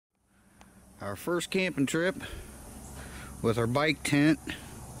Our first camping trip with our bike tent,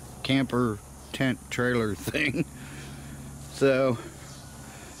 camper tent trailer thing. So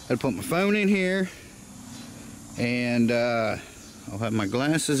I put my phone in here, and I'll have my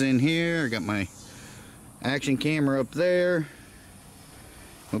glasses in here. I got my action camera up there.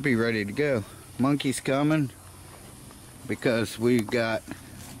 We'll be ready to go. Monkey's coming because we've got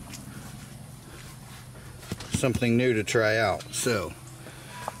something new to try out. So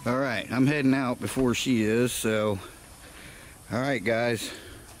alright, I'm heading out before she is, so alright guys,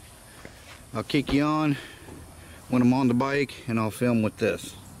 I'll kick you on when I'm on the bike and I'll film with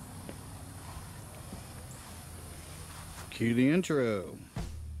this. Cue the intro.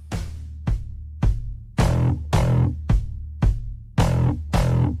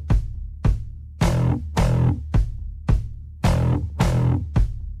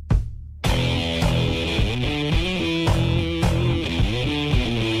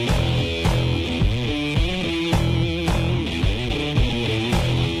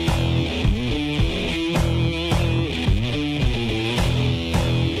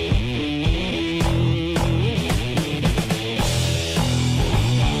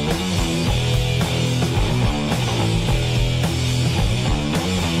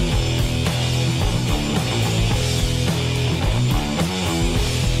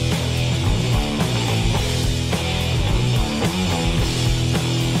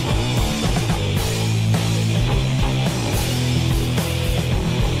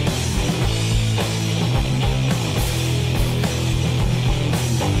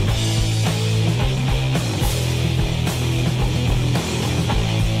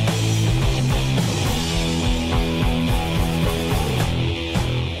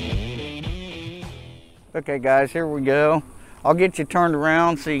 Okay guys, here we go. I'll get you turned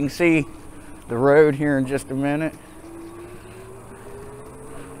around so you can see the road here in just a minute.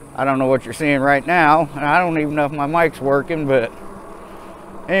 I don't know what you're seeing right now, and I don't even know if my mic's working, but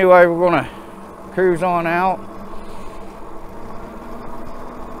anyway, we're gonna cruise on out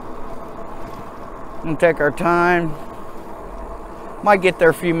and take our time. Might get there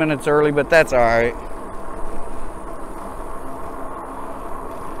a few minutes early, but that's all right.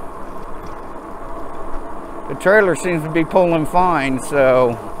 The trailer seems to be pulling fine, so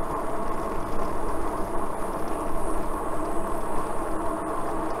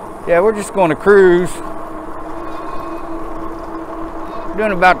yeah, we're just going to cruise. We're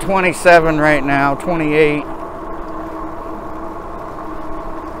doing about 27 right now, 28.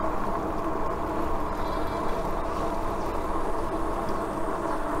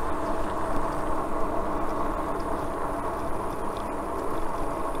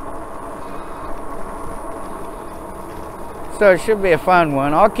 So it should be a fun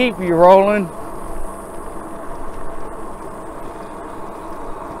one. I'll keep you rolling.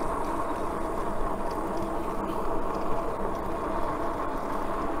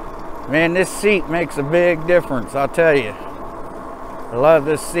 Man, this seat makes a big difference, I'll tell you. I love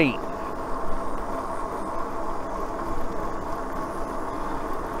this seat.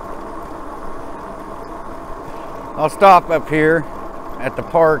 I'll stop up here at the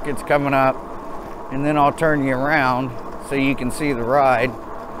park, it's coming up, and then I'll turn you around so you can see the ride,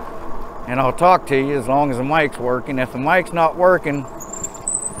 and I'll talk to you as long as the mic's working. If the mic's not working,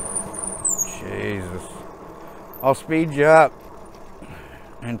 Jesus, I'll speed you up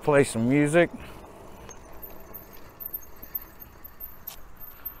and play some music.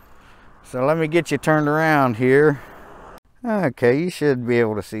 So let me get you turned around here. Okay, you should be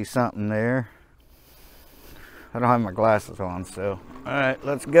able to see something there. I don't have my glasses on, so all right,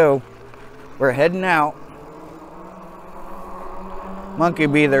 let's go. We're heading out. Monkey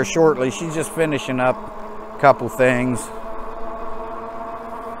will be there shortly. She's just finishing up a couple things.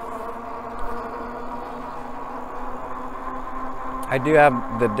 I do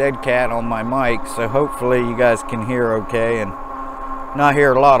have the dead cat on my mic, so hopefully you guys can hear okay and not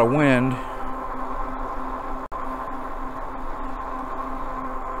hear a lot of wind.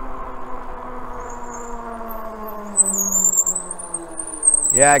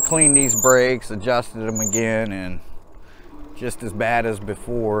 Yeah, I cleaned these brakes, adjusted them again, and just as bad as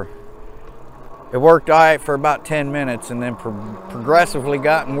before. It worked all right for about 10 minutes and then progressively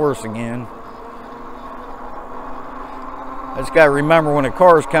gotten worse again. I just got to remember when a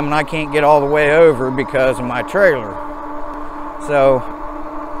car's coming, I can't get all the way over because of my trailer. So,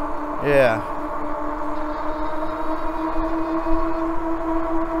 yeah.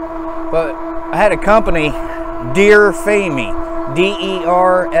 But I had a company, Derfamy,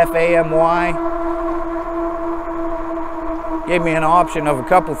 D-E-R-F-A-M-Y. Gave me an option of a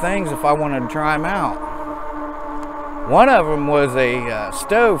couple things if I wanted to try them out. One of them was a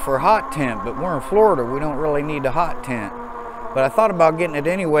stove for a hot tent, but we're in Florida, we don't really need a hot tent. But I thought about getting it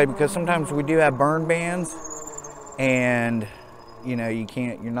anyway because sometimes we do have burn bans, and you know,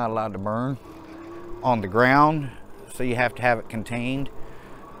 you're not allowed to burn on the ground, so you have to have it contained.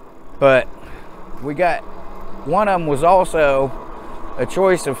 But we got, one of them was also a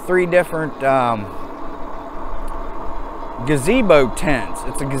choice of 3 different gazebo tents.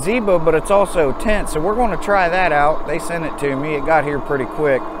 It's a gazebo, but it's also a tent, so we're going to try that out. They sent it to me. It got here pretty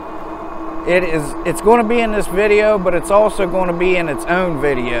quick. It's going to be in this video, but it's also going to be in its own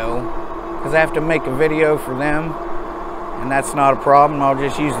video because I have to make a video for them, and that's not a problem. I'll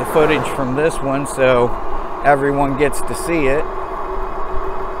just use the footage from this one so everyone gets to see it.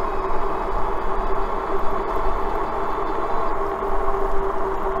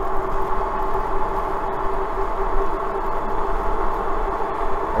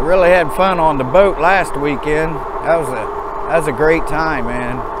 I really had fun on the boat last weekend. That was a great time,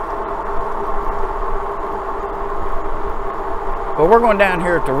 man. But we're going down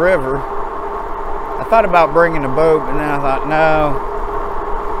here at the river. I thought about bringing a boat, but then I thought, no.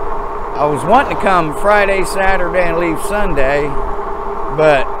 I was wanting to come Friday, Saturday, and leave Sunday,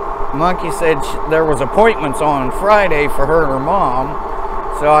 but Monkey said there was appointments on Friday for her and her mom,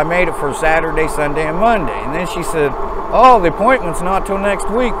 so I made it for Saturday, Sunday, and Monday. And then she said, oh, the appointment's not till next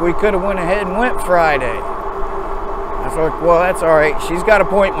week. We could have went ahead and went Friday. I was like, well, that's all right. She's got an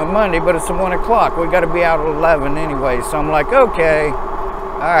appointment Monday, but it's at 1 o'clock. We got to be out at 11 anyway. So I'm like, okay,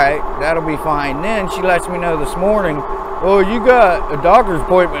 all right, that'll be fine. Then she lets me know this morning, well, you got a doctor's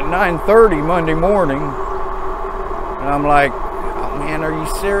appointment at 9:30 Monday morning. And I'm like, oh, man, are you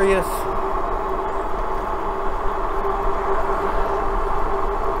serious?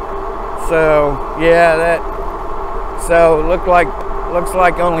 So, yeah, so it looks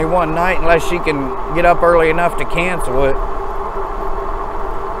like only one night unless she can get up early enough to cancel it.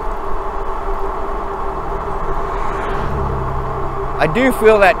 I do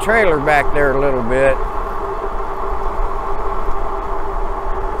feel that trailer back there a little bit.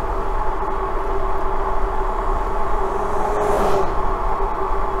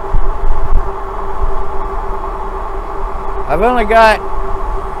 I've only got,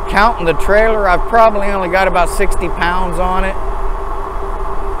 counting the trailer, I've probably only got about 60 pounds on it.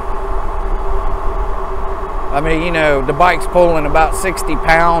 I mean, you know, the bike's pulling about 60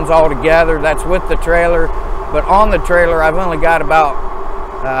 pounds altogether. That's with the trailer. But on the trailer, I've only got about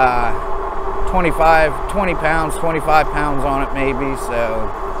 20 pounds, 25 pounds on it maybe. So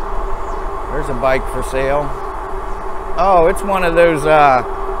there's a bike for sale. Oh, it's one of those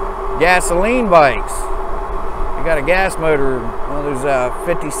gasoline bikes. You got a gas motor, one of those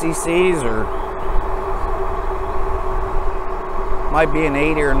 50 cc's, or might be an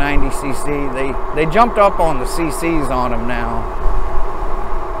 80 or 90 cc. They jumped up on the cc's on them now.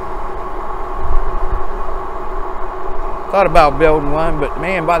 Thought about building one, but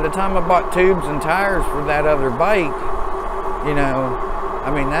man, by the time I bought tubes and tires for that other bike, you know, I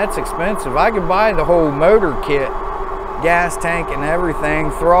mean, that's expensive. I could buy the whole motor kit, gas tank and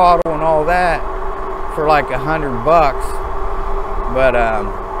everything, throttle and all that, for like $100 bucks. But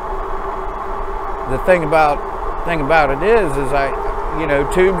the thing about it is you know,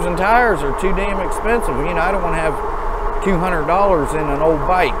 tubes and tires are too damn expensive. You know, I don't want to have $200 in an old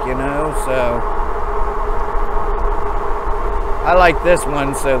bike, you know. So I like this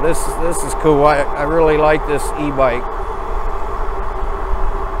one, so this is cool. I really like this e-bike.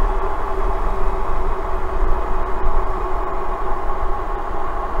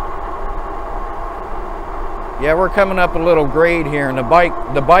 Yeah, we're coming up a little grade here, and the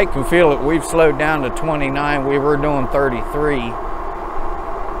bike can feel it. We've slowed down to 29. We were doing 33.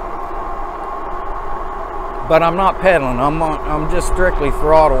 But I'm not pedaling. I'm just strictly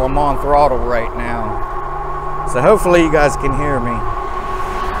throttle. I'm on throttle right now. So hopefully you guys can hear me.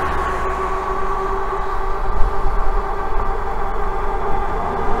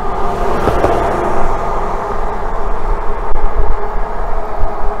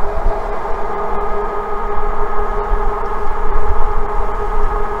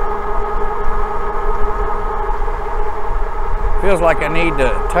 Feels like I need to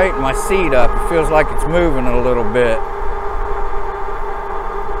tighten my seat up. It feels like it's moving a little bit.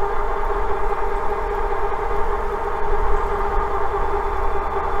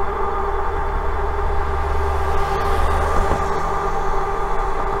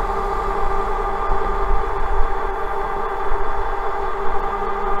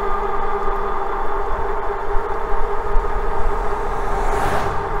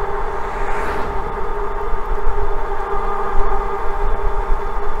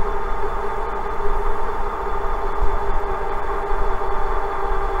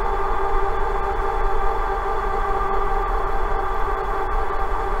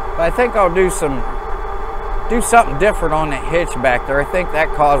 But I think I'll do something different on that hitch back there. I think that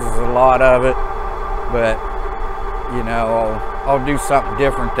causes a lot of it, but you know, I'll do something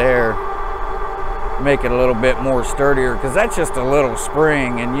different there, make it a little bit more sturdier, because that's just a little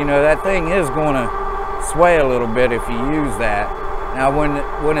spring, and you know that thing is going to sway a little bit if you use that. Now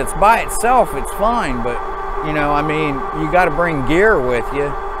when it's by itself, it's fine, but you know, I mean, you got to bring gear with you.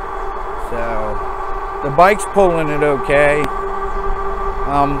 So the bike's pulling it okay.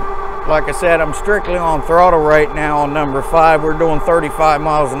 Like I said, I'm strictly on throttle right now on number 5. We're doing 35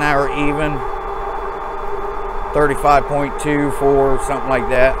 miles an hour even, 35.24, something like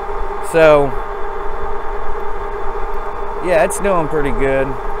that. So yeah, it's doing pretty good.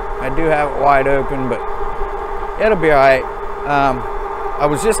 I do have it wide open, but it'll be all right. I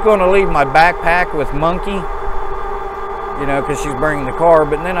was just going to leave my backpack with Monkey, you know, because she's bringing the car,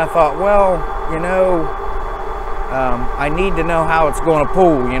 but then I thought, well, you know, I need to know how it's going to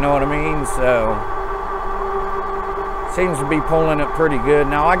pull, you know what I mean? So seems to be pulling it pretty good.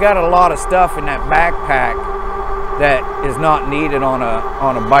 Now I got a lot of stuff in that backpack that is not needed on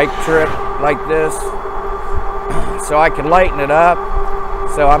a bike trip like this, so I can lighten it up.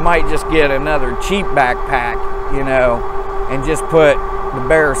 So I might just get another cheap backpack, you know, and just put the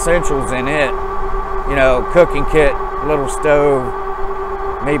bare essentials in it, you know, cooking kit, little stove,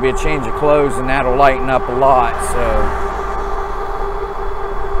 maybe a change of clothes, and that'll lighten up a lot. So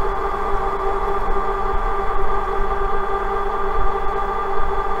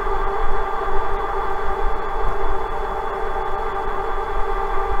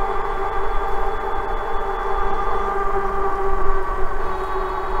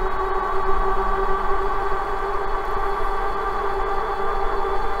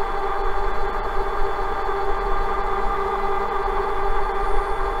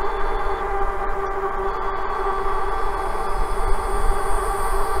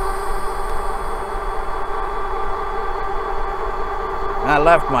I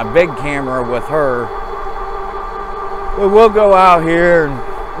left my big camera with her. But we'll go out here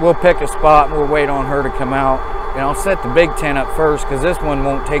and we'll pick a spot and we'll wait on her to come out. And I'll set the big tent up first because this one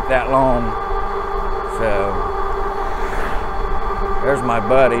won't take that long. So there's my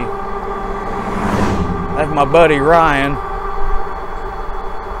buddy. That's my buddy Ryan.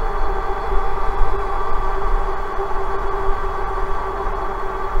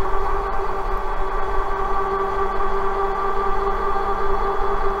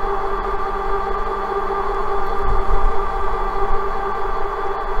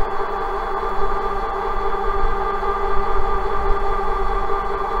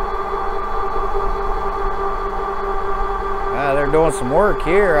 They're doing some work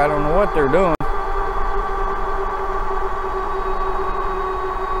here. I don't know what they're doing.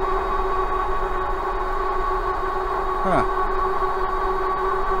 Huh.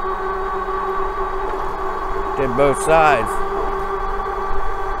 Did both sides.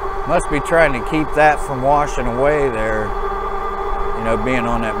 Must be trying to keep that from washing away there. You know, being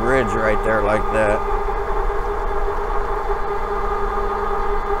on that bridge right there like that.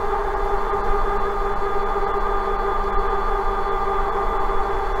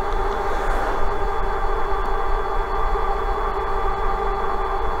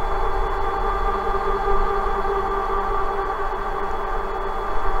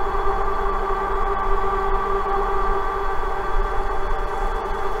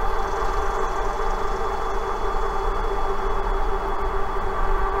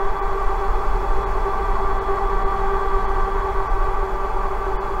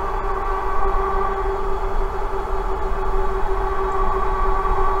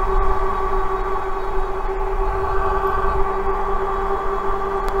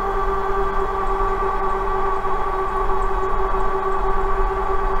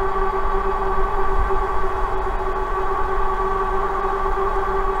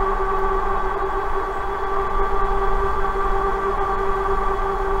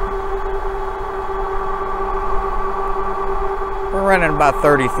 Running about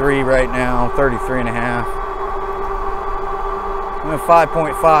 33 right now, 33 and a half. I'm at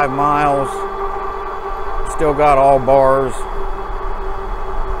 5.5 miles. Still got all bars.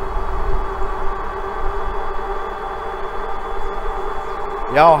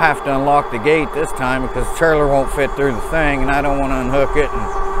 Y'all have to unlock the gate this time because the trailer won't fit through the thing, and I don't want to unhook it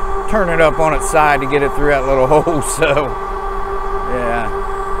and turn it up on its side to get it through that little hole. So, yeah.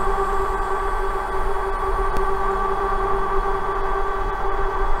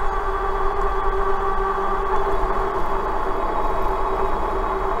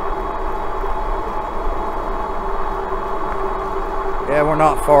 Yeah, we're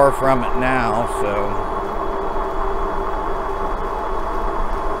not far from it now, so.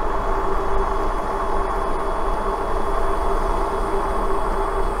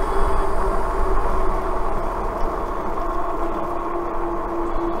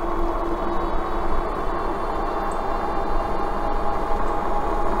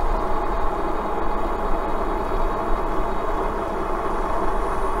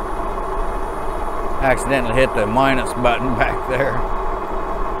 accidentally hit the minus button back there.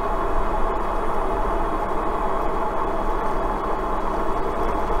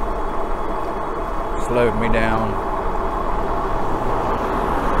 Slowed me down.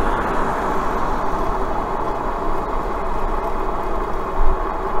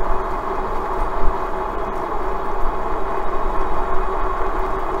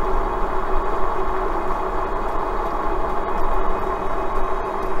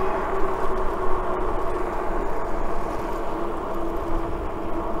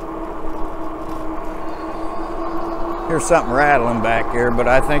 Here's something rattling back here, but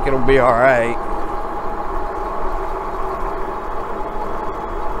I think it'll be all right.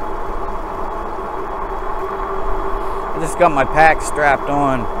 I just got my pack strapped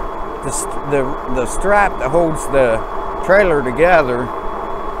on. The strap that holds the trailer together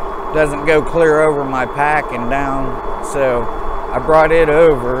doesn't go clear over my pack and down, so I brought it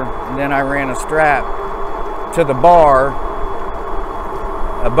over, and then I ran a strap to the bar,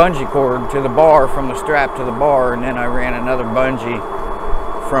 a bungee cord to the bar from the strap to the bar, and then I ran another bungee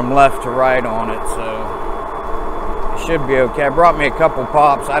from left to right on it, so it should be okay. I brought me a couple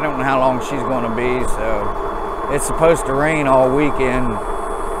pops. I don't know how long she's going to be, so it's supposed to rain all weekend,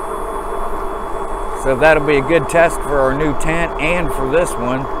 so that'll be a good test for our new tent and for this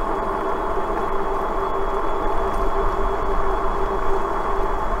one.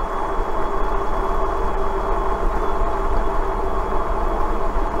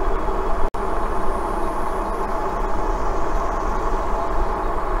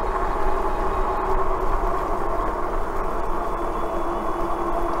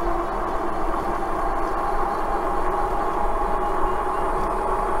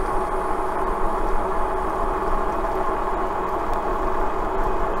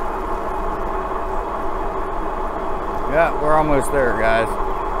 Yeah, we're almost there, guys.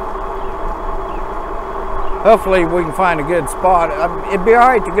 Hopefully we can find a good spot. It'd be all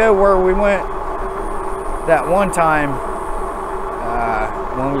right to go where we went that one time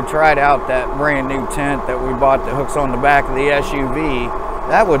when we tried out that brand new tent that we bought that hooks on the back of the SUV.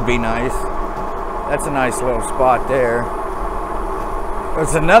 That would be nice. That's a nice little spot there.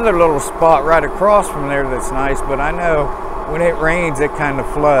 There's another little spot right across from there that's nice, but I know when it rains it kind of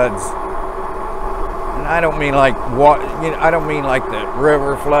floods. And I don't mean like what, you know, I don't mean like the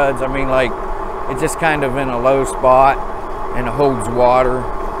river floods. I mean like it's just kind of in a low spot and it holds water.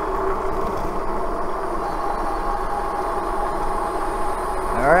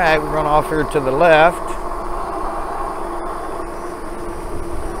 All right, we're going off here to the left.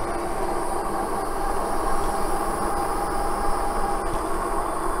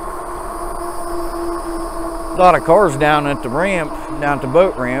 A lot of cars down at the ramp, down at the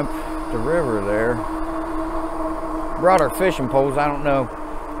boat ramp, the river there. Brought our fishing poles. I don't know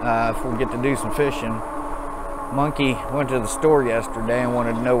if we'll get to do some fishing. Monkey went to the store yesterday and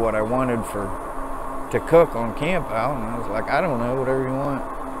wanted to know what I wanted to cook on camp out, and I was like, I don't know, whatever you want.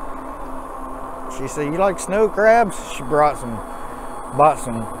 She said, you like snow crabs? She bought some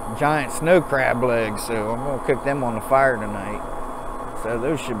giant snow crab legs, so I'm gonna cook them on the fire tonight. So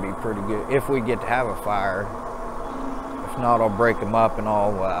those should be pretty good if we get to have a fire. If not, I'll break them up and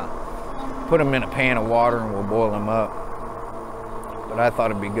I'll put them in a pan of water and we'll boil them up. But I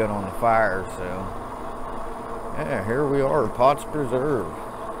thought it'd be good on the fire, so yeah, here we are, Potts Preserve.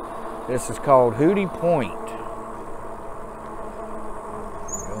 This is called Hootie Point.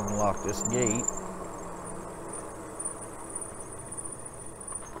 Go unlock this gate.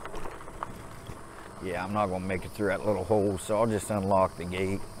 Yeah, I'm not gonna make it through that little hole, so I'll just unlock the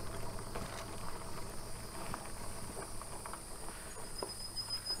gate.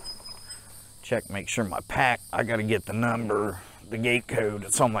 Check, make sure my pack, I gotta get the number, the gate code.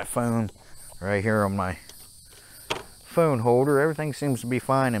 It's on my phone, right here on my phone holder. Everything seems to be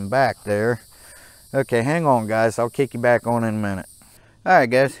fine in back there. Okay, hang on guys, I'll kick you back on in a minute. All right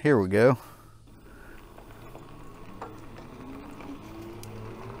guys, here we go.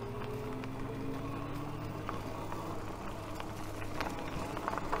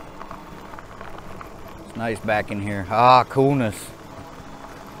 It's nice back in here. Ah, coolness.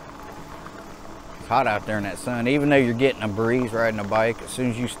 Hot out there in that sun, even though you're getting a breeze riding a bike. As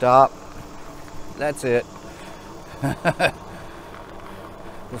soon as you stop, that's it. The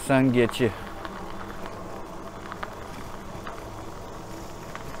sun gets you.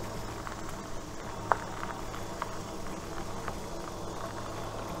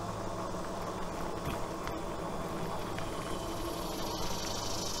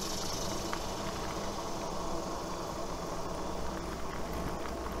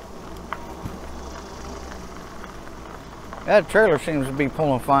 That trailer seems to be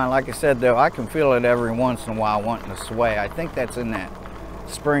pulling fine. Like I said though, I can feel it every once in a while wanting to sway. I think that's in that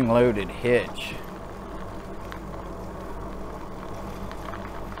spring-loaded hitch.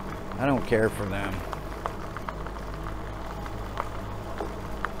 I don't care for them.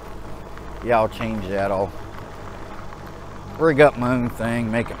 Yeah, I'll change that. I'll rig up my own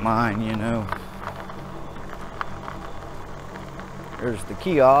thing, make it mine, you know. There's the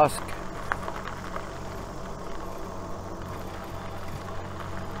kiosk.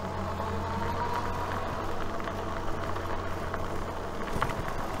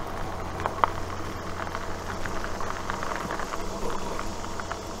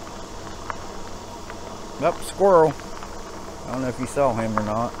 Up, squirrel. I don't know if you saw him or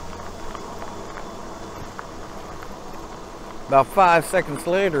not. About 5 seconds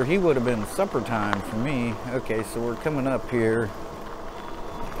later, he would have been supper time for me. Okay, so we're coming up here.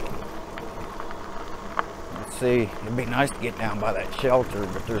 Let's see. It'd be nice to get down by that shelter,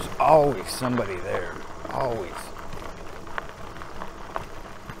 but there's always somebody there. Always.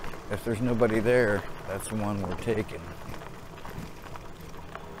 If there's nobody there, that's the one we're taking.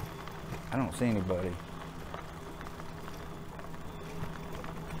 I don't see anybody.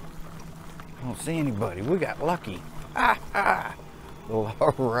 I don't see anybody. We got lucky. Ah, ah. Well,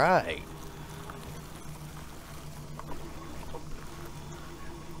 all right.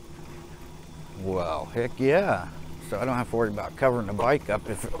 Well, heck yeah. So I don't have to worry about covering the bike up.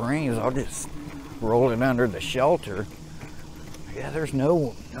 If it rains, I'll just roll it under the shelter. Yeah, there's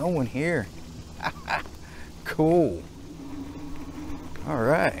no one here. Cool. All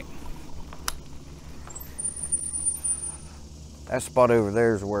right. That spot over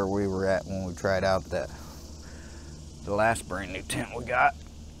there is where we were at when we tried out the last brand new tent we got.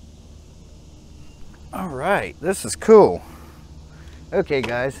 All right, this is cool. Okay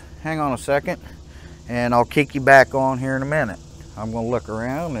guys, hang on a second and I'll kick you back on here in a minute. I'm gonna look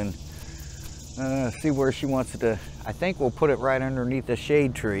around and see where she wants it to. I think we'll put it right underneath the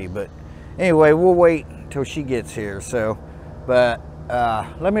shade tree, but anyway, we'll wait until she gets here. So, but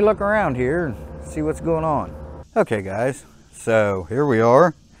let me look around here and see what's going on. Okay guys, so here we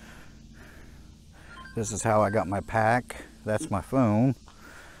are. This is how I got my pack. That's my phone.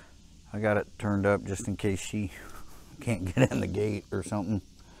 I got it turned up just in case she can't get in the gate or something.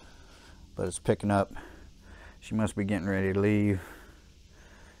 But it's picking up. She must be getting ready to leave.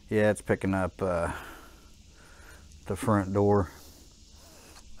 Yeah, it's picking up the front door.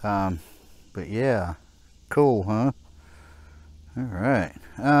 But yeah, cool, huh? All right.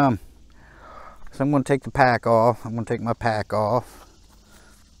 So I'm going to take the pack off. I'm going to take my pack off.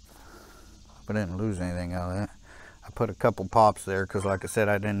 I didn't lose anything out of that. I put a couple pops there because, like I said,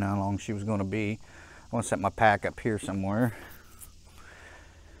 I didn't know how long she was going to be. I want to set my pack up here somewhere.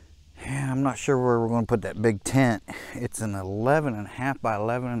 Yeah, I'm not sure where we're going to put that big tent. It's an 11.5 by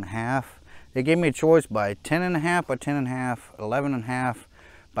 11.5. They gave me a choice by 10.5 by 10.5, 11.5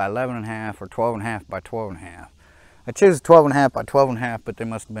 by 11.5, or 12.5 by 12.5. I chose 12.5 by 12.5, but they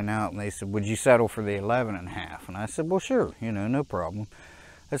must have been out, and they said, would you settle for the 11.5? And I said, well, sure, you know, no problem.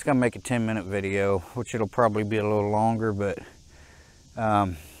 It's gonna make a 10-minute video, which it'll probably be a little longer, but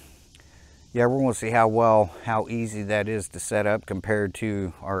yeah, we're gonna see how easy that is to set up compared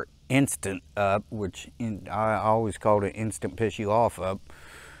to our instant up, which I always called it instant piss you off up,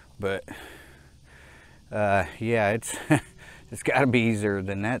 but yeah, it's it's got to be easier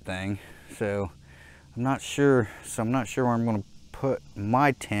than that thing. So I'm not sure. Where I'm gonna put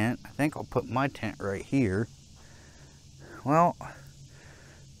my tent. I think I'll put my tent right here. Well,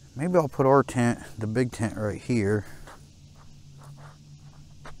 maybe I'll put our tent, the big tent, right here.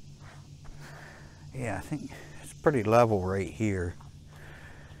 Yeah, I think it's pretty level right here.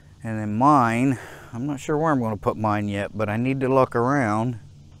 And then mine, I'm not sure where I'm going to put mine yet, but I need to look around.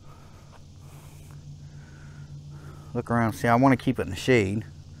 Look around, see, I want to keep it in the shade.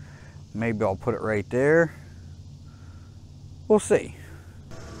 Maybe I'll put it right there. We'll see.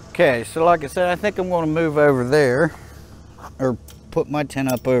 Okay, so like I said, I think I'm going to move over there, or put my tent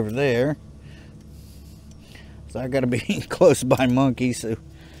up over there. So I got to be close by Monkey so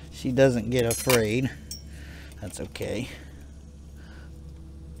she doesn't get afraid. That's okay.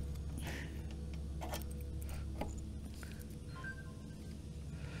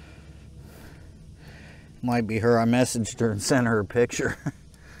 Might be her. I messaged her and sent her a picture.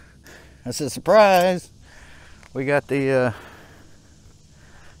 I said, surprise, we got the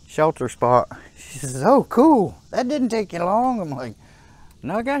shelter spot. She says, oh, cool. That didn't take you long. I'm like,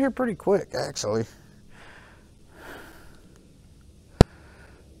 no, I got here pretty quick, actually.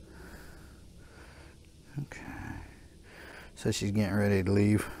 Okay. So she's getting ready to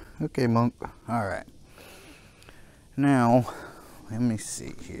leave. Okay, Monk. All right. Now, let me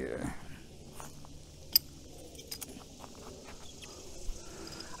see here.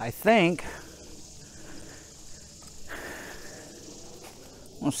 I think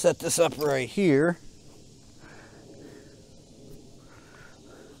I'm gonna set this up right here.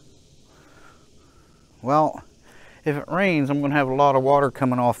 Well, if it rains, I'm gonna have a lot of water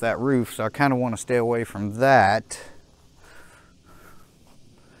coming off that roof, so I kind of want to stay away from that.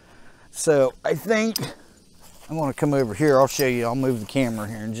 So I think I'm gonna come over here. I'll show you. I'll move the camera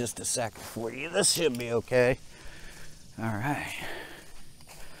here in just a second for you. This should be okay. All right.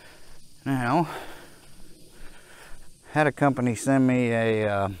 Now, had a company send me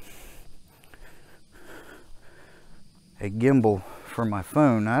a gimbal for my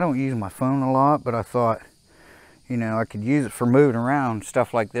phone. I don't use my phone a lot, but I thought, you know, I could use it for moving around,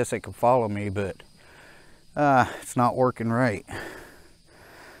 stuff like this. It could follow me, but it's not working right.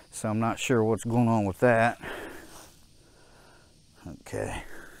 So I'm not sure what's going on with that. Okay.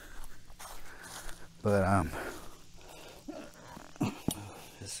 But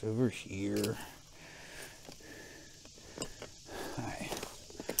this over here. Alright.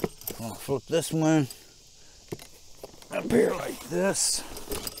 I'm gonna flip this one up here like this.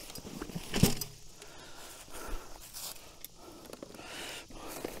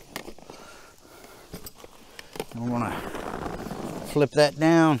 I'm gonna flip that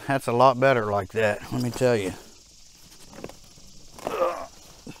down. That's a lot better like that, let me tell you.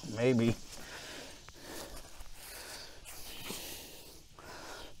 Maybe.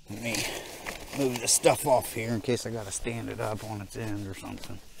 Let me move this stuff off here in case I gotta stand it up on its end or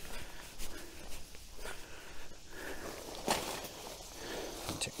something.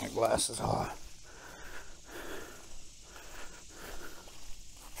 I'll take my glasses off.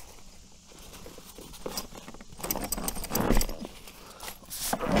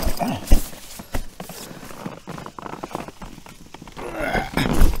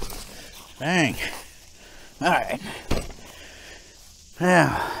 Dang. Alright.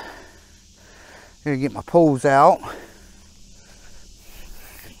 Now, here to get my poles out.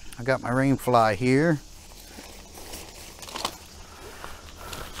 I got my rain fly here.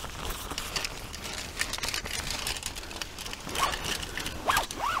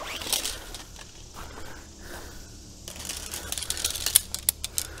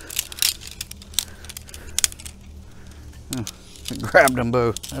 Grabbed them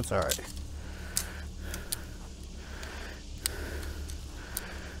both. That's all right.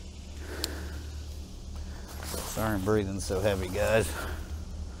 Sorry I'm breathing so heavy, guys.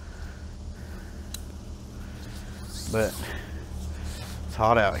 But it's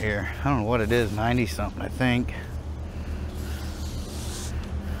hot out here. I don't know what it is, 90 something, I think.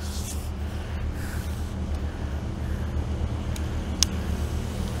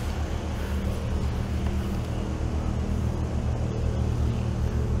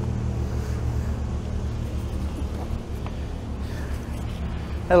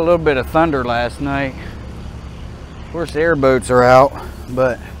 Had a little bit of thunder last night. Of course, the airboats are out,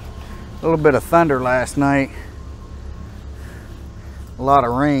 but a little bit of thunder last night. A lot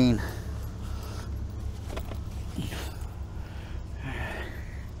of rain.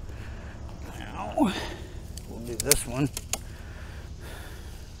 Now, we'll do this one.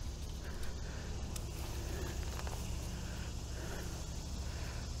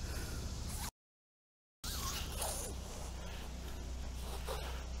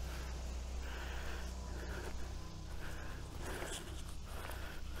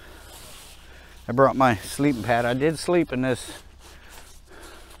 I brought my sleeping pad. I did sleep in this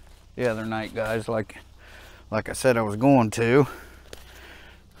the other night, guys, like I said I was going to,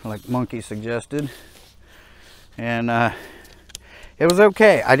 like Monkey suggested, and it was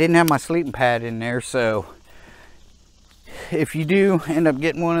okay. I didn't have my sleeping pad in there, so if you do end up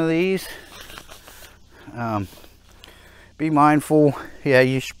getting one of these, be mindful. Yeah,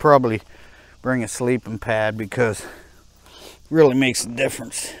 you should probably bring a sleeping pad because really makes a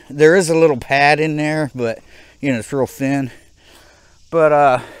difference. There is a little pad in there, but you know, it's real thin.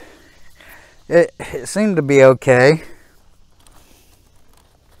 But it seemed to be okay.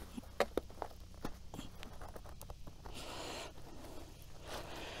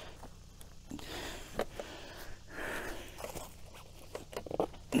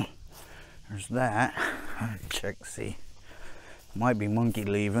 There's that. I'll check to see. Might be Monkey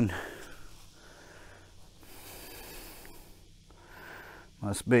leaving.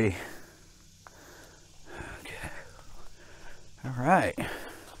 Must be. Okay. All right.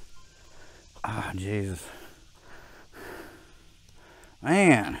 Ah, Jesus.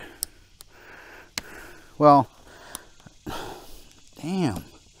 Man. Well, damn.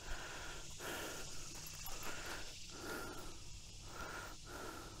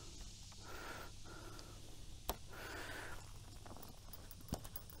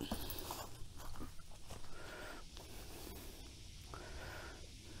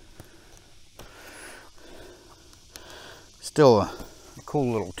 still a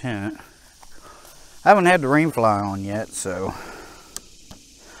cool little tent. I haven't had the rain fly on yet, so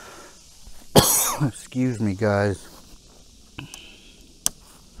excuse me, guys. All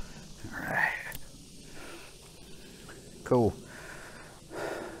right, cool.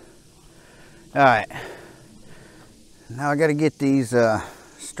 All right, now I got to get these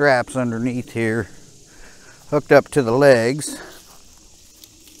straps underneath here hooked up to the legs.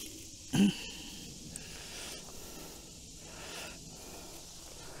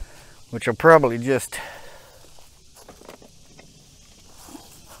 Which I'll probably just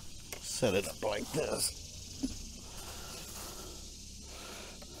set it up like this.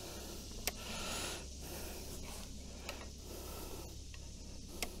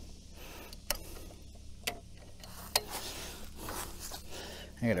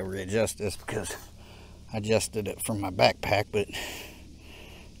 I gotta readjust this because I adjusted it from my backpack, but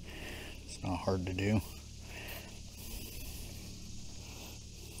it's not hard to do.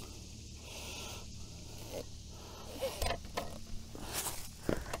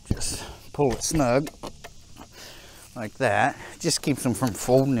 Just pull it snug like that. Just keeps them from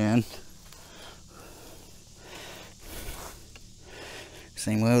folding in.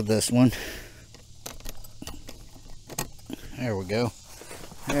 Same way with this one. There we go.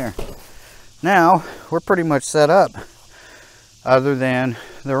 There. Now we're pretty much set up, other than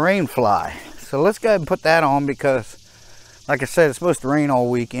the rain fly. So let's go ahead and put that on because, like I said, it's supposed to rain all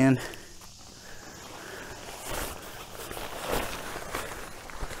weekend.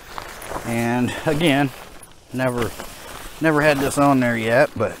 And again, never had this on there yet,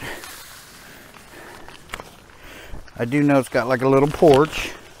 but I do know it's got like a little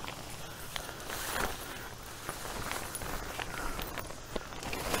porch.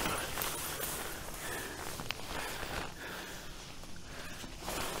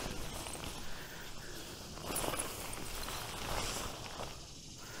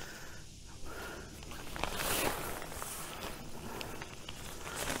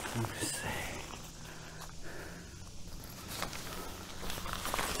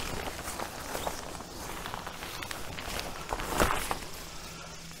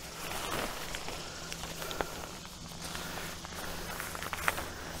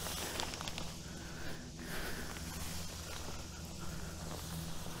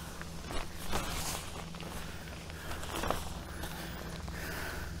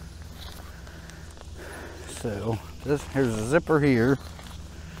 So here's a zipper here.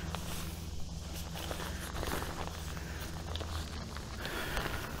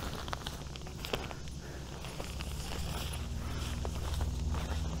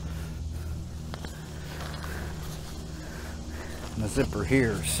 And a zipper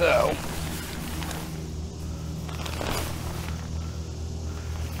here. So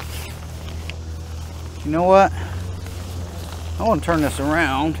you know what? I want to turn this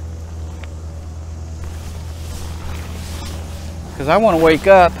around. Because I want to wake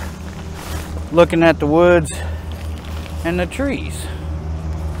up looking at the woods and the trees.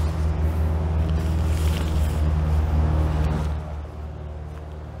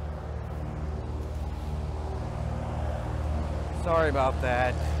 Sorry about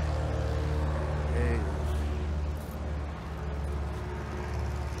that. Okay.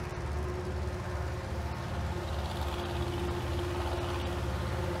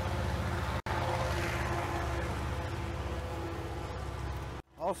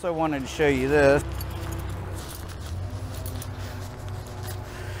 Also wanted to show you this.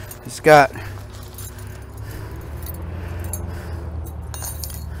 It's got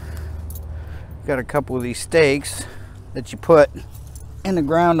a couple of these stakes that you put in the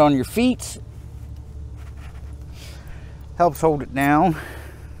ground on your feet. Helps hold it down.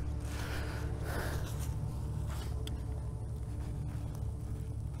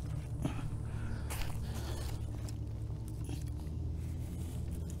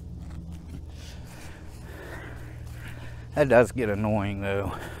 That does get annoying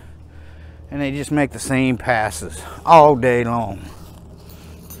though. And they just make the same passes all day long.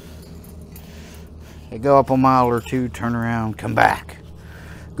 They go up a mile or two, turn around, come back.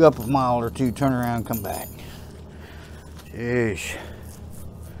 Go up a mile or two, turn around, come back. Jeez.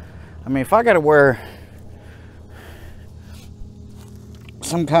 I mean, if I gotta wear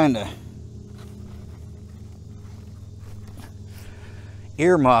some kind of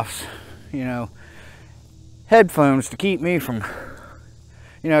earmuffs, you know, headphones to keep me from,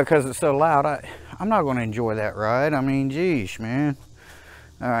 you know, because it's so loud, I'm not going to enjoy that ride. I mean, geez, man.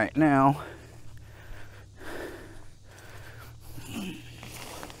 All right, now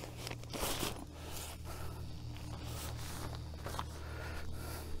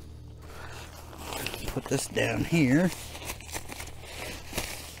put this down here.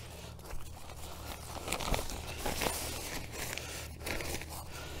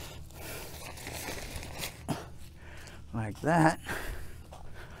 like that.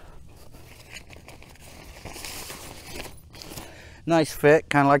 Nice fit,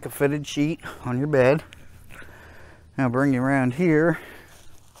 kind of like a fitted sheet on your bed. Now bring you around here.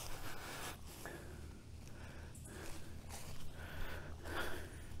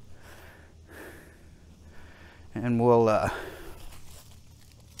 And we've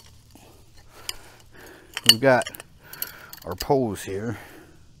got our poles here.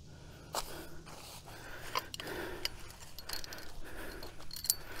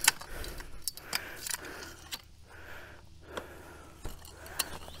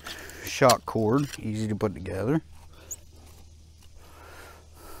 Shock cord, easy to put together.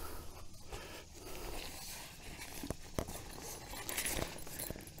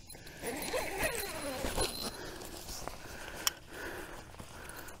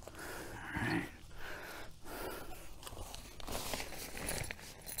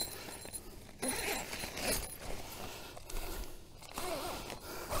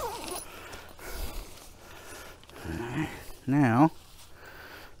 Now,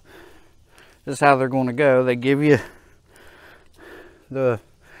 this is how they're going to go. They give you the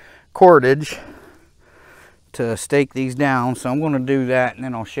cordage to stake these down. So I'm going to do that, and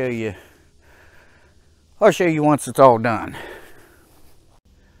then I'll show you once it's all done.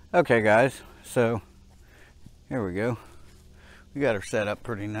 Okay guys, so here we go. We got her set up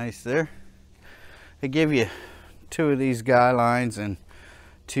pretty nice there. They give you 2 of these guy lines and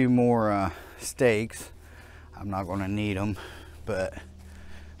 2 more stakes. I'm not going to need them, but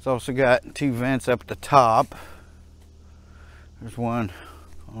it's also got 2 vents up at the top. There's one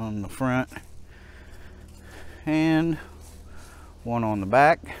on the front and one on the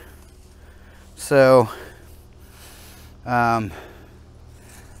back. So, but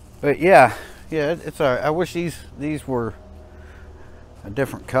yeah, it's all right. I wish these were a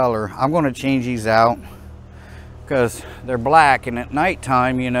different color. I'm going to change these out because they're black, and at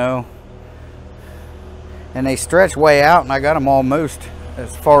nighttime, you know, and they stretch way out, and I got them almost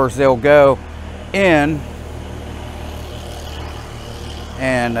as far as they'll go in,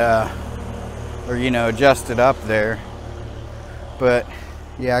 and or you know, adjusted up there. But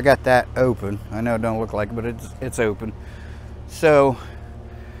yeah, I got that open. I know it don't look like it, but it's open. So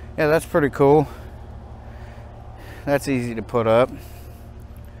yeah, that's pretty cool. That's easy to put up.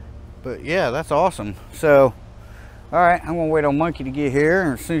 But yeah, that's awesome. So all right, I'm gonna wait on Monkey to get here,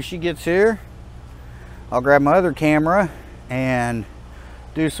 and as soon as she gets here, I'll grab my other camera and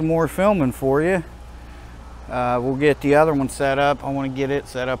do some more filming for you. We'll get the other one set up. I want to get it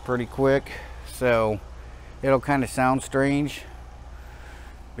set up pretty quick, so it'll kind of sound strange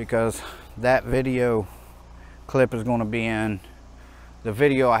because that video clip is going to be in the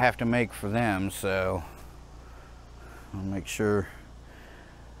video I have to make for them. So I'll make sure,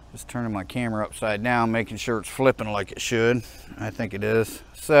 just turning my camera upside down, making sure it's flipping like it should. I think it is.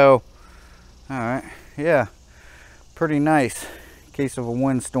 So all right, yeah, pretty nice in case of a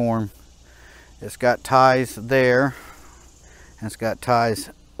windstorm. It's got ties there, and it's got ties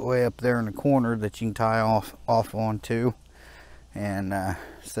way up there in the corner that you can tie off onto. And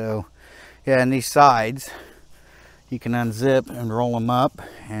so yeah, and these sides you can unzip and roll them up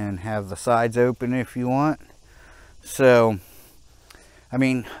and have the sides open if you want. So I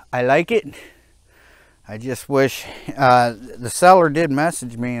mean, I like it. I just wish, the seller did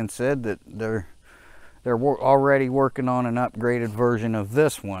message me and said that they're already working on an upgraded version of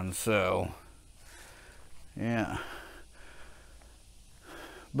this one. So yeah,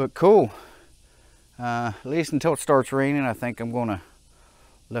 but cool. At least until it starts raining, I think I'm gonna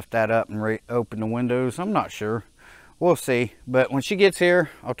lift that up and open the windows. I'm not sure, we'll see. But when she gets here,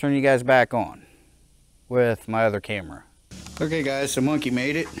 I'll turn you guys back on with my other camera. Okay guys, so Monkey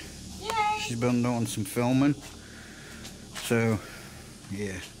made it. Yay. She's been doing some filming. So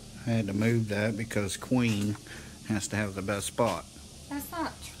yeah, I had to move that because Queen has to have the best spot. That's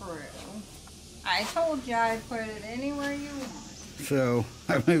not true. I told you I'd put it anywhere you want. So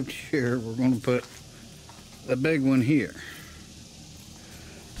I moved here. We're going to put the big one here.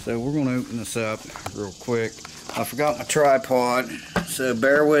 So we're going to open this up real quick. I forgot my tripod, so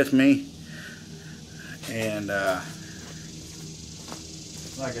bear with me. And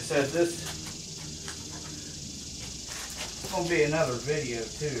like I said, this is going to be another video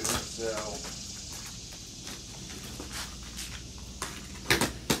too, so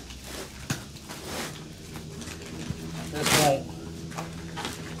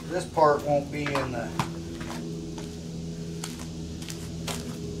this part won't be in the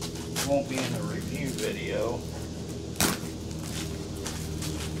review video.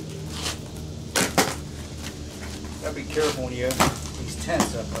 Gotta be careful when you open these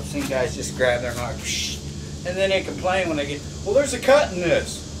tents up. I've seen guys just grab their knife And then they complain when they get, well, there's a cut in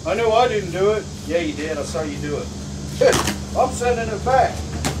this. I know I didn't do it. Yeah, you did. I saw you do it. I'm sending it back.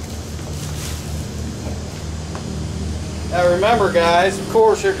 Now remember, guys, of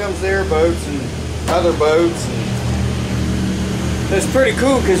course, here comes the airboats and other boats. And it's pretty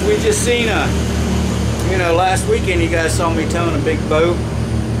cool because we just seen last weekend you guys saw me towing a big boat.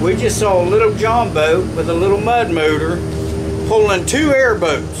 We just saw a little John boat with a little mud motor pulling 2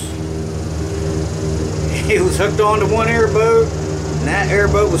 airboats. He was hooked onto one airboat, and that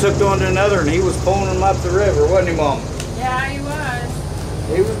airboat was hooked onto another, and he was pulling them up the river, wasn't he, Mom? Yeah, he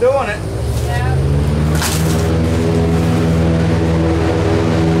was. He was doing it. Yeah.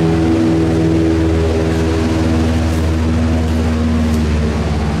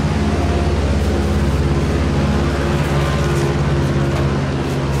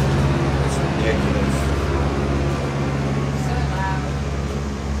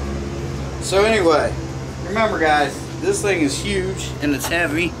 So anyway, remember guys, this thing is huge and it's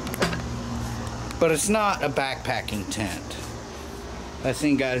heavy, but it's not a backpacking tent. I've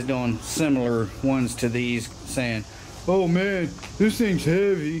seen guys doing similar ones to these saying, oh man, this thing's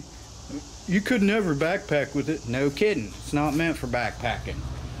heavy. You could never backpack with it. No kidding, it's not meant for backpacking.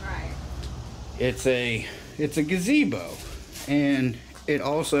 Right. It's a gazebo, and it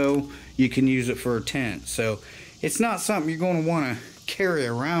also, you can use it for a tent. So it's not something you're going to want to carry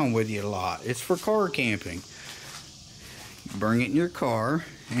around with you a lot. It's for car camping. You bring it in your car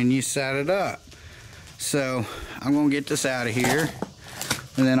and you set it up. So I'm gonna get this out of here,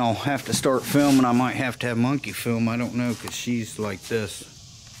 and then I'll have to start filming. I might have to have Monkey film, I don't know, because she's like this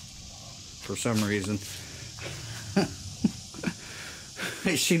for some reason.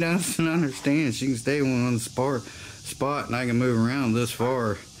 She doesn't understand. She can stay on the spot and I can move around this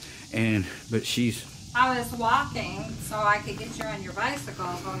far, but she's, I was walking so I could get you on your bicycle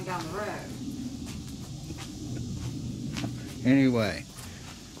going down the road. anyway,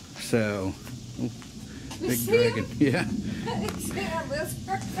 so big See dragon. him? Yeah. See that lizard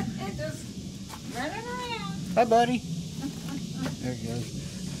just running around. Hi, buddy. There he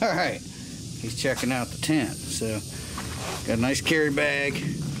goes. All right, he's checking out the tent. So got a nice carry bag.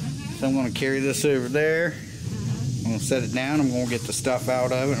 So I'm going to carry this over there. I'm going to set it down. I'm going to get the stuff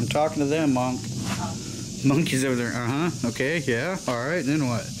out of it. I'm talking to them, Monk. Monkey's over there. Okay, yeah. All right, then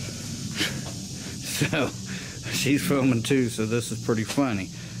what? So she's filming too, so this is pretty funny.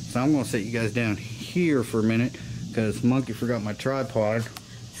 So I'm going to set you guys down here for a minute because Monkey forgot my tripod.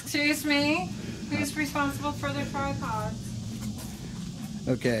 Excuse me? Who's responsible for the tripods?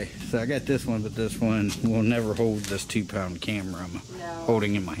 Okay, so I got this one, but this one will never hold this 2-pound camera I'm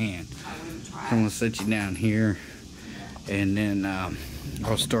holding in my hand. I'm going to set you down here, and then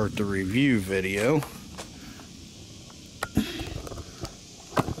I'll start the review video.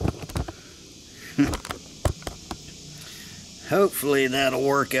 Hopefully that'll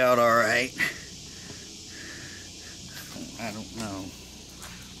work out all right. I don't know.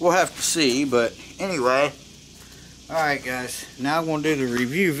 We'll have to see, but anyway. Alright guys, now I'm going to do the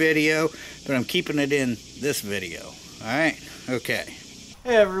review video, but I'm keeping it in this video. Alright? Okay.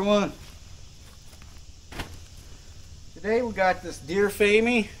 Hey everyone. Today we got this Deer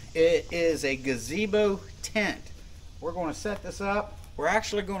Famey. It is a gazebo tent. We're going to set this up. We're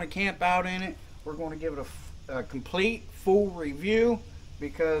actually going to camp out in it. We're going to give it a complete, full review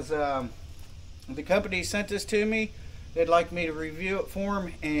because the company sent this to me. They'd like me to review it for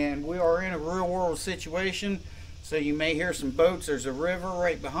them, and we are in a real world situation. So you may hear some boats. There's a river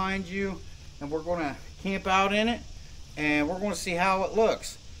right behind you, and we're going to camp out in it, and we're going to see how it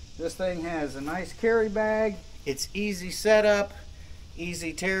looks. This thing has a nice carry bag. It's easy setup,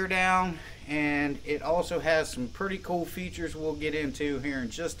 easy tear down, and it also has some pretty cool features we'll get into here in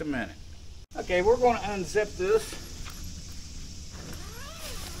just a minute. Okay, we're going to unzip this.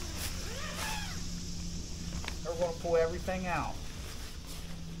 We're going to pull everything out.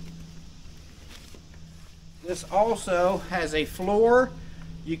 This also has a floor.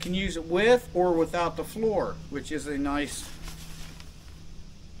 You can use it with or without the floor, which is a nice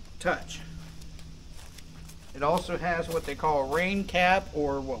touch. It also has what they call a rain cap,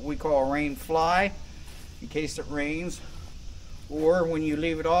 or what we call a rain fly, in case it rains. Or when you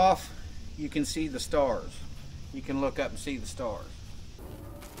leave it off, you can see the stars. You can look up and see the stars.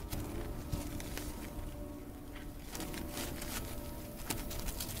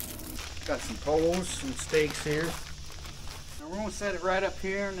 Got some poles, some stakes here. Now we're going to set it right up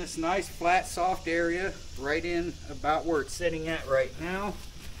here in this nice flat soft area, right in about where it's sitting at right now.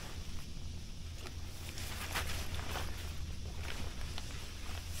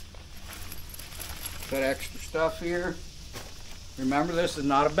 Got extra stuff here. Remember, this is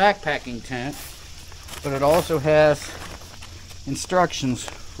not a backpacking tent. but it also has instructions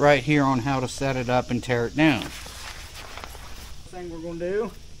right here on how to set it up and tear it down. Thing we're going to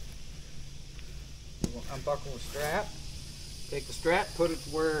do, we'll unbuckle the strap, take the strap, put it to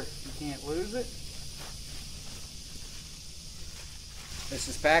where you can't lose it. This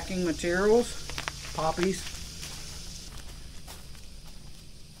is packing materials, poppies.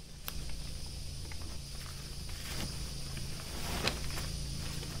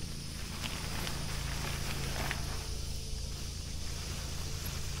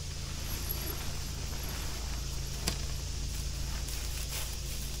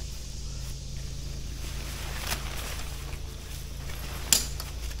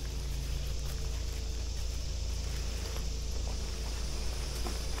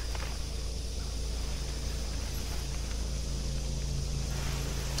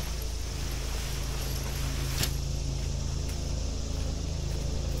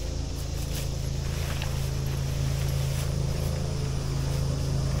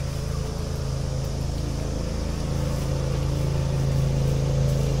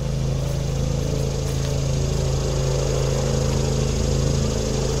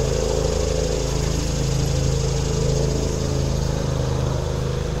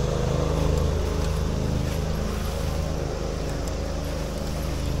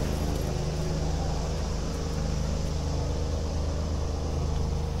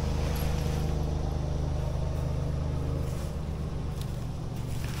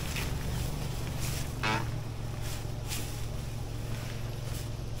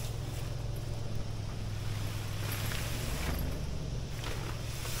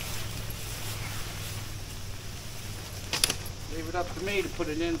 Leave it up to me to put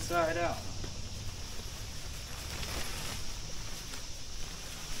it inside out.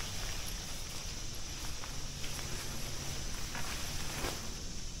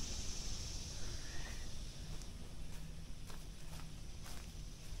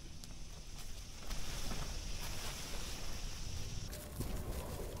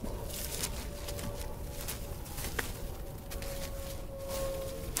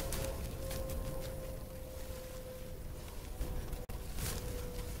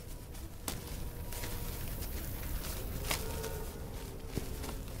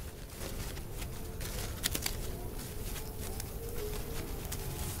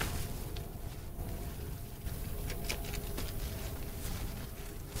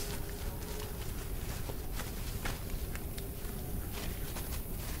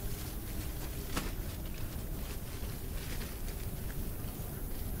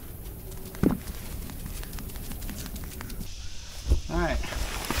 Alright,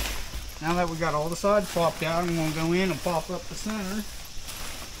 now that we got all the sides popped out, I'm going to go in and pop up the center.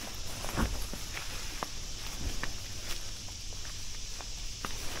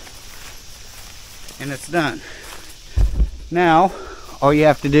 And it's done. Now, all you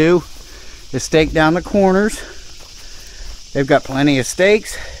have to do is stake down the corners. They've got plenty of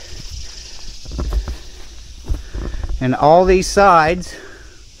stakes. And all these sides,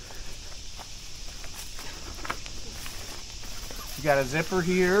 you got a zipper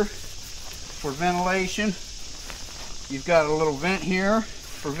here for ventilation. You've got a little vent here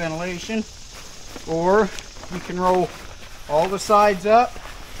for ventilation. Or you can roll all the sides up,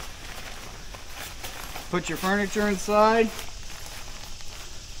 put your furniture inside.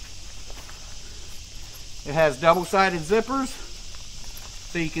 It has double-sided zippers,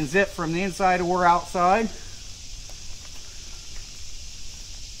 so you can zip from the inside or outside.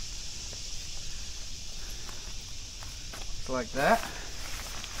 Like that.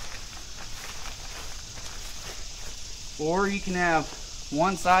 Or you can have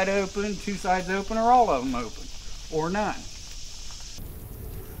one side open, two sides open, or all of them open, or none.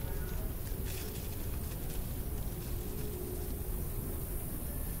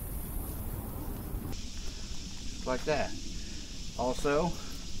 Like that. Also,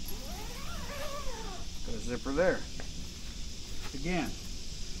 got a zipper there. Again,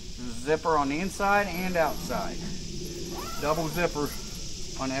 there's a zipper on the inside and outside. Double zipper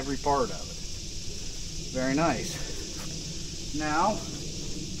on every part of it. Very nice. Now,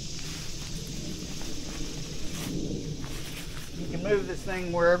 you can move this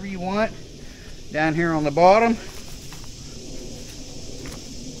thing wherever you want. Down here on the bottom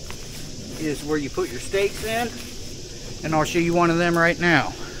is where you put your stakes in, and I'll show you one of them right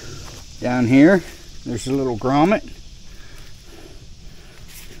now. Down here, there's a little grommet.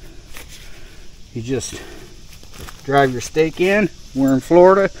 You just drive your stake in. We're in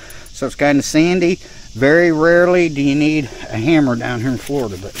Florida, so it's kind of sandy. Very rarely do you need a hammer down here in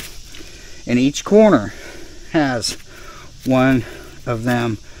Florida, but in each corner has one of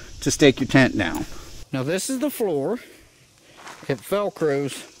them to stake your tent down. Now this is the floor. It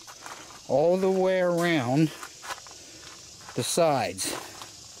velcros all the way around the sides.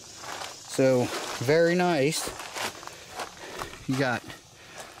 So very nice. You got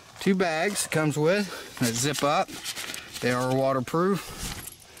 2 bags it comes with that zip up. They are waterproof.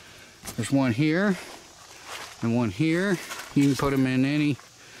 There's one here and one here. You can put them in any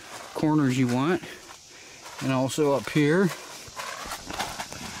corners you want. And also up here,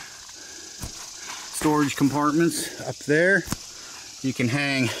 storage compartments up there. You can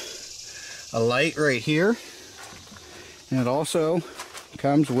hang a light right here. And it also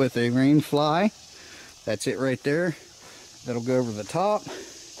comes with a rain fly. That's it right there. That'll go over the top.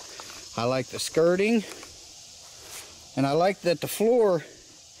 I like the skirting. And I like that the floor,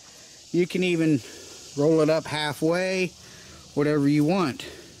 you can even roll it up halfway, whatever you want,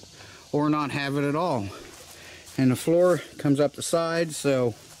 or not have it at all. And the floor comes up the sides,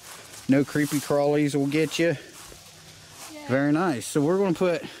 so no creepy crawlies will get you. Yeah. Very nice. So we're going to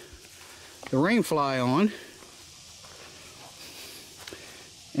put the rain fly on.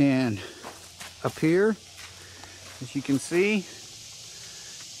 And up here, as you can see,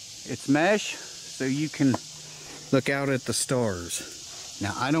 it's mesh, so you can look out at the stars.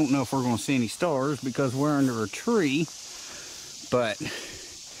 Now, I don't know if we're going to see any stars because we're under a tree, but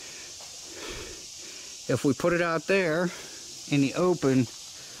if we put it out there in the open,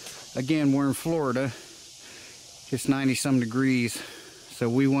 again, we're in Florida, it's 90-some degrees, so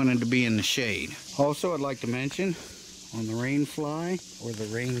we wanted to be in the shade. Also, I'd like to mention, on the rain fly or the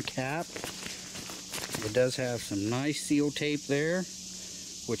rain cap, it does have some nice seal tape there,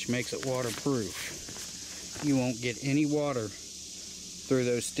 which makes it waterproof. You won't get any water through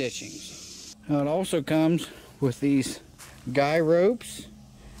those stitchings. Now it also comes with these guy ropes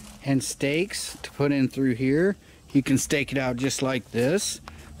and stakes to put in through here. You can stake it out just like this.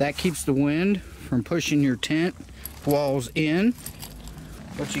 That keeps the wind from pushing your tent walls in.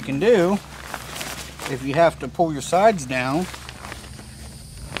 What you can do, if you have to pull your sides down,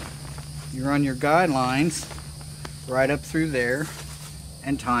 you run your guidelines right up through there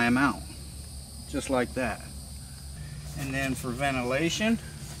and tie them out, just like that. And then for ventilation,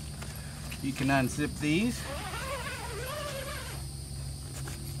 you can unzip these.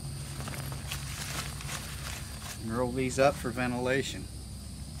 And roll these up for ventilation.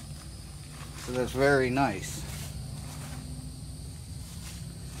 So that's very nice.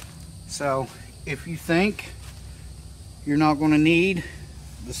 So if you think you're not going to need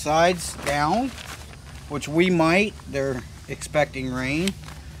the sides down, which we might, they're expecting rain,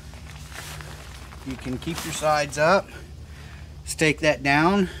 you can keep your sides up, stake that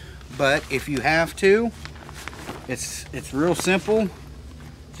down. But if you have to, it's real simple,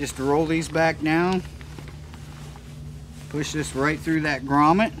 just to roll these back down, push this right through that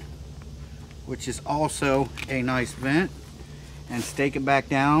grommet, which is also a nice vent, and stake it back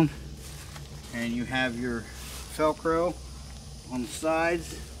down, and you have your Velcro on the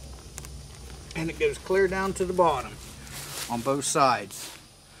sides, and it goes clear down to the bottom on both sides.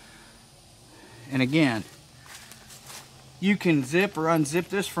 And again, you can zip or unzip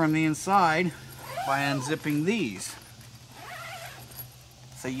this from the inside by unzipping these,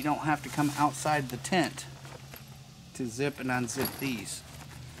 so you don't have to come outside the tent to zip and unzip these.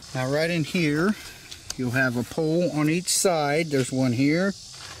 Now right in here, you'll have a pole on each side. There's one here,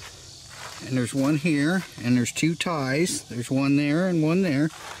 and there's one here, and there's 2 ties. There's one there and one there.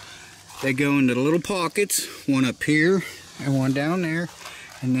 They go into the little pockets, one up here and one down there.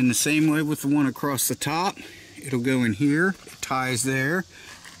 And then the same way with the one across the top, it'll go in here, it ties there,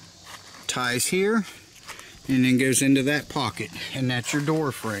 ties here, and then goes into that pocket, and that's your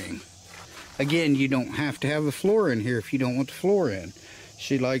door frame. Again, you don't have to have a floor in here if you don't want the floor in.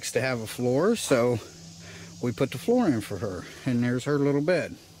 She likes to have a floor, so we put the floor in for her, and there's her little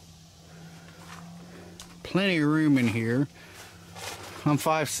bed. Plenty of room in here. I'm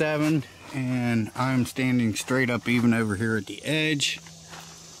 5'7", and I'm standing straight up even over here at the edge.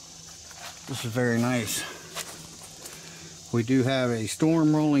 This is very nice. We do have a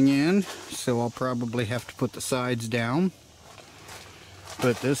storm rolling in, so I'll probably have to put the sides down.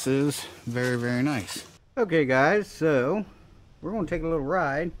 But this is very, very nice. Okay guys, so we're going to take a little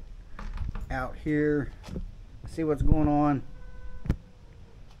ride out here, see what's going on.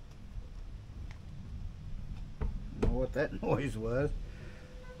 I don't know what that noise was.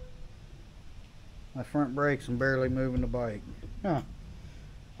 My front brakes, I'm barely moving the bike. Huh.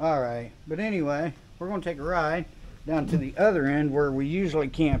 Alright, but anyway, we're going to take a ride down to the other end where we usually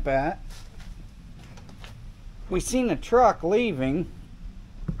camp at. We seen a truck leaving.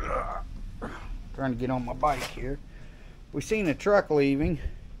 Trying to get on my bike here. We seen a truck leaving.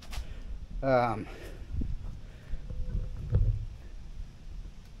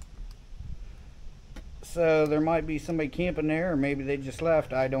 So there might be somebody camping there, or maybe they just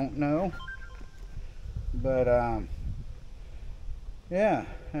left. I don't know. But yeah,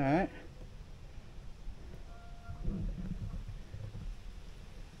 all right.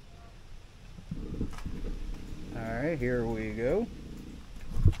 All right, here we go.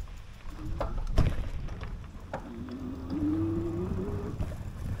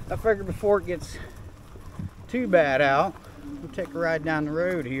 I figured before it gets too bad out, we'll take a ride down the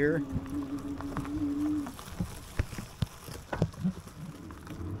road here.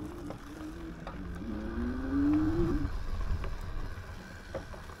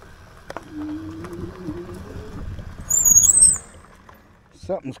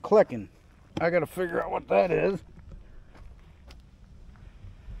 Something's clicking. I gotta figure out what that is.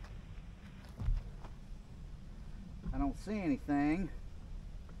 I don't see anything.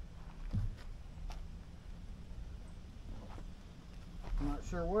 I'm not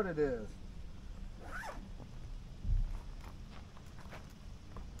sure what it is.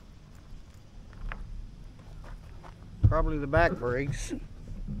 Probably the back brakes.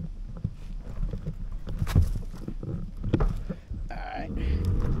 Alright.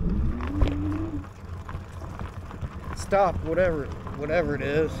 Stop whatever it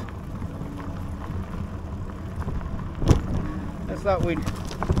is. I thought we'd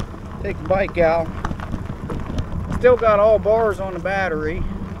take the bike out. Still got all bars on the battery.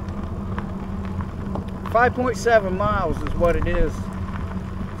 5.7 miles is what it is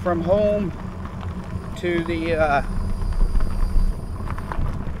from home to the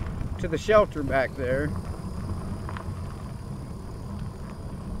shelter back there.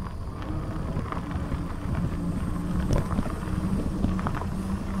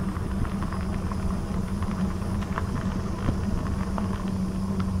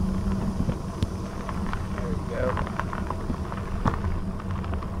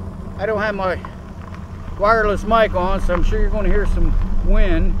 I don't have my wireless mic on, so I'm sure you're going to hear some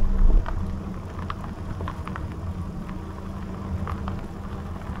wind.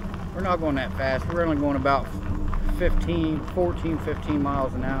 We're not going that fast. We're only going about 15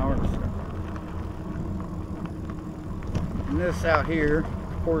 miles an hour. And this out here,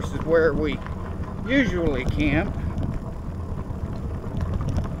 of course, is where we usually camp.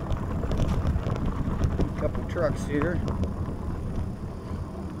 A couple trucks here.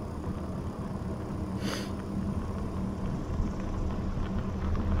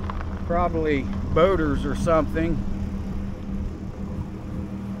 Probably boaters or something.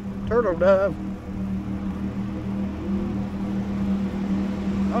 Turtle dove.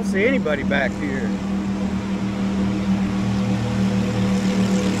 I don't see anybody back here.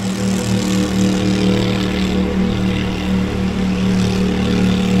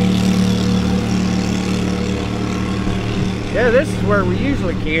 Yeah, this is where we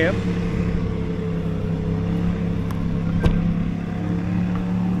usually camp.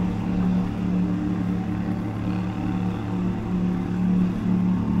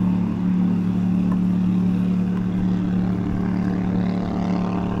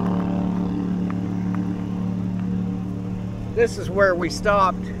 This is where we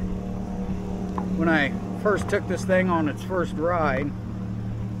stopped when I first took this thing on its first ride.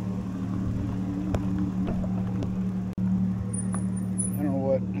 I don't know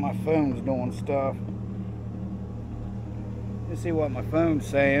what my phone's doing stuff. Let's see what my phone's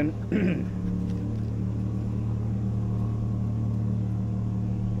saying.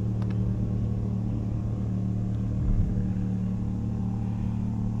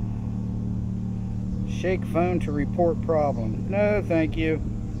 Shake phone to report problem. No, thank you.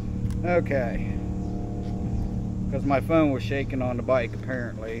 Okay. Because my phone was shaking on the bike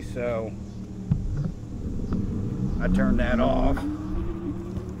apparently, so I turned that off.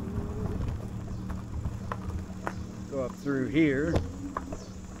 Go up through here.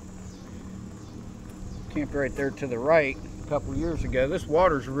 Camped right there to the right a couple years ago. This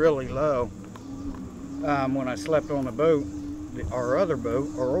water's really low. When I slept on the boat, our other boat,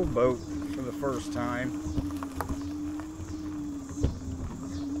 our old boat, for the first time.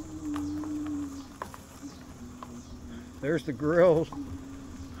 There's the grill.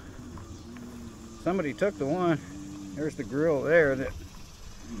 Somebody took the one. There's the grill there that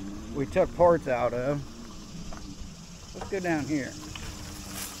we took parts out of. Let's go down here.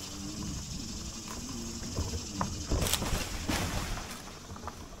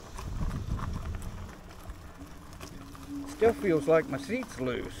 Still feels like my seat's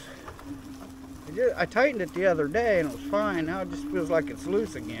loose. I tightened it the other day and it was fine. Now it just feels like it's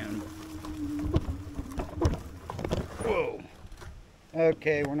loose again. Whoa.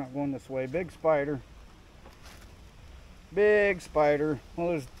 Okay, we're not going this way. Big spider. Big spider. Well,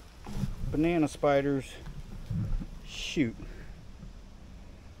 there's banana spiders. Shoot.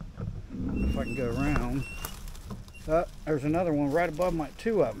 If I can go around. Oh, there's another one right above my,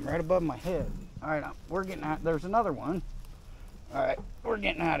 two of them, right above my head. All right, we're getting out. There's another one. All right, we're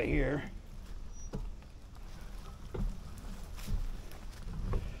getting out of here.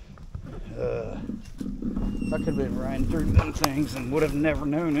 I could have been riding through them things and would have never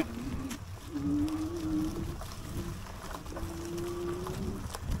known it.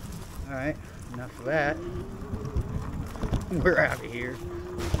 All right, enough of that. We're out of here.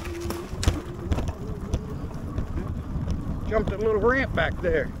 Jumped a little ramp back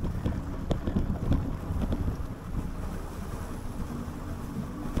there.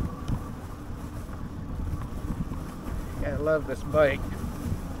 Yeah, I love this bike.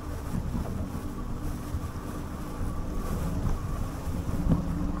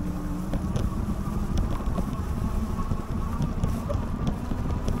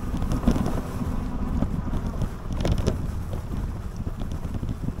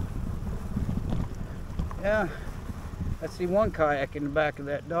 Yeah, I see one kayak in the back of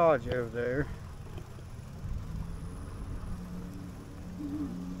that Dodge over there.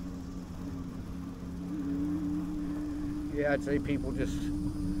 Yeah, I'd say people just,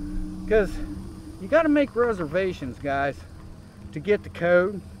 because you got to make reservations, guys, to get the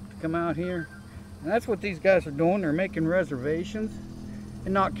code to come out here. And that's what these guys are doing. They're making reservations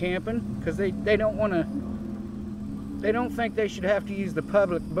and not camping because they don't want to, they don't think they should have to use the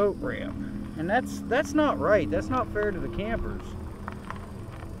public boat ramp. And that's not right. That's not fair to the campers.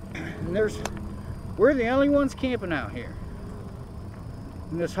 And we're the only ones camping out here.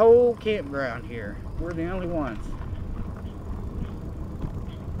 In this whole campground here, we're the only ones.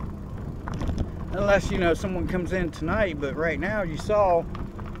 Unless, you know, someone comes in tonight, but right now you saw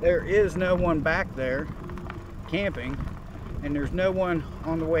there is no one back there camping, and there's no one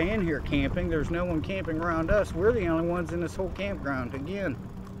on the way in here camping. There's no one camping around us. We're the only ones in this whole campground again.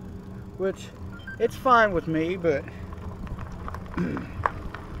 Which, it's fine with me, but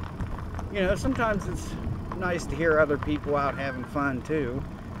you know, sometimes it's nice to hear other people out having fun too.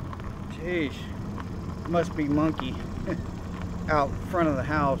 Jeez, must be monkey out front of the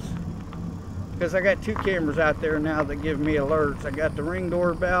house, because I got two cameras out there now that give me alerts. I got the Ring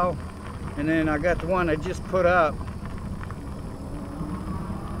doorbell, and then I got the one I just put up.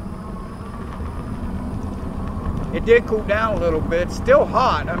 It did cool down a little bit. Still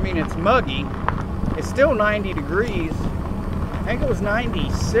hot. I mean, it's muggy. It's still 90 degrees. I think it was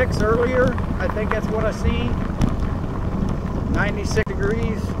 96 earlier. I think that's what I seen. 96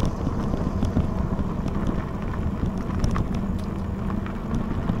 degrees.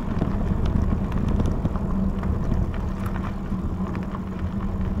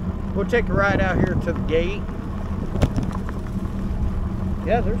 We'll take a ride out here to the gate.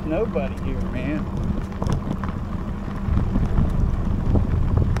 Yeah, there's nobody here, man.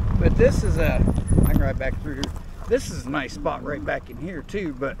 But this is I can ride back through here. This is a nice spot right back in here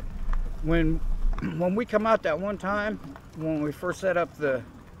too. But when we come out that one time, when we first set up the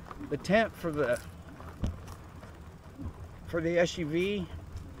tent for the SUV,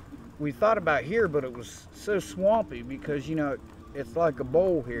 we thought about here, but it was so swampy because, you know, it's like a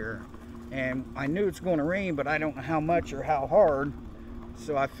bowl here. And I knew it's going to rain, but I don't know how much or how hard.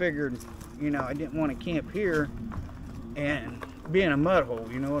 So I figured, you know, I didn't want to camp here and be in a mud hole,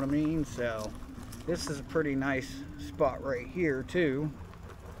 you know what I mean? So this is a pretty nice spot right here too.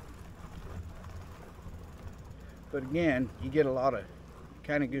 But again, you get a lot of,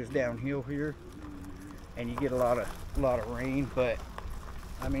 kind of goes downhill here, and you get a lot of rain. But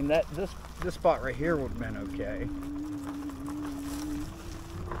I mean, this spot right here would have been okay.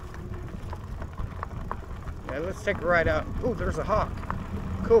 Yeah, let's take a ride out. Oh, there's a hawk.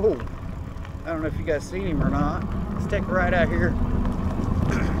 Cool. I don't know if you guys seen him or not. Let's take a ride out here to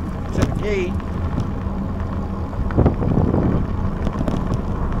the gate.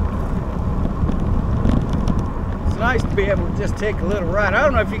 It's nice to be able to just take a little ride. I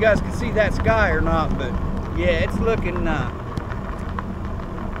don't know if you guys can see that sky or not, but yeah, it's looking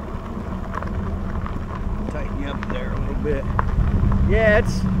tighten you up there a little bit. Yeah,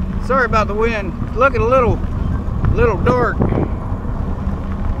 it's, sorry about the wind. It's looking a little dark.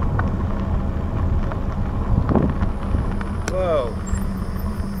 Whoa,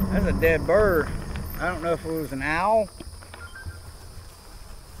 that's a dead bird. I don't know if it was an owl.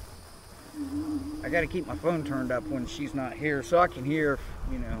 I got to keep my phone turned up when she's not here so I can hear,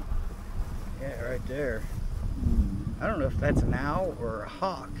 you know. Yeah, right there. I don't know if that's an owl or a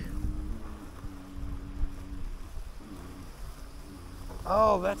hawk.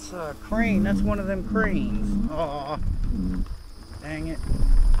 Oh, that's a crane. That's one of them cranes. Oh, dang it.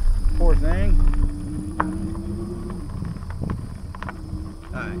 poor thing.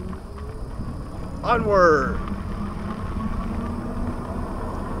 Alright. Onward!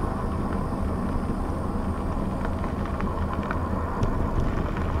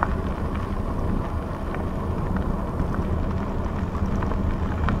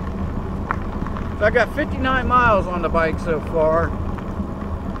 So I got 59 miles on the bike so far.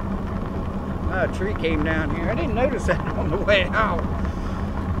 A tree came down here. I didn't notice that on the way out.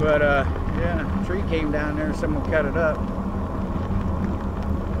 But yeah, a tree came down there and someone cut it up.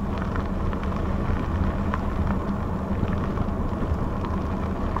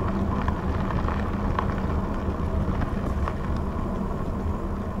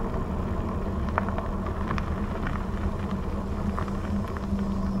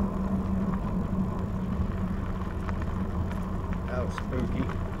 That was spooky.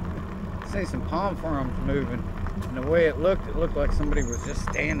 I see some palm fronds moving, and the way it looked like somebody was just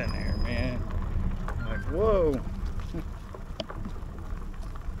standing there, man. I'm like, whoa.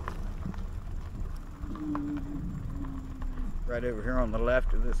 Right over here on the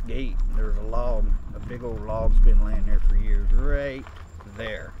left of this gate, there's a log. A big old log's been laying there for years. Right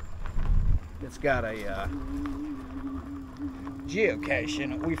there. It's got a geocache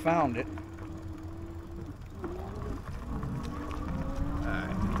in it. We found it.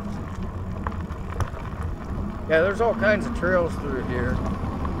 Yeah, there's all kinds of trails through here.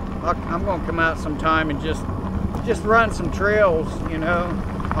 I'm gonna come out sometime and just run some trails, you know,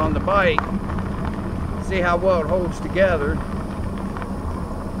 on the bike. See how well it holds together.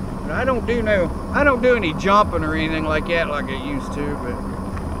 But I don't do any jumping or anything like that like I used to, but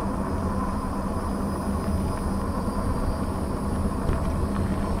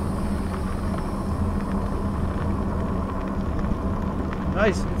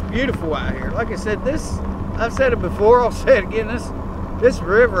nice, it's beautiful out here. Like I said, I've said it before, I'll say it again, this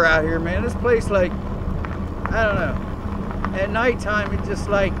river out here, man, this place, like, I don't know, at nighttime it just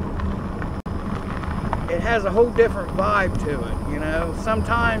like, it has a whole different vibe to it, you know.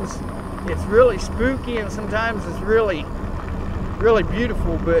 Sometimes it's really spooky and sometimes it's really, really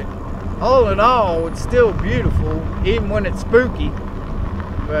beautiful, but all in all, it's still beautiful, even when it's spooky.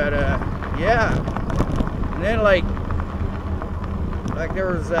 But, yeah, and then like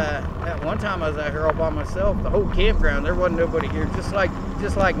there was that one time I was out here all by myself, the whole campground, there wasn't nobody here, just like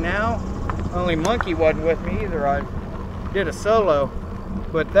now, only Monkey wasn't with me either. I did a solo,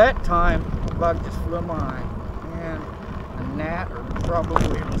 but that time the bug just flew my eye, and a gnat or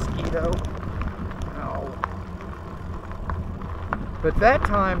probably a mosquito. Oh. But that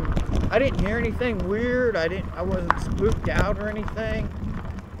time I didn't hear anything weird. I wasn't spooked out or anything.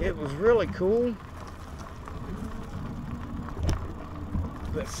 It was really cool.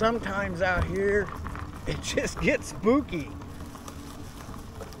 But sometimes out here, it just gets spooky.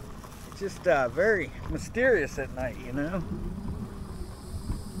 It's just very mysterious at night, you know.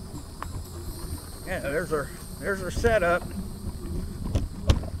 Yeah, there's our setup.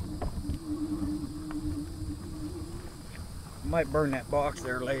 Might burn that box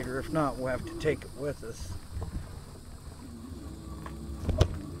there later. If not, we'll have to take it with us.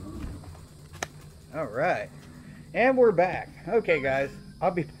 All right, and we're back. Okay, guys. I'll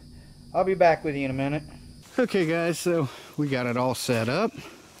be back with you in a minute. Okay guys, so we got it all set up.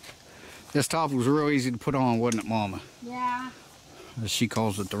 This top was real easy to put on, wasn't it, Mama? Yeah. As she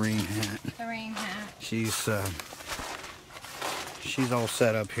calls it, the rain hat. The rain hat. She's all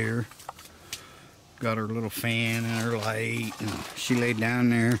set up here. Got her little fan and her light, and she laid down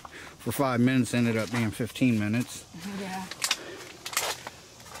there for 5 minutes, ended up being 15 minutes. Yeah.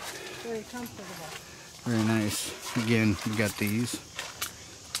 Very comfortable. Very nice. Again, we got these.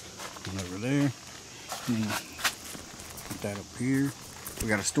 Over there, and put that up here. We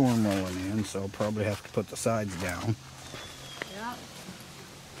got a storm rolling in, so I'll probably have to put the sides down. Yeah.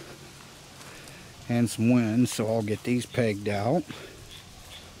 And some wind, so I'll get these pegged out.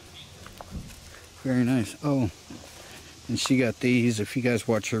 Very nice. Oh, and she got these. If you guys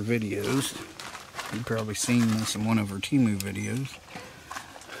watch her videos, you've probably seen this in one of her Temu videos.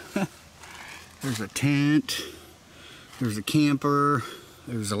 There's a tent. There's a camper.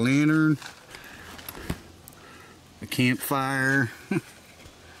 There's a lantern, a campfire.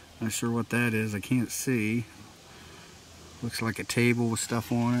 Not sure what that is, I can't see. Looks like a table with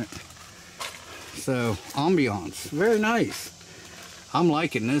stuff on it. So, ambiance, very nice. I'm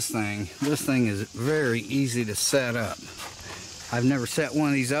liking this thing. This thing is very easy to set up. I've never set one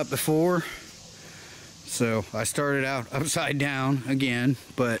of these up before. So, I started out upside down again,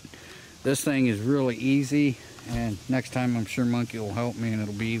 but this thing is really easy. And next time I'm sure Monkey will help me and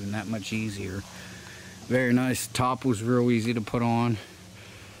it'll be even that much easier. Very nice. Top was real easy to put on.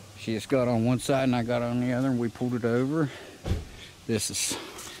 She just got on one side and I got on the other, and we pulled it over. This is,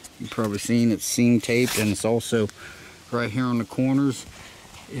 you've probably seen, it's seam taped, and it's also right here on the corners.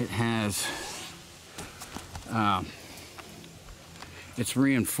 It has, it's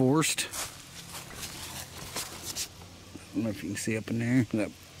reinforced. I don't know if you can see up in there.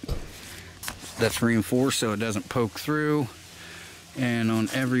 That's reinforced so it doesn't poke through. And on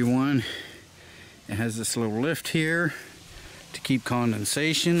every one, it has this little lift here to keep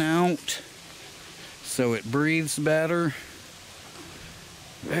condensation out so it breathes better.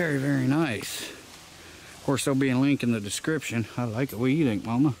 Very, very nice. Of course, there'll be a link in the description. I like it. What do you think,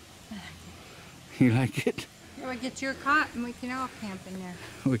 Mama? You like it? Yeah, we get your cot and we can all camp in there.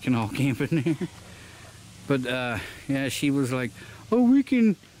 We can all camp in there. But yeah, she was like, oh, we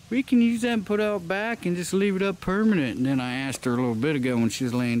can use that and put it out back and just leave it up permanent. And then I asked her a little bit ago when she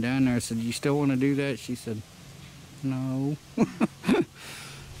was laying down there, I said, you still want to do that? She said, no.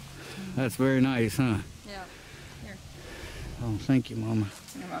 That's very nice, huh? Yeah. Here. Oh, thank you, Mama.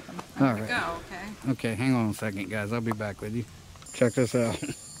 You're welcome. All I'm right. gonna go, okay? Okay, hang on a second, guys. I'll be back with you. Check this out.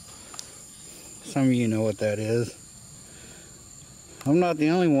 Some of you know what that is. I'm not the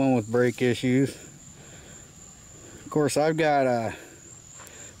only one with brake issues. Of course, I've got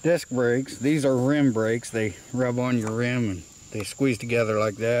disc brakes. These are rim brakes. They rub on your rim and they squeeze together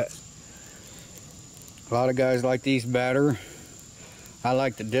like that. A lot of guys like these better. I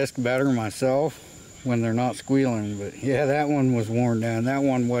like the disc better myself when they're not squealing, but yeah, that one was worn down. That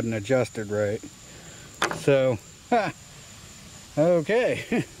one wasn't adjusted right. So, okay.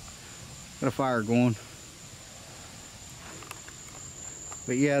 Got a fire going.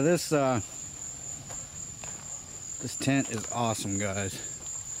 But yeah, this tent is awesome, guys.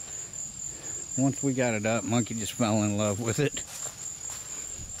 Once we got it up, Monkey just fell in love with it.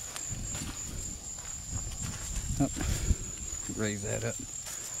 Oh, raise that up.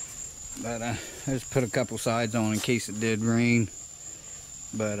 But I just put a couple sides on in case it did rain.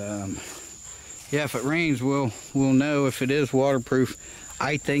 But yeah, if it rains, we'll know if it is waterproof.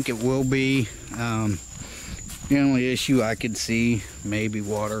 I think it will be. The only issue I could see, maybe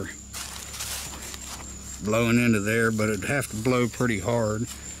water blowing into there, but it'd have to blow pretty hard.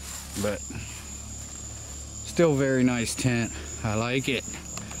 But still very nice tent. I like it.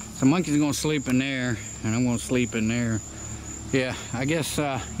 So Monkey's gonna sleep in there, and I'm gonna sleep in there. Yeah, I guess,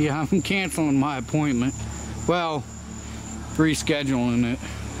 yeah, I'm canceling my appointment. Well, rescheduling it.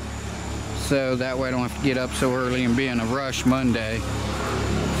 So that way I don't have to get up so early and be in a rush Monday.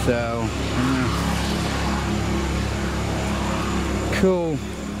 So, cool.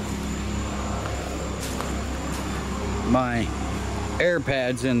 My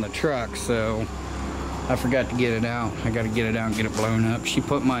AirPad's in the truck, so I forgot to get it out. I gotta get it out and get it blown up. She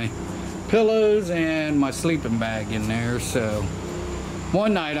put my pillows and my sleeping bag in there, so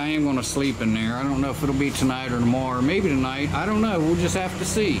one night I am gonna sleep in there. I don't know if it'll be tonight or tomorrow, maybe tonight. I don't know, we'll just have to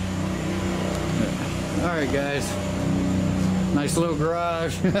see. All right, guys. Nice little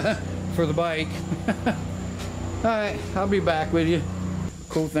garage for the bike. All right, I'll be back with you.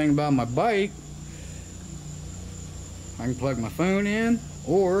 Cool thing about my bike, I can plug my phone in,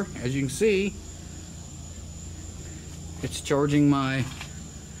 or as you can see, it's charging my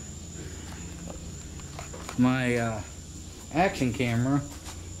action camera.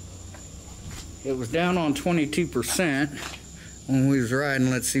 It was down on 22% when we was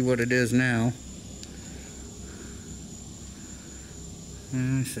riding. Let's see what it is now.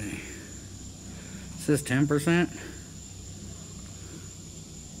 Let's see. It says 10%.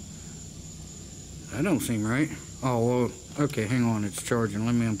 That don't seem right. Oh, well, okay, hang on, it's charging.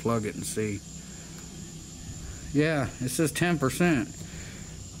 Let me unplug it and see. Yeah, it says 10%.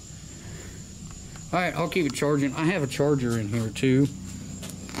 Alright, I'll keep it charging. I have a charger in here too.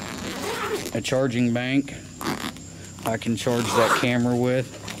 A charging bank I can charge that camera with,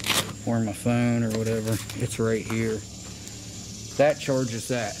 or my phone or whatever. It's right here. That charges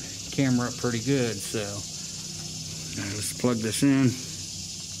that camera up pretty good, so let's plug this in.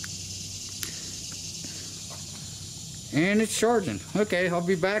 And it's charging. Okay, I'll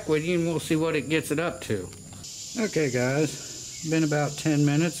be back with you and we'll see what it gets it up to. Okay guys, been about 10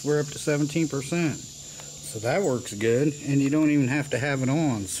 minutes. We're up to 17%. So that works good, and you don't even have to have it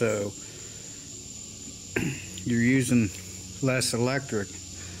on, so you're using less electric.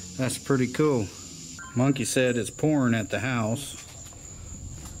 That's pretty cool. Monkey said it's pouring at the house.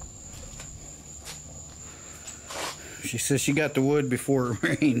 She says she got the wood before it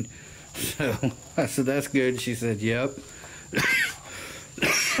rained. So I said, that's good. She said, yep.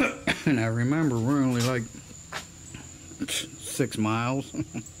 And I remember we're only like 6 miles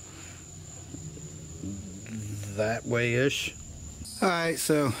that way-ish. Alright,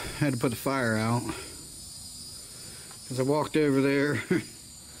 so I had to put the fire out. As I walked over there,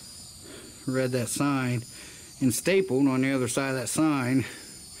 read that sign, and stapled on the other side of that sign,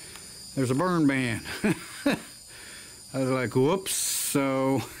 there's a burn ban. I was like, whoops,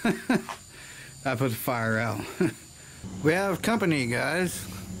 so I put the fire out. We have company, guys.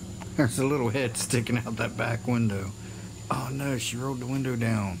 There's a little head sticking out that back window. Oh no, she rolled the window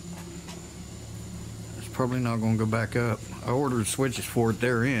down. It's probably not going to go back up. I ordered switches for it,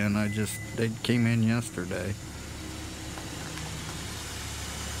 they're in. They came in yesterday.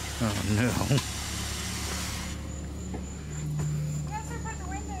 Oh no.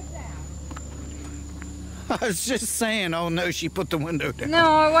 I was just saying, oh no, she put the window down.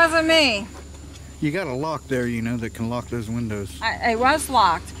 No, it wasn't me. You got a lock there, you know, that can lock those windows. It was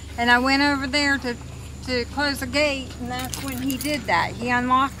locked, and I went over there to close the gate, and that's when he did that. He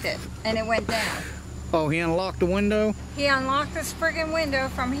unlocked it, and it went down. Oh, he unlocked the window? He unlocked this friggin' window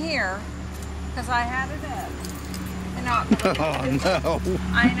from here, because I had it up. And Oh no.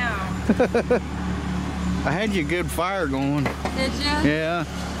 I know. I had you a good fire going. Did you? Yeah,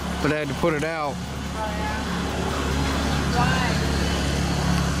 but I had to put it out. Oh yeah. Why?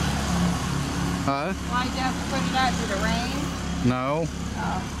 Huh? Why'd you have to put it out? Did it rain? No.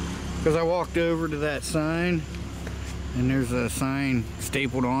 Oh. Because I walked over to that sign, and there's a sign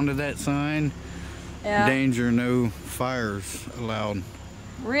stapled onto that sign. Yeah. Danger, no fires allowed.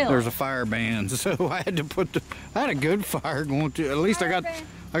 Really? There's a fire ban, so I had to I had a good fire going to, at least I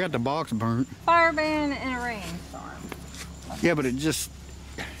got the box burnt. Fire ban in a rainstorm. Yeah, but it just,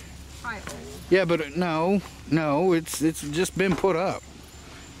 Hi, old. yeah, but no, it's just been put up.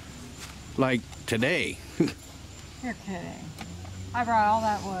 Like today. You're kidding. I brought all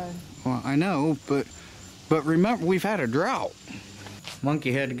that wood. Well, I know, but remember, we've had a drought.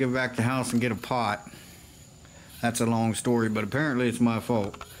 Monkey had to go back to the house and get a pot. That's a long story, but apparently it's my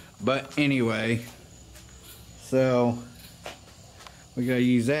fault. But anyway, so we gotta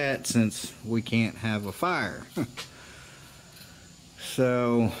use that since we can't have a fire.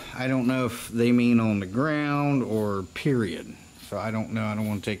 So I don't know if they mean on the ground or period. So I don't know, I don't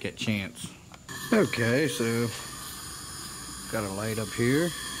want to take that chance. Okay, so got a light up here.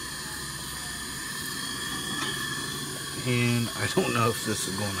 And I don't know if this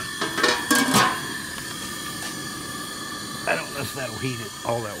is I don't know if that'll heat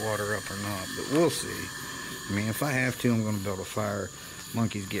all that water up or not, but we'll see. I mean, if I have to, I'm going to build a fire.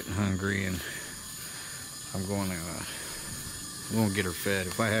 Monkey's getting hungry, and I'm going to get her fed.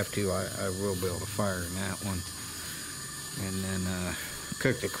 If I have to, I will build a fire in that one. And then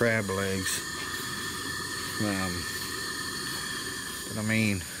cook the crab legs. But I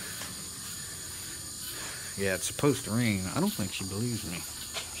mean, yeah, it's supposed to rain. I don't think she believes me.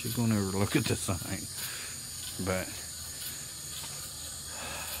 She's going over to look at the sign. But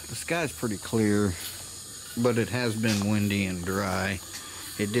the sky's pretty clear, but it has been windy and dry.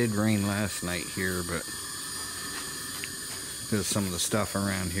 It did rain last night here, but there's some of the stuff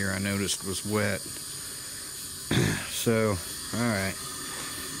around here I noticed was wet. So, alright.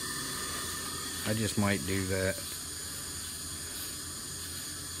 I just might do that.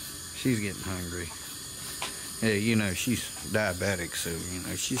 She's getting hungry. Yeah, you know, she's diabetic, so, you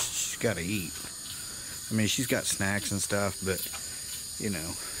know, she's got to eat. I mean, she's got snacks and stuff, but, you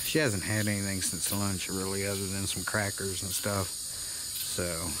know, she hasn't had anything since lunch, really, other than some crackers and stuff.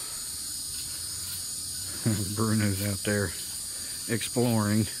 So, Bruno's out there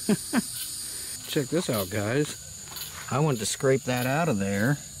exploring. Check this out, guys. I went to scrape that out of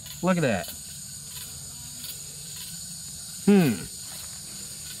there. Look at that.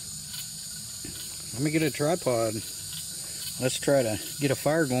 Let me get a tripod. Let's try to get a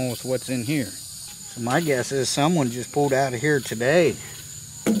fire going with what's in here. So my guess is someone just pulled out of here today.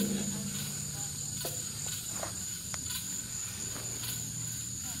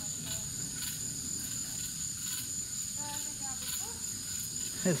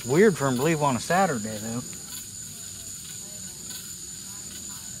 It's weird for him to leave on a Saturday, though.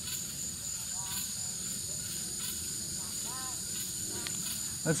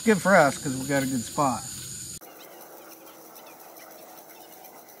 That's good for us because we got a good spot.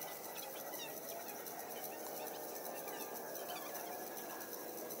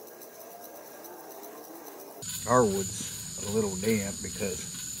 Our wood's a little damp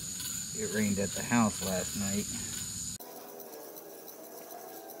because it rained at the house last night.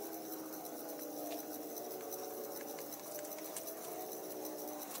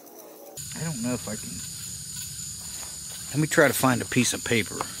 I don't know if I can. Let me try to find a piece of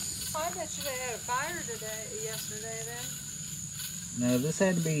paper. I bet you they had a fire yesterday then. No, this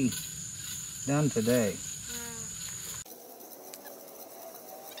had to be done today.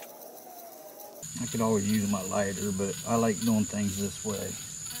 I could always use my lighter, but I like doing things this way.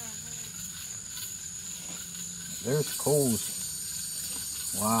 There's coals.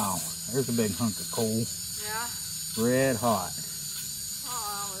 Wow, there's a big hunk of coal. Yeah. Red hot.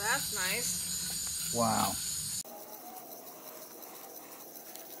 Oh, that's nice. Wow.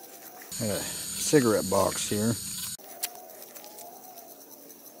 A cigarette box here.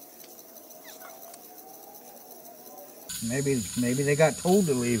 Maybe they got told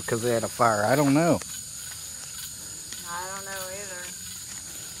to leave because they had a fire. I don't know. I don't know either.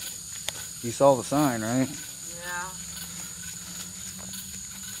 You saw the sign, right? Yeah.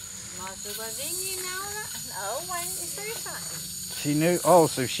 Didn't you know that? No, why didn't you say something? She knew. Oh,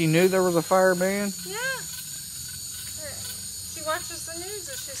 so she knew there was a fire ban? Yeah. She watches the news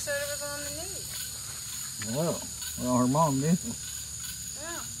and she said it was on the news. Well, her mom knew.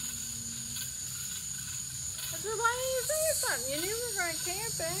 Yeah. I said, why didn't you say something? You knew we were going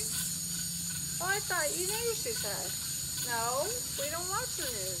camping. Oh, I thought you knew, she said. No, we don't watch the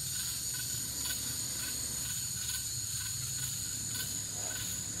news.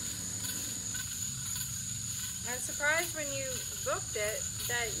 I'm surprised when you booked it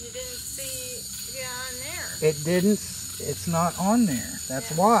that you didn't see it on there. It didn't. It's not on there.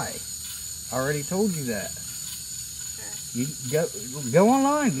 That's why. I already told you that. Okay. You go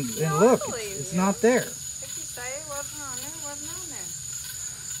online and look. It's not there. If you say it wasn't on there, it wasn't on there.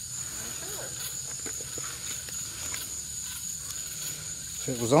 I'm sure. If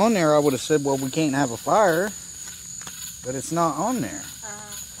it was on there, I would have said, well, we can't have a fire. But it's not on there.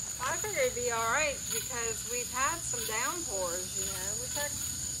 I figured it'd be alright because we've had some downpours, you know. We've had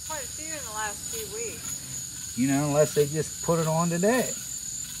quite a few in the last few weeks. You know, unless they just put it on today.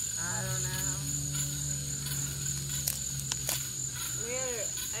 I don't know.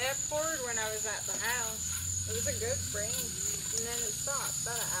 It poured when I was at the house. It was a good rain. And then it stopped,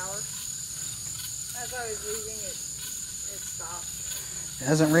 about an hour. As I was leaving, it stopped. It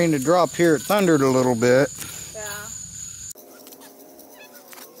hasn't rained a drop here. It thundered a little bit. Yeah.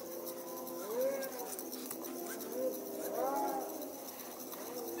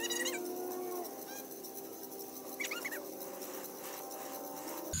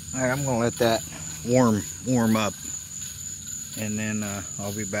 All right, I'm gonna let that warm up, and then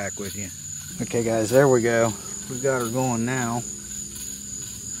I'll be back with you. Okay, guys, there we go. We've got her going now.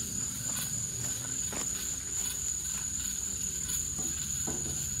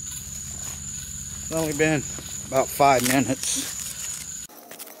 It's only been about 5 minutes.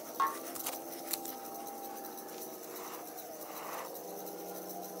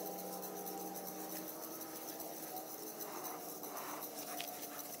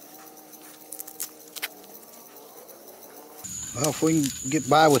 Well, if we can get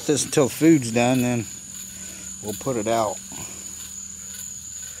by with this until the food's done, then we'll put it out.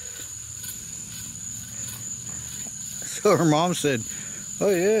 So her mom said, oh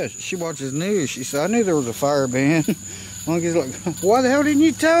yeah, she watches news. She said, I knew there was a fire ban. Monkey's like, why the hell didn't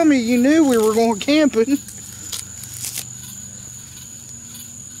you tell me? You knew we were going camping.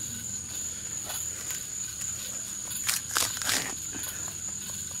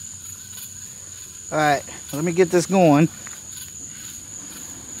 Alright, let me get this going.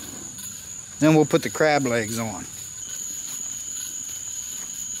 Then we'll put the crab legs on.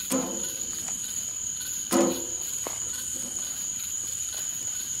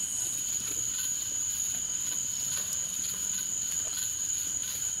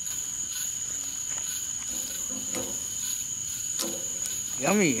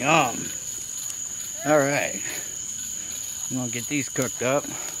 Yummy yum. All right. I'm gonna get these cooked up.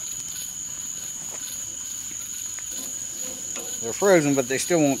 They're frozen, but they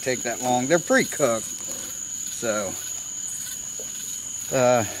still won't take that long. They're pre-cooked, so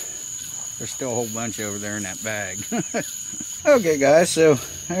there's still a whole bunch over there in that bag. Okay, guys, so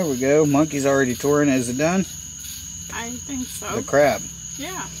there we go. Monkey's already torn. Is it done? I think so. The crab.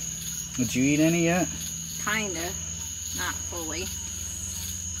 Yeah. Did you eat any yet? Kinda. Not fully.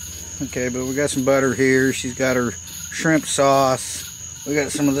 Okay, but we got some butter here. She's got her shrimp sauce. We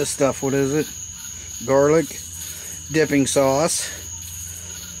got some of this stuff. What is it? Garlic. Dipping sauce.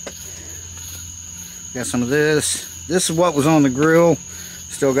 Got some of this. This is what was on the grill.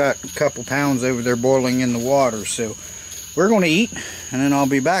 Still got a couple pounds over there boiling in the water. So we're going to eat and then I'll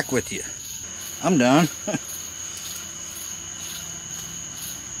be back with you. I'm done.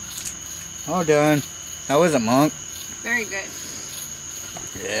 All done. How is it, Monk? Very good.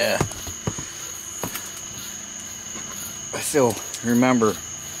 Yeah. I still remember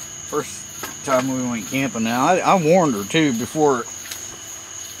first time we went camping. Now I warned her too before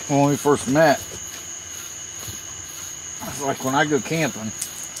when we first met. I was like, when I go camping,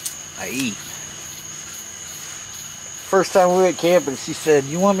 I eat. first time we went camping, she said,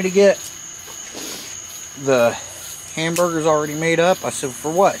 "You want me to get the hamburgers already made up?" I said, "For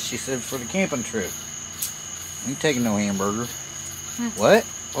what?" She said, "For the camping trip." "I ain't taking no hamburger." "What?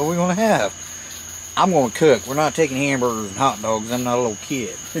 What are we gonna have?" "I'm gonna cook. We're not taking hamburgers and hot dogs. I'm not a little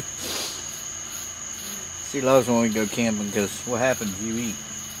kid." She loves when we go camping because what happens, you eat.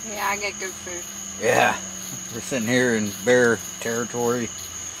 Yeah, I get good food. Yeah, we're sitting here in bear territory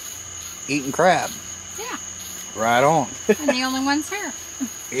eating crab. Yeah. Right on. And the only ones here.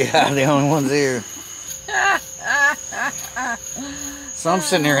 Yeah, the only ones here. So I'm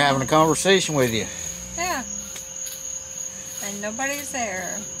sitting here having a conversation with you. Yeah. And nobody's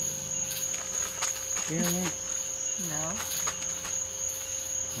there. You hear me? No.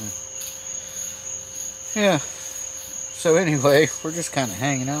 Yeah. So anyway, we're just kind of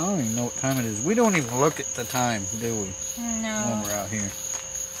hanging out. I don't even know what time it is. We don't even look at the time, do we? No. When we're out here.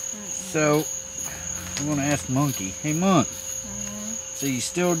 So, I'm going to ask Monkey. Hey, Monk. So you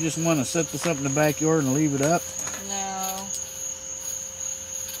still just want to set this up in the backyard and leave it up? No.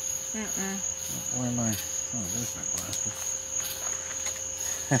 Where am I? Oh, there's my glasses.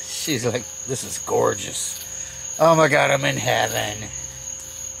 She's like, "This is gorgeous. Oh my God, I'm in heaven."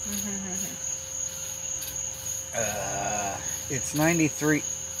 It's 93.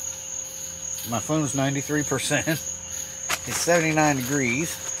 My phone's 93%. It's 79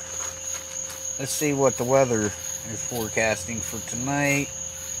 degrees. Let's see what the weather is forecasting for tonight.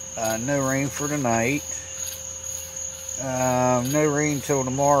 No rain for tonight. No rain till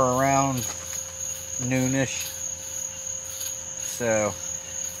tomorrow around noonish. So,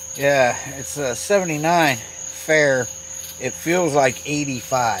 yeah, it's 79 fair. It feels like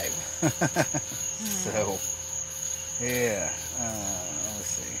 85. So, yeah. Let's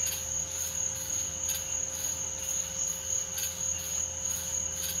see.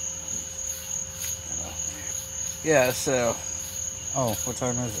 Yeah, so, oh, what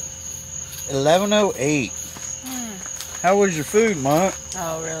time is it? 11:08. How was your food, Monk?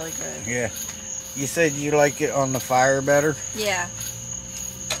 Oh, really good. Yeah. You said you like it on the fire better? Yeah.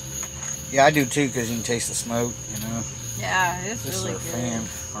 Yeah, I do too, because you can taste the smoke, you know. Yeah, it's This really is good. our fan,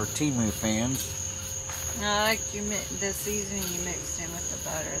 our Timu fans. I like the seasoning you mixed in with the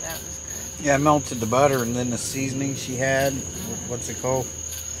butter. That was good. Yeah, I melted the butter and then the seasoning she had. What's it called?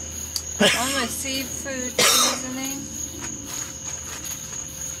 On the seafood seasoning.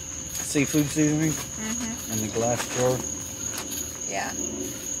 Seafood seasoning in the glass jar. Yeah.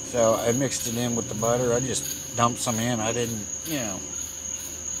 So I mixed it in with the butter. I just dumped some in. I didn't, you know,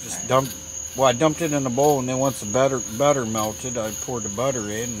 just dump. Well, I dumped it in a bowl, and then once the butter melted, I poured the butter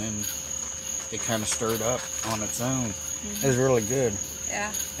in, and then it kind of stirred up on its own. It was really good.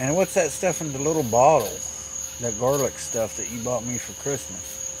 Yeah. And what's that stuff in the little bottle? That garlic stuff that you bought me for Christmas.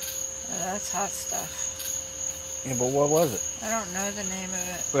 That's hot stuff. Yeah, but what was it? I don't know the name of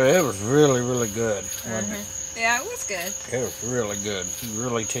it. But it was really, really good. Wasn't it? Yeah, it was good. It was really good. You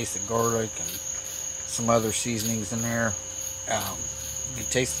really tasted garlic and some other seasonings in there. You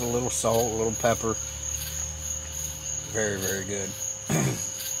tasted a little salt, a little pepper. Very, very good.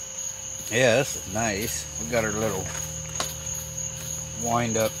 Yeah, this is nice. We got our little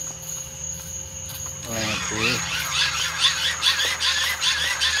wind up lamp here.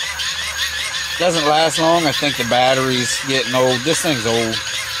 Doesn't last long. I think the battery's getting old. This thing's old.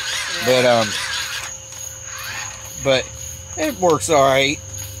 Yeah. But it works alright.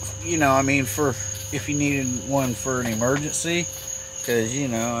 You know, I mean, for if you needed one for an emergency. Because, you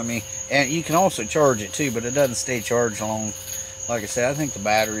know, I mean, and you can also charge it too, but it doesn't stay charged long. Like I said, I think the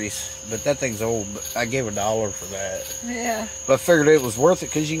batteries, but that thing's old. But I gave $1 for that. Yeah. But I figured it was worth it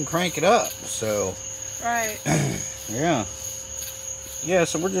because you can crank it up. So. Right. Yeah. Yeah,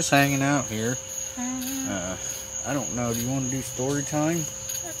 so we're just hanging out here. I don't know. Do you want to do story time?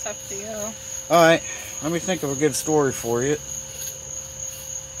 That's up to you. Alright. Let me think of a good story for you.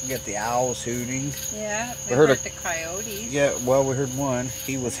 We got the owls hooting. Yeah. We heard the coyotes. Yeah, well, we heard one.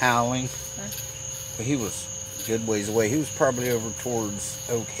 He was howling. But he was a good ways away. He was probably over towards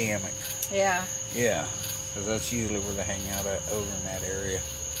Oak Hammock. Yeah. Yeah. Because that's usually where they hang out at, over in that area.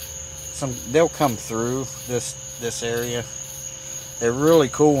 They'll come through this area. They're really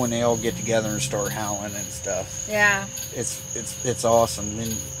cool when they all get together and start howling and stuff. Yeah. It's awesome.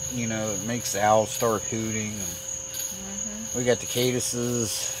 Then, you know, it makes the owls start hooting. And we got the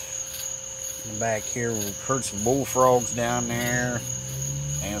caduceus in the back here. We've heard some bullfrogs down there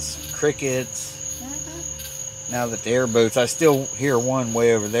and some crickets. Now that the airboats, I still hear one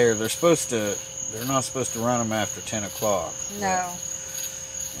way over there. They're not supposed to run them after 10 o'clock. No.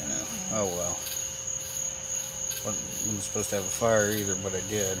 You know, oh well. Wasn't supposed to have a fire either, but I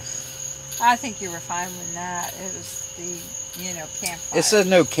did. I think you were fine with that. It was the, you know, campfire. It said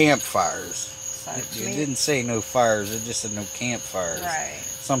no campfires. So It to me- didn't say no fires. It just said no campfires. Right.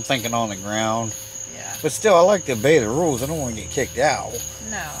 So I'm thinking on the ground. Yeah. But still, I like to obey the rules. I don't want to get kicked out.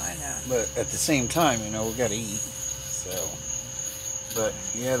 No, I know. But at the same time, you know, we got to eat. So, but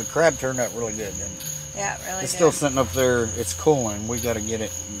yeah, the crab turned out really good. Didn't it? Yeah, it really It's did. still sitting up there. It's cooling. We got to get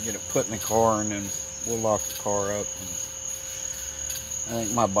it put in the car, and then we'll lock the car up. And I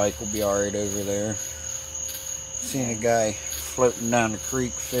think my bike will be all right over there. Seen a guy floating down the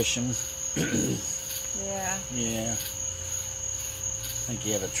creek fishing. Yeah. Yeah. I think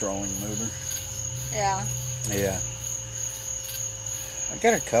he had a trolling motor. Yeah. Yeah. I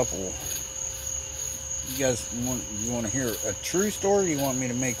got a couple. You guys want to hear a true story, or you want me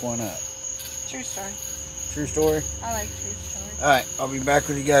to make one up? True story. True story? I like true story. Alright, I'll be back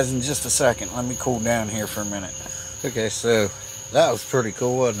with you guys in just a second. Let me cool down here for a minute. Okay, so that was pretty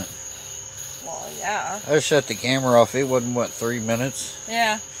cool, wasn't it? Well, yeah. I shut the camera off. It wasn't, what, 3 minutes?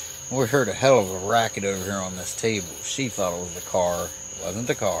 Yeah. We heard a hell of a racket over here on this table. She thought it was the car. It wasn't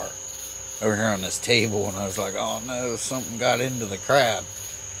the car. Over here on this table, and I was like, oh no, something got into the crab.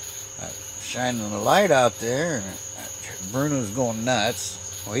 Shining the light out there, and Bruno's going nuts.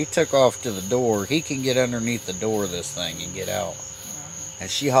 Well, he took off to the door. He can get underneath the door of this thing and get out. And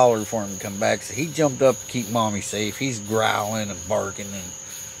she hollered for him to come back. So he jumped up to keep Mommy safe. He's growling and barking and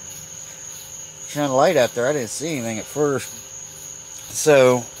shining the light out there. I didn't see anything at first.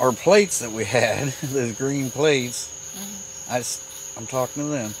 So our plates that we had, those green plates, I'm talking to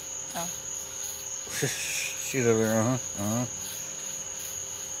them. Oh. She's over there,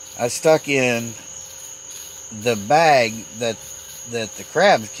 I stuck in the bag that the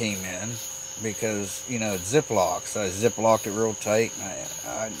crabs came in because, you know, it's Ziploc. So I Ziplocked it real tight. And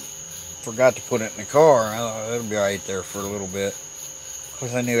I forgot to put it in the car. I thought it'll be right there for a little bit. Of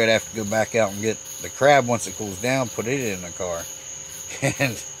course, I knew I'd have to go back out and get the crab once it cools down, put it in the car.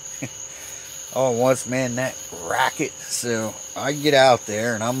 And all at once, man, that racket. So I get out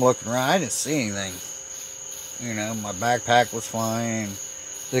there and I'm looking around. I didn't see anything. You know, my backpack was fine.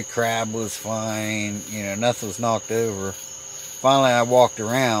 The crab was fine. You know, nothing was knocked over. Finally, I walked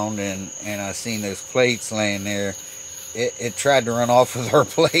around and I seen those plates laying there. It tried to run off with our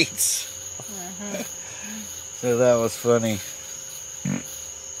plates. So that was funny.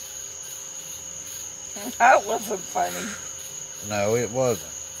 That wasn't funny. No, it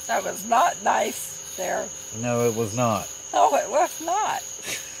wasn't. That was not nice there. No, it was not. No, it was not.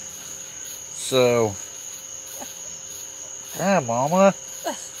 So, yeah, Mama.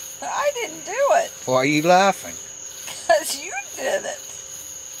 I didn't do it. Why are you laughing? Because you did it.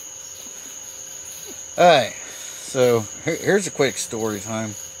 Alright, so here's a quick story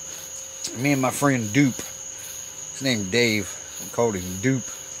time. Me and my friend Dupe, his name Dave, we called him Dupe,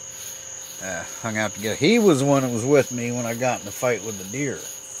 hung out together. He was the one that was with me when I got in the fight with the deer.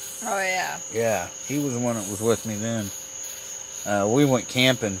 Oh, yeah. Yeah, he was the one that was with me then. We went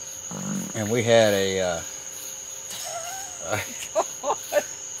camping, and we had a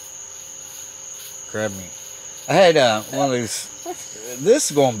grab me. I had one of those. This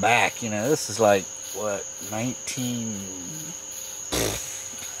is going back, you know. This is like what,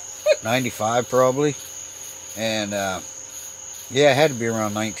 1995 probably, and yeah, it had to be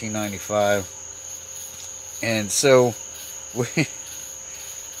around 1995. And so I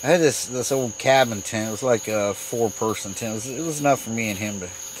had this old cabin tent. It was like a 4-person tent. It was enough for me and him to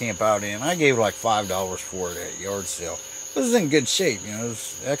camp out in. I gave like $5 for it at yard sale. It was in good shape, you know. It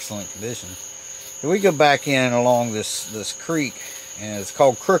was excellent condition. So we go back in along this creek, and it's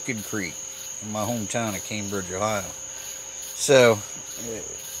called Crooked Creek in my hometown of Cambridge, Ohio. So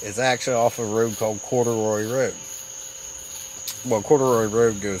it's actually off a road called Corduroy Road. Well, Corduroy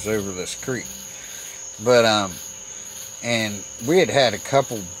Road goes over this creek. But and we had a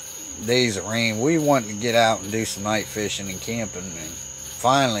couple days of rain. We wanted to get out and do some night fishing and camping, and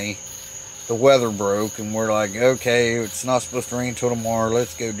finally the weather broke, and we're like, okay, it's not supposed to rain till tomorrow.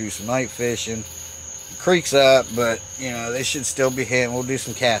 Let's go do some night fishing. The creek's up, but you know, they should still be hitting. We'll do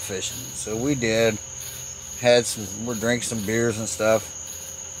some catfishing. So we did. We're drinking some beers and stuff.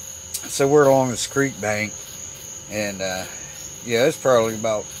 So we're along this creek bank, and yeah, it's probably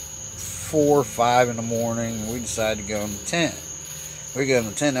about 4 or 5 in the morning. We decided to go in the tent. We go in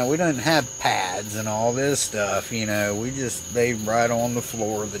the tent. Now, we didn't have pads and all this stuff, you know. We just laid right on the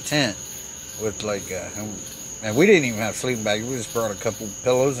floor of the tent with like and we didn't even have sleeping bags. We just brought a couple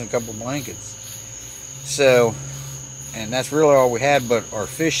pillows and a couple blankets. So, and that's really all we had, but our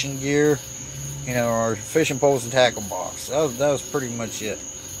fishing gear, you know, our fishing poles and tackle box. That was pretty much it.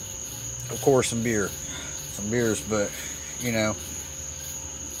 Of course, some beers, but you know,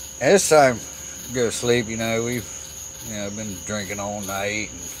 And this time, go to sleep. You know, we've been drinking all night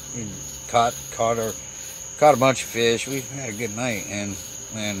and caught a bunch of fish. We had a good night, and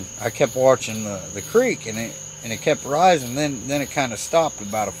I kept watching the creek, and it kept rising. Then it kind of stopped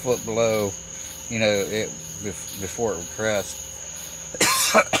about a foot below, before it would crest.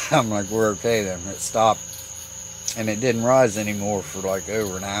 I'm like, we're okay then. It stopped, and it didn't rise anymore for like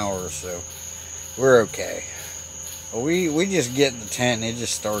over an hour or so. We're okay. Well, we just get in the tent, and it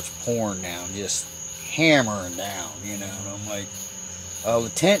just starts pouring down, just hammering down, And I'm like, oh, the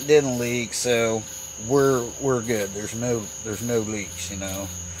tent didn't leak, so we're good. There's no leaks,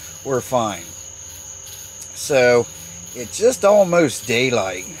 We're fine. So it's just almost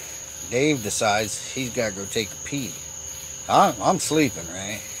daylight. Dave decides he's got to go take a pee. I'm sleeping,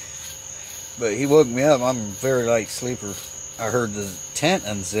 right? But he woke me up. I'm a very light sleeper. I heard the tent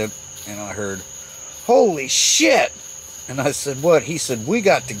unzip, and I heard, holy shit! And I said, what? He said, we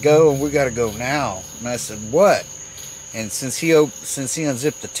got to go, and we got to go now. And I said, what? And since he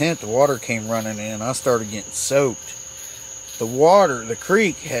unzipped the tent, the water came running in. I started getting soaked. The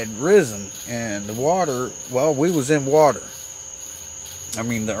creek had risen, and the water, well, we was in water. I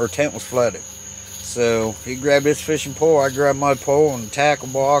mean, our tent was flooded. So he grabbed his fishing pole, I grabbed my pole and tackle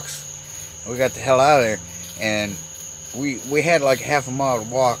box. We got the hell out of there. And we had like half a mile to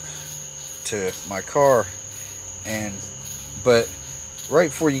walk to my car. But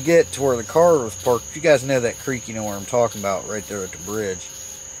right before you get to where the car was parked, you guys know that creek, you know where I'm talking about, right there at the bridge.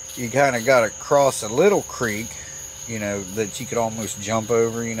 You kind of got to cross a little creek, that you could almost jump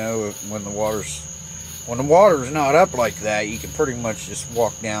over, when the water's not up like that, you can pretty much just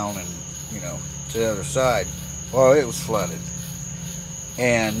walk down and, to the other side. Well, it was flooded.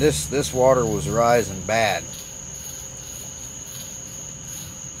 And this water was rising bad.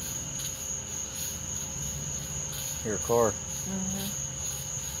 Here, car.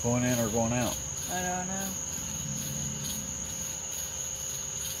 Going in or going out? I don't know.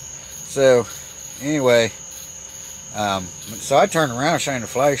 So, anyway, so I turned around, shined a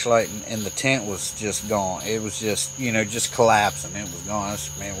flashlight, and the tent was just gone. It was just, just collapsing. It was gone. I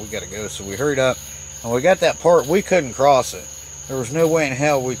said, man, we got to go. So we hurried up, and we got that part. We couldn't cross it. There was no way in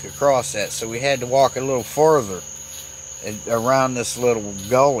hell we could cross that. So we had to walk a little farther around this little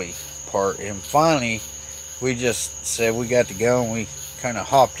gully part. And finally, we just said we got to go, and we kind of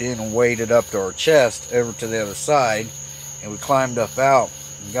hopped in and waded up to our chest over to the other side, and we climbed up out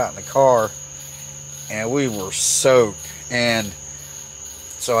and got in the car. And we were soaked. And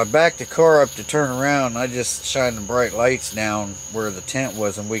so I backed the car up to turn around, and I just shined the bright lights down where the tent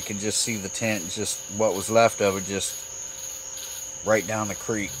was, and we could just see the tent, just what was left of it, just right down the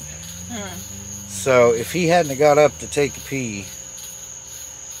creek. So if he hadn't got up to take a pee,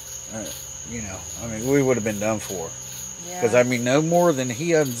 we would have been done for. Because, no more than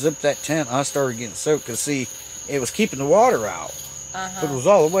he unzipped that tent, I started getting soaked. Because, see, it was keeping the water out. But it was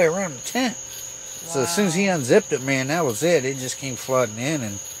all the way around the tent. Wow. So as soon as he unzipped it, man, that was it. It just came flooding in,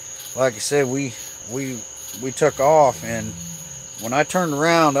 and like I said, we took off. And when I turned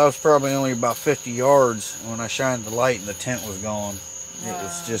around, I was probably only about 50 yards when I shined the light, and the tent was gone. Wow. It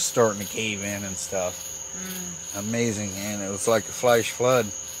was just starting to cave in and stuff. Amazing, and it was like a flash flood.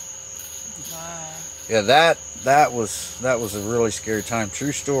 Wow. Yeah, that was a really scary time.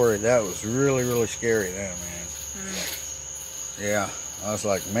 True story. That was really, really scary, man. Yeah, I was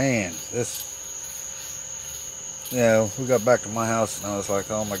like, man, this. We got back to my house, and I was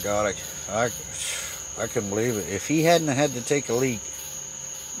like, oh my God, I couldn't believe it. If he hadn't had to take a leak,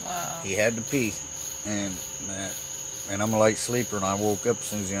 wow, he had to pee, and I'm a light sleeper, and I woke up as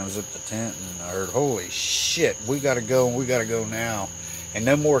soon as he unzipped the tent, and I heard, holy shit, we got to go, and we got to go now. And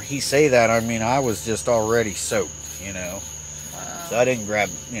no more he say that, I was just already soaked, Wow. So I didn't grab,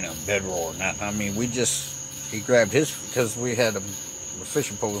 bedroll or nothing. He grabbed his, because we had the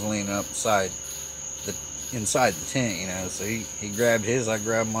fishing pole was leaning up inside the tent, so he grabbed his, I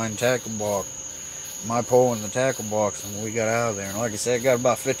grabbed mine, tackle box, my pole in the tackle box, and we got out of there. And like I said, I got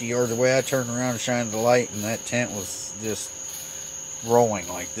about 50 yards away. I turned around and shined the light, and that tent was just rolling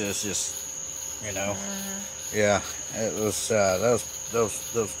like this, just, Yeah, it was, that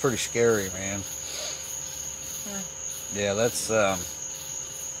was pretty scary, man. Yeah, that's,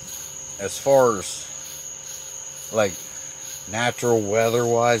 as far as, like, natural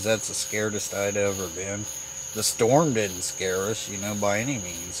weather-wise, that's the scariest I'd ever been. The storm didn't scare us, by any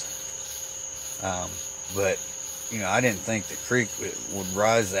means. But, I didn't think the creek would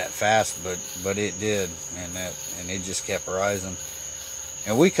rise that fast, but it did, and it just kept rising.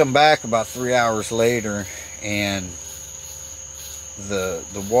 And we come back about 3 hours later, and the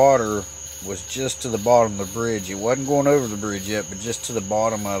water was just to the bottom of the bridge. It wasn't going over the bridge yet, but just to the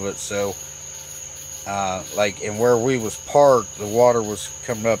bottom of it. So like, and where we was parked, the water was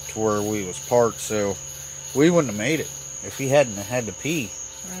coming up to where we was parked, so we wouldn't have made it if he hadn't had to pee.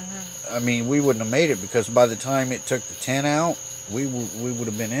 I mean, we wouldn't have made it, because by the time it took the tent out, we would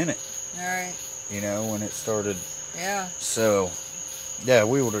have been in it. All right. You know, when it started. Yeah. So, yeah,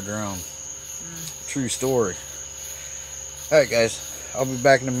 we would have drowned. True story. Alright, guys. I'll be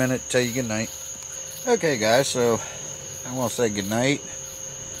back in a minute to tell you good night. Okay, guys, so I want to say good night.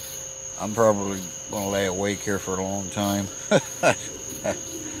 I'm probably going to lay awake here for a long time. I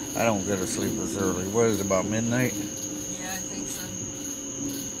don't go to sleep this early. What is it, about midnight? Yeah, I think so.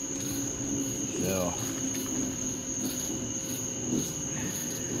 So,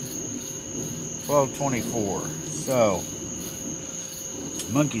 12:24. So,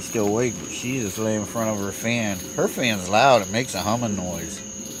 Monkey's still awake, but she's just laying in front of her fan. Her fan's loud. It makes a humming noise.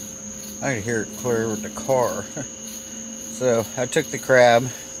 I can hear it clear with the car. So, I took the crab,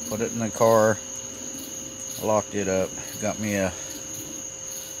 put it in the car, locked it up, got me a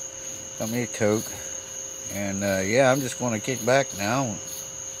Coke, and yeah, I'm just going to kick back now,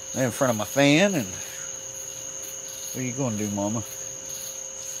 lay in front of my fan. And what are you going to do, Mama?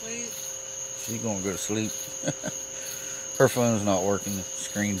 Sleep. She's going to go to sleep. Her phone's not working. The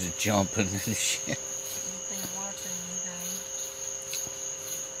screen's jumping and shit. I don't think I'm watching anything.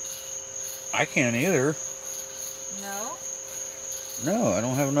 I can't either. No? No, I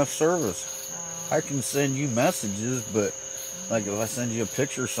don't have enough service. I can send you messages, but like if I send you a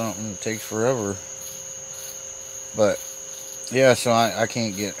picture or something, it takes forever. But yeah, so I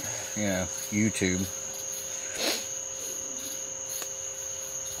can't get, you know, YouTube.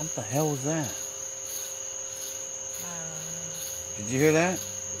 What the hell was that? Did you hear that?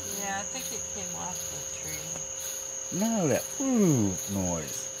 Yeah, I think it came off the tree. No, that ooh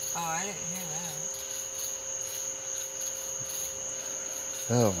noise. Oh, I didn't hear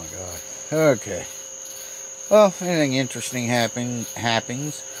that. Oh my god. Okay. Well, anything interesting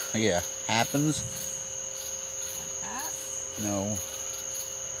happens. Yeah, happens. Like that? No.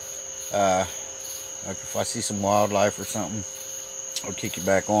 Like if I see some wildlife or something, I'll kick you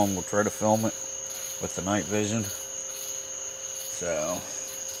back on. We'll try to film it with the night vision. So,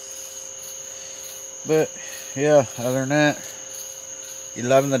 but yeah, other than that, you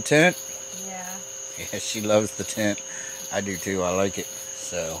loving the tent? Yeah. Yeah, she loves the tent. I do too. I like it.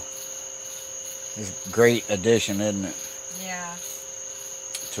 So, it's a great addition, isn't it? Yeah.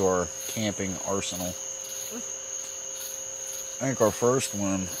 To our camping arsenal. I think our first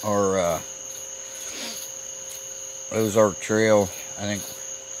one, our Ozark Trail, I think,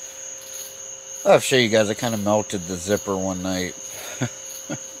 I'll show you guys. I kind of melted the zipper one night.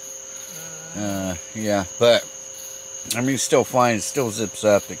 Yeah, but I mean, it's still fine. It still zips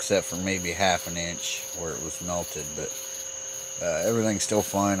up, except for maybe half an inch where it was melted. But everything's still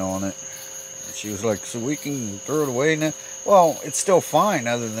fine on it. And she was like, "So we can throw it away now?" Well, it's still fine,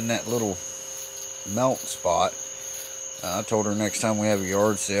 other than that little melt spot. I told her next time we have a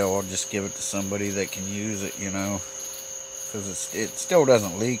yard sale, I'll just give it to somebody that can use it, you know, because it still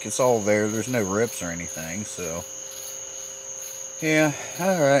doesn't leak. It's all there. There's no rips or anything. So yeah,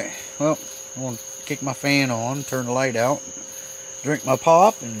 all right. Well, I'm gonna kick my fan on, turn the light out, drink my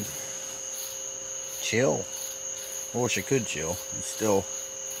pop, and chill. I wish I could chill. It's still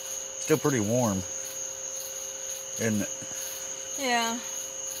pretty warm, isn't it? Yeah.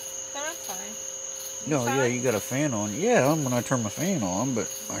 But I'm fine. No, yeah, you got a fan on. Yeah, I'm gonna turn my fan on, but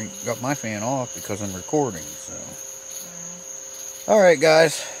I got my fan off because I'm recording. So, all right,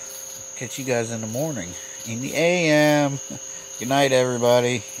 guys. Catch you guys in the morning, in the AM. Good night,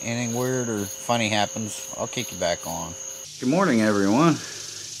 everybody. Anything weird or funny happens, I'll kick you back on. Good morning, everyone.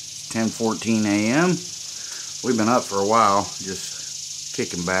 10:14 a.m. We've been up for a while, just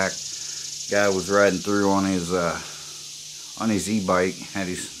kicking back. Guy was riding through on his e-bike, had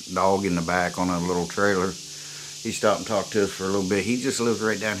his dog in the back on a little trailer. He stopped and talked to us for a little bit. He just lives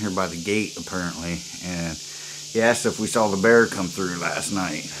right down here by the gate, apparently, and he asked if we saw the bear come through last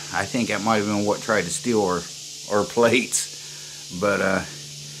night. I think that might have been what tried to steal our plates. But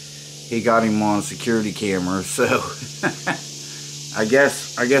he got him on security camera, so I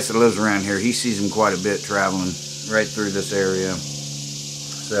guess it lives around here. He sees him quite a bit traveling right through this area.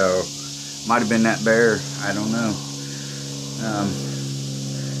 So might have been that bear. I don't know.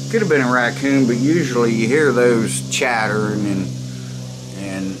 Could have been a raccoon, but usually you hear those chattering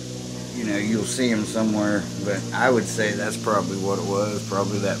and you know, you'll see him somewhere. But I would say that's probably what it was.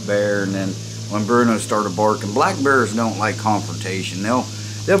 Probably that bear. And then when Bruno started barking, black bears don't like confrontation.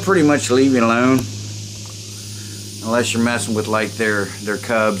 They'll pretty much leave you alone. unless you're messing with like their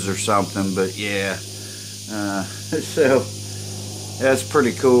cubs or something. But yeah, so that's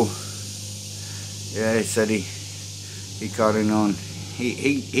pretty cool. Yeah, he said he caught it on.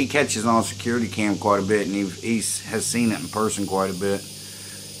 He catches on security cam quite a bit, and he has seen it in person quite a bit,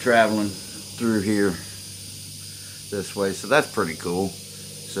 traveling through here this way. So that's pretty cool.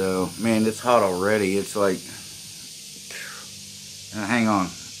 So man, it's hot already. It's like, hang on,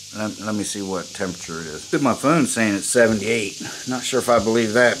 let me see what temperature it is. My phone's saying it's 78. Not sure if I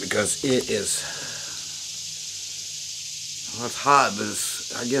believe that, because it is. Well, it's hot, but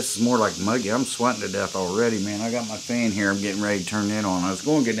I guess it's more like muggy. I'm sweating to death already, man. I got my fan here. I'm getting ready to turn it on. I was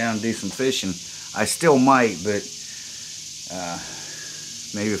going to get down and do some fishing. I still might, but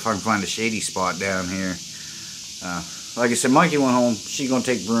maybe if I can find a shady spot down here. Like I said, Mikey went home. She's going to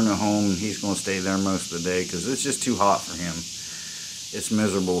take Bruno home, and he's going to stay there most of the day because it's just too hot for him. It's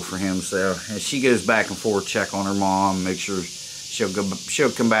miserable for him. So, and she goes back and forth, check on her mom, make sure she'll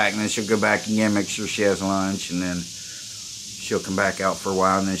come back, and then she'll go back again, make sure she has lunch, and then she'll come back out for a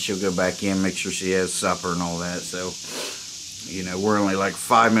while, and then she'll go back in, make sure she has supper and all that. So, you know, we're only like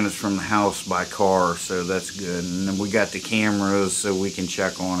 5 minutes from the house by car, so that's good. And then we got the cameras so we can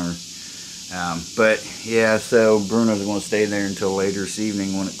check on her. But yeah, so Bruno's going to stay there until later this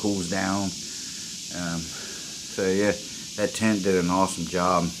evening when it cools down. So yeah, that tent did an awesome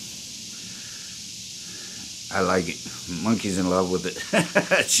job. I like it. Monkey's in love with it.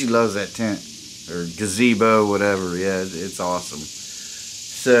 She loves that tent. Or gazebo, whatever. Yeah, it's awesome.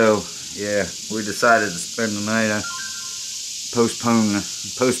 So yeah, we decided to spend the night. I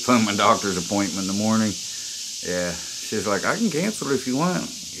postponed my doctor's appointment in the morning. Yeah, she's like, I can cancel it if you want.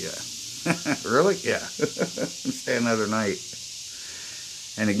 Yeah. Really? Yeah. Stay another night.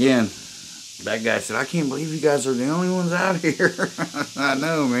 And again, that guy said, I can't believe you guys are the only ones out here. I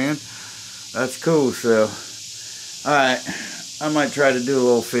know, man. That's cool. So alright, I might try to do a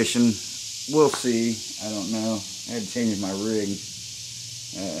little fishing. We'll see. I don't know. I had to change my rig.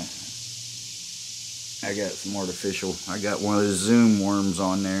 I got some artificial. I got one of those Zoom worms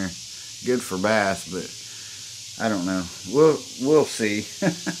on there. Good for bass, but I don't know. We'll see.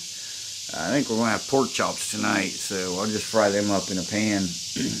 I think we're gonna have pork chops tonight, so I'll just fry them up in a pan.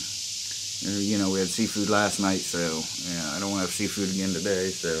 You know, we had seafood last night, so yeah, I don't want to have seafood again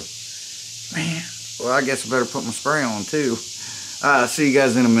today. So, man, well, I guess I better put my spray on too. See you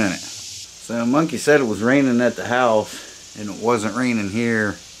guys in a minute. So Monkey said it was raining at the house, and it wasn't raining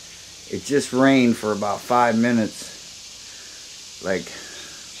here. It just rained for about 5 minutes. Like,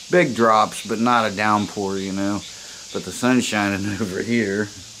 big drops, but not a downpour, you know. But the sun's shining over here.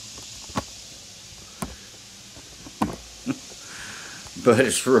 But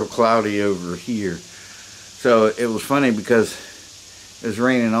it's real cloudy over here. So it was funny because it was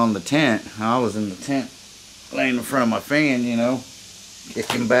raining on the tent. I was in the tent laying in front of my fan, you know,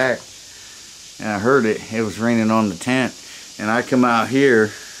 kicking back. And I heard it. It was raining on the tent. And I come out here.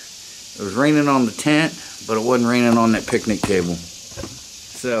 It was raining on the tent, but it wasn't raining on that picnic table.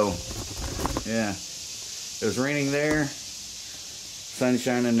 So, yeah. It was raining there. Sun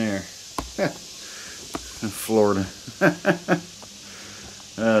shining there. Florida.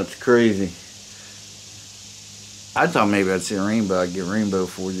 It's crazy. I thought maybe I'd see a rainbow. I'd get a rainbow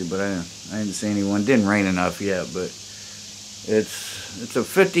for you, but I didn't see anyone. Didn't rain enough yet, but it's a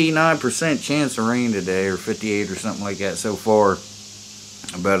 59% chance of rain today, or 58 or something like that so far.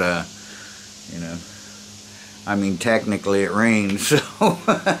 But you know, I mean, technically it rained, so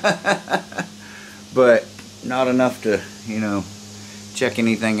but not enough to, you know, check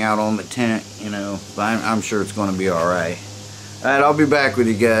anything out on the tent, you know. But I'm sure it's going to be all right. Alright, I'll be back with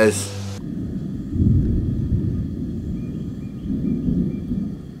you guys.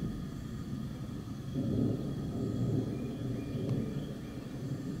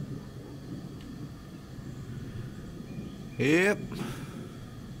 Yep.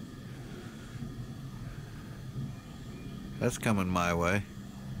 That's coming my way.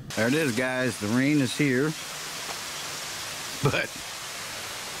 There it is, guys. The rain is here, but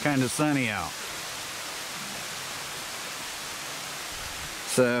kind of sunny out.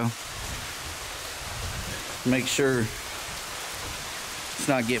 So, make sure it's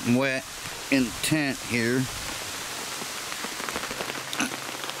not getting wet in the tent here.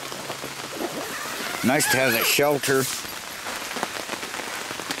 Nice to have that shelter.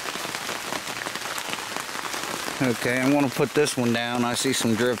 Okay, I want to put this one down. I see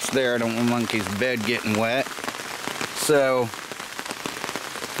some drips there. I don't want Monkey's bed getting wet. So,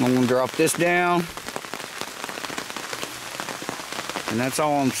 I'm going to drop this down. And that's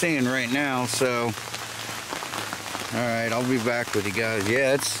all I'm seeing right now, so alright, I'll be back with you guys.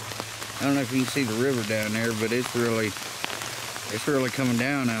 Yeah, I don't know if you can see the river down there, but it's really coming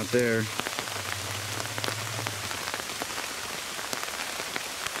down out there.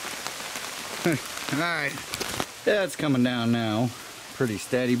 Alright, yeah, it's coming down now, pretty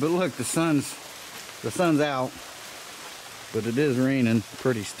steady, but look, the sun's out, but it is raining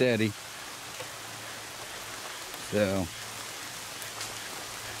pretty steady. So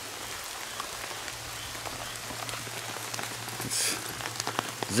let's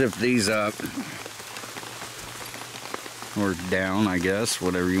zip these up, or down, I guess,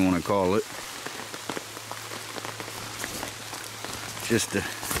 whatever you want to call it, just to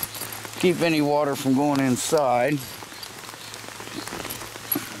keep any water from going inside.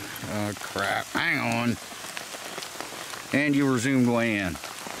 Oh crap, hang on. And you resumed way in.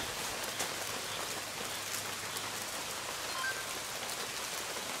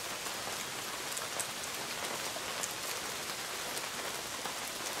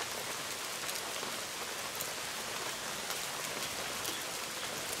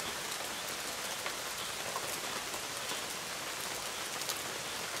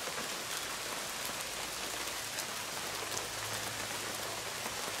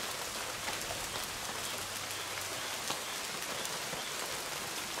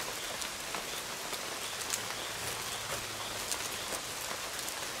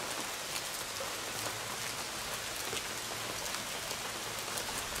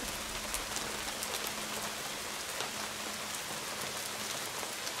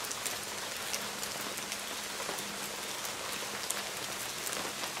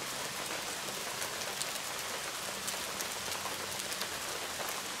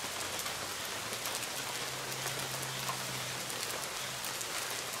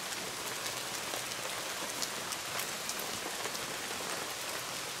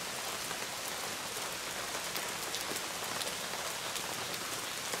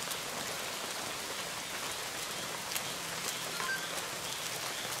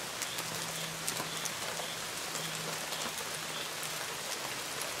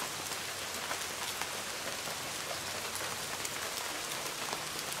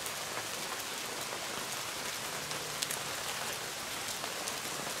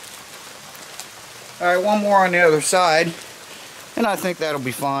 All right, one more on the other side, and I think that'll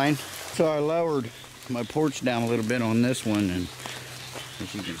be fine. So I lowered my porch down a little bit on this one, and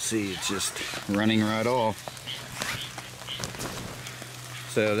as you can see, it's just running right off.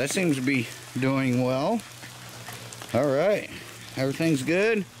 So that seems to be doing well. All right, everything's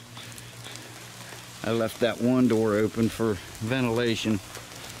good. I left that one door open for ventilation,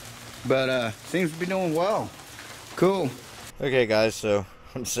 but seems to be doing well. Cool. Okay guys, so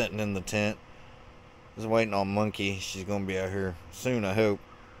I'm sitting in the tent. I was waiting on Monkey. She's gonna be out here soon, I hope.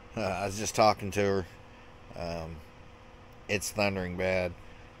 I was just talking to her. It's thundering bad.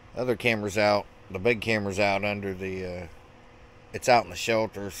 Other camera's out. The big camera's out under the it's out in the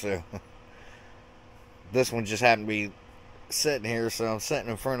shelter, so this one just happened to be sitting here, so I'm sitting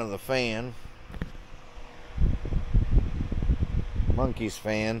in front of the fan, Monkey's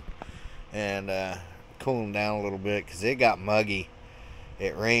fan, and cooling down a little bit because it got muggy.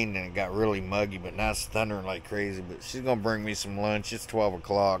 It rained and it got really muggy, but now it's thundering like crazy. But she's gonna bring me some lunch. It's 12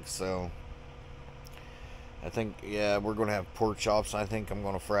 o'clock, so I think, yeah, we're gonna have pork chops. I think I'm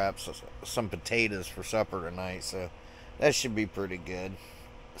gonna fry some potatoes for supper tonight, so that should be pretty good.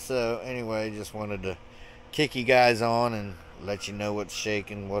 So anyway, just wanted to kick you guys on and let you know what's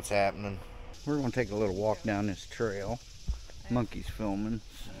shaking, what's happening. We're gonna take a little walk down this trail. Monkey's filming.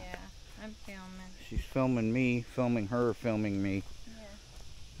 Yeah, I'm filming. She's filming me, filming her, filming me.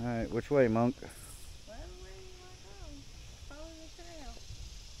 Yeah. All right, which way, Monk? Well, where do you want to go? Follow the trail.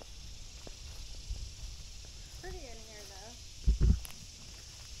 Pretty in here, though.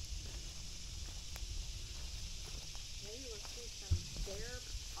 Maybe we'll see some bear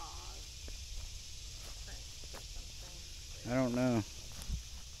paws. Prints or something. I don't know.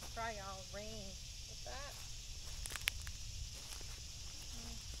 Probably all rain. What's that?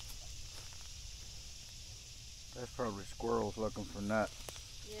 That's probably squirrels looking for nuts.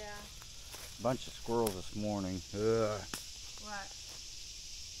 Yeah. Bunch of squirrels this morning. Ugh. What?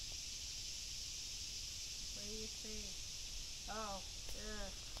 What do you see? Oh, yeah.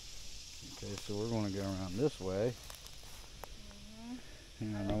 Okay, so we're going to go around this way.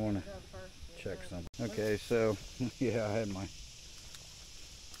 Mm-hmm. And I want to check something. Okay, so yeah, I had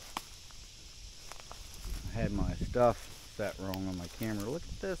my stuff set wrong on my camera. Look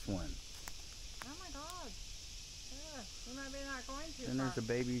at this one. Oh my God. Yeah, we might be not going too And far. there's a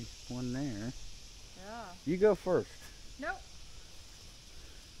baby one there. Yeah. You go first. Nope.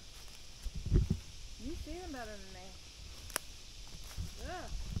 You see them better than me. Yeah.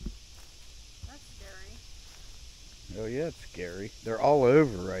 Oh yeah, it's scary. They're all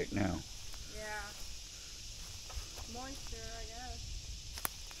over right now. Yeah. Moisture, I guess.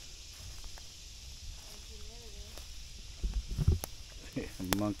 And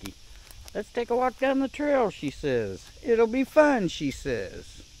humidity. Monkey. Let's take a walk down the trail, she says. It'll be fun, she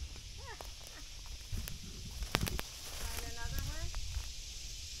says. Find another one?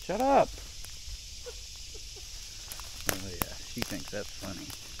 Shut up. Oh yeah, she thinks that's funny.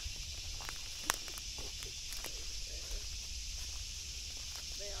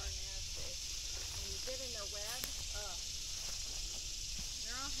 They are nasty. When you get in their web,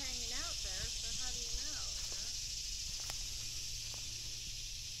 they're all hanging out there, so how do you know?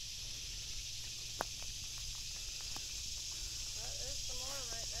 There's some more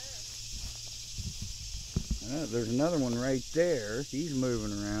right there. There's another one right there. He's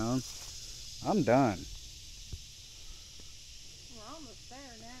moving around. I'm done. We're almost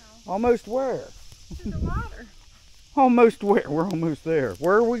there now. Almost where? To the water. Almost where? We're almost there.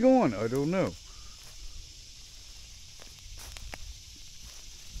 Where are we going? I don't know.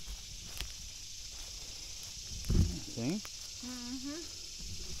 See? Mm-hmm.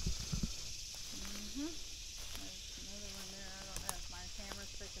 There's another one there. I don't know if my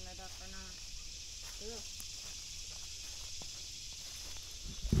camera's picking it up or not. Ugh.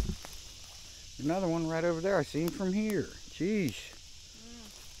 Another one right over there. I seen from here. Jeez.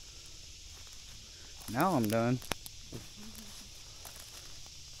 Now I'm done.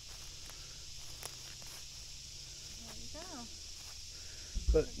 There you go.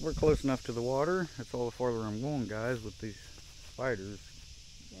 But we're close enough to the water. That's all the farther I'm going, guys, with these spiders.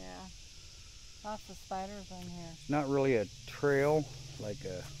 Yeah. Lots of spiders in here. It's not really a trail, like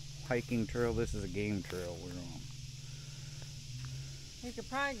a hiking trail. This is a game trail we're on. You could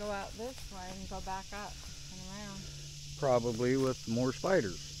probably go out this way and go back up and around. Probably with more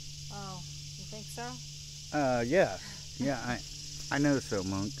spiders. Oh, you think so? Yeah. Yeah, I know so,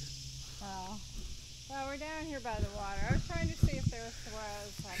 Monk. Oh. Well, we're down here by the water. I was trying to see if there was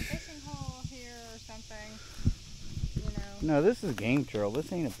a fishing hole here or something. You know. No, this is a game trail.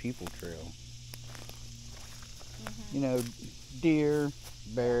 This ain't a people trail. Mm-hmm. You know, deer,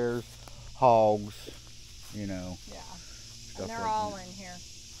 bears, hogs, you know. Yeah. Stuff And they're like all that. in here.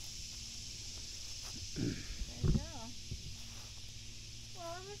 There you go.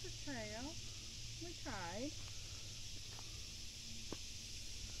 Well, it was a trail. We tried.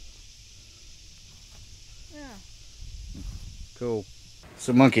 Yeah. Cool.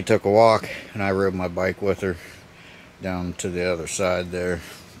 So Monkey took a walk, and I rode my bike with her down to the other side there,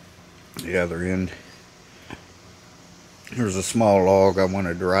 the other end. There was a small log I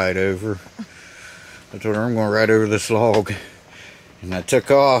wanted to ride over. I told her I'm going to ride over this log, and I took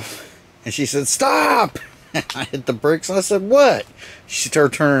off, and she said, "Stop!" I hit the brakes, and I said, "What?" She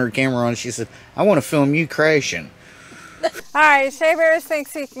started turning her camera on. She said, "I want to film you crashing." Alright, Shea Bears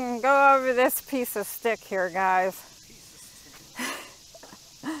thinks he can go over this piece of stick here, guys.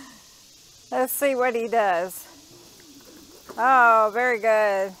 Let's see what he does. Oh, very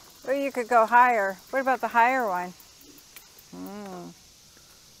good. Well, you could go higher. What about the higher one?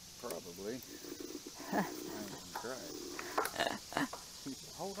 Probably. I ain't gonna try.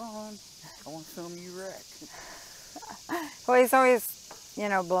 Hold on. I want to film you wreck. Well, he's always, you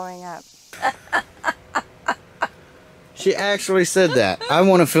know, blowing up. She actually said that. I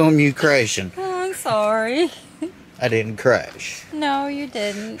want to film you crashing. Oh, I'm sorry. I didn't crash. No, you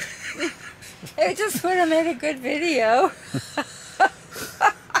didn't. It just would have made a good video.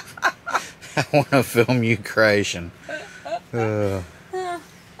 I want to film you crashing. I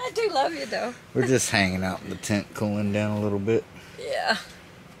do love you, though. We're just hanging out in the tent, cooling down a little bit. Yeah.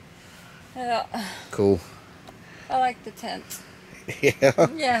 Yeah. Cool. I like the tent. Yeah.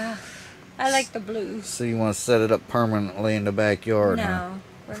 Yeah. I like the blue. So you want to set it up permanently in the backyard, huh? No,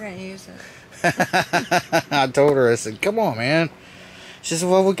 we're going to use it. I told her, I said, "Come on, man." She said,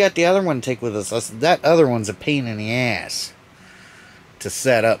 "Well, we got the other one to take with us." I said, "That other one's a pain in the ass to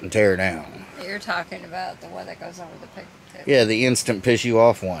set up and tear down." You're talking about the one that goes over the picnic table. Yeah, the instant piss you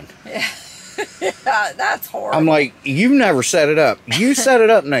off one. Yeah. Yeah, that's horrible. I'm like, you've never set it up. You set it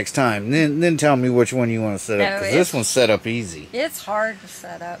up next time. Then tell me which one you want to set up. Because this one's set up easy. It's hard to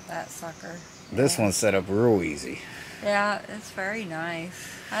set up that sucker. This one's set up real easy. Yeah, it's very nice.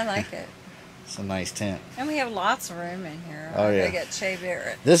 I like it. It's a nice tent. And we have lots of room in here. Oh, yeah. They get Shea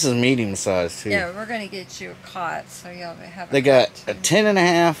Bear. This is medium size, too. Yeah, we're going to get you a cot so you'll have a They got cot, a too.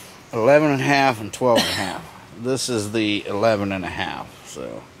 10.5, 11.5, and 12.5. This is the 11.5,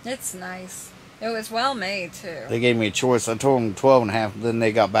 so. It's nice. It was well made, too. They gave me a choice. I told them 12.5. Then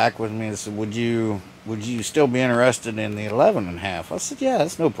they got back with me and said, would you still be interested in the 11.5? I said, yeah,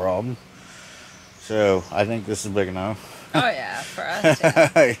 that's no problem. So I think this is big enough. Oh yeah, for us.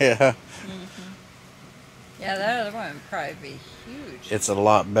 Yeah. Yeah. Yeah, that other one would probably be huge. It's a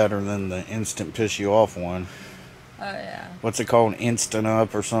lot better than the instant piss you off one. Oh yeah. What's it called? Instant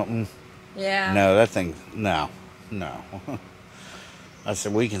up or something? Yeah. No, that thing, no. I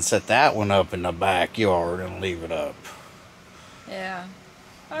said, we can set that one up in the backyard and leave it up. Yeah.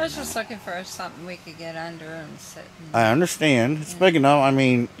 I was just looking for something we could get under and sit. I understand. It's big enough. I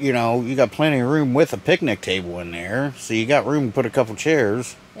mean, you know, you got plenty of room with a picnic table in there. So you got room to put a couple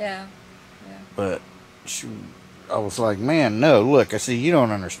chairs. Yeah. But I was like, man, no, look. I said, you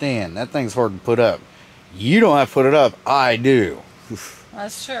don't understand. That thing's hard to put up. You don't have to put it up. I do.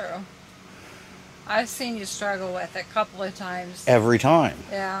 That's true. I've seen you struggle with it a couple of times. Every time.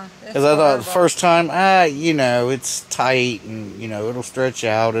 Yeah. Because I thought the first time, you know, it's tight and, you know, it'll stretch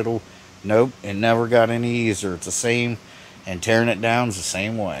out. Nope, it never got any easier. It's the same, and tearing it down is the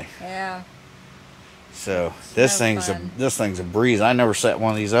same way. Yeah. So this thing's a breeze. I never set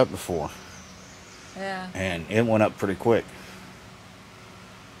one of these up before. Yeah. And it went up pretty quick.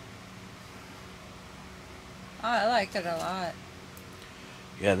 Oh, I liked it a lot.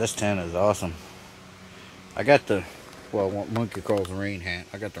 Yeah, this tent is awesome. I got what Monkey calls a rain hat.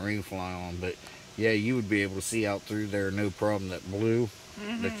 I got the rain fly on, but yeah, you would be able to see out through there, no problem. That blue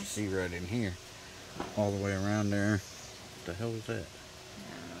that you see right in here, all the way around there. What the hell is that?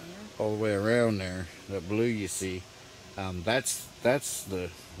 All the way around there, that blue you see, that's the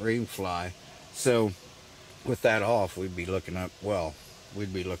rain fly. So with that off, we'd be looking up. Well,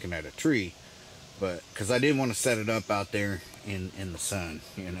 we'd be looking at a tree, but because I didn't want to set it up out there in the sun,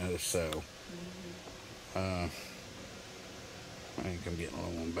 you know. So I think I'm getting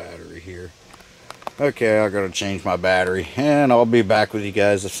low on battery here. Okay, I gotta change my battery, and I'll be back with you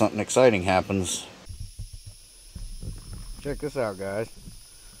guys if something exciting happens. Check this out, guys.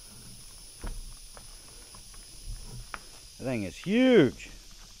 That thing is huge.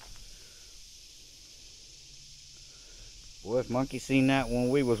 Boy, if Monkey seen that when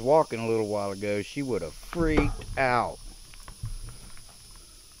we was walking a little while ago, she would have freaked out.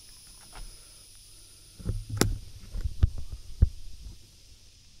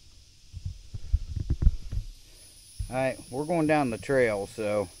 Alright, we're going down the trail,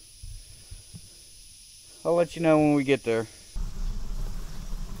 so I'll let you know when we get there.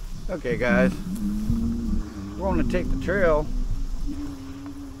 Okay, guys, we're going to take the trail.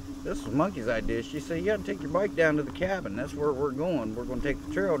 This was Monkey's idea. She said, you got to take your bike down to the cabin. That's where we're going. We're going to take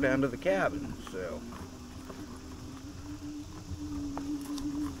the trail down to the cabin. So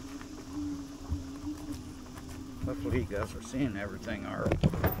hopefully you guys are seeing everything all right.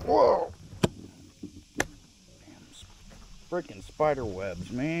 Whoa! Freaking spider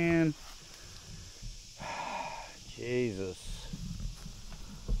webs, man. Jesus.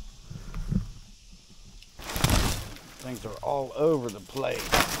 Things are all over the place.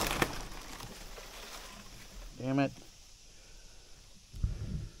 Damn it.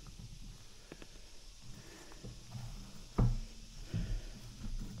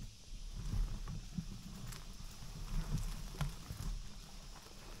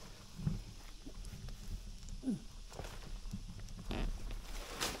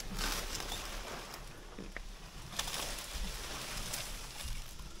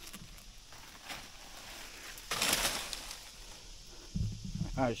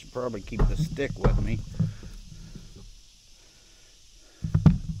 I should probably keep the stick with me.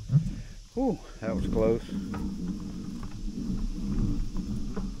 Whew, that was close.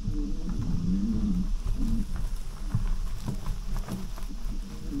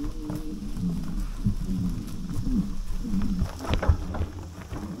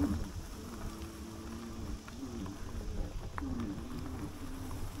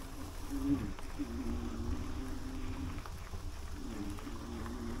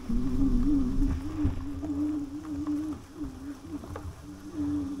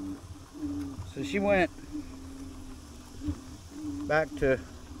 So she went back to,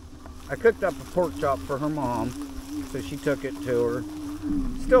 I cooked up a pork chop for her mom, so she took it to her.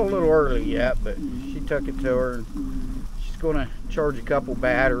 Still a little early yet, but she took it to her. She's going to charge a couple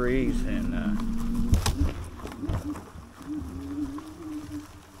batteries and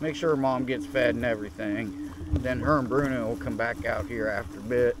make sure her mom gets fed and everything. Then her and Bruno will come back out here after a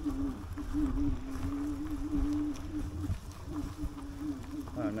bit.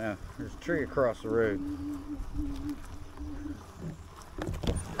 Oh no, there's a tree across the road.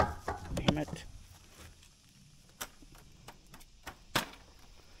 Damn it.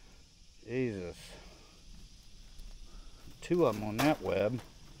 Jesus. Two of them on that web.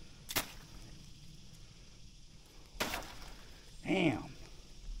 Damn.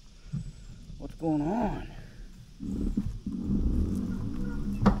 What's going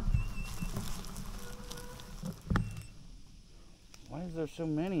there's so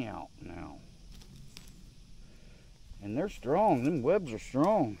many out now? And they're strong. Them webs are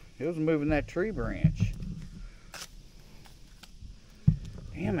strong. It was moving that tree branch.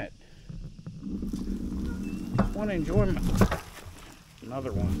 Damn it. Just want to enjoy my...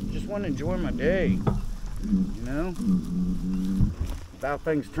 Another one. Just want to enjoy my day. You know? Without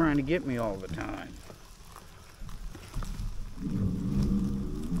things trying to get me all the time.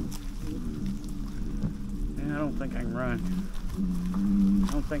 Yeah, I don't think I can run.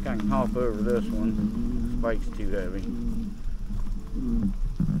 I don't think I can hop over this one. This bike's too heavy.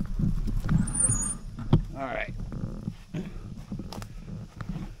 Alright.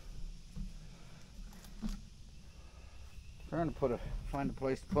 Trying to find a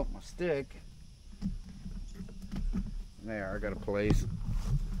place to put my stick. There, I got a place.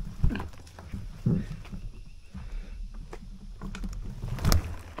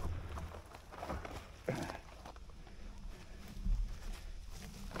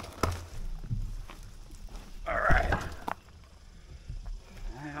 Alright.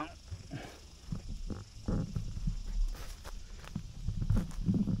 Now.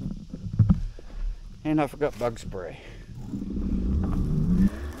 And I forgot bug spray.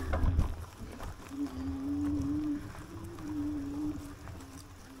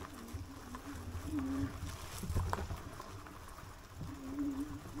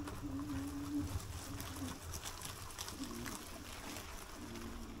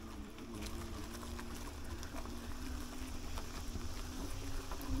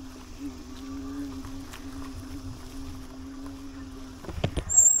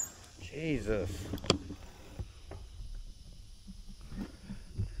 Jesus.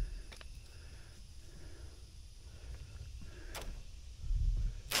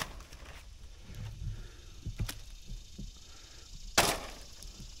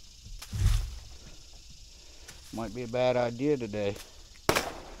 Might be a bad idea today.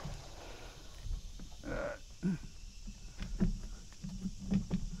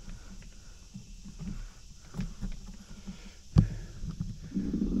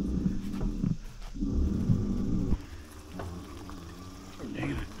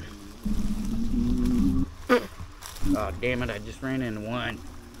 Oh, damn it, I just ran into one.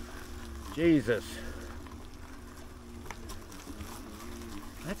 Jesus.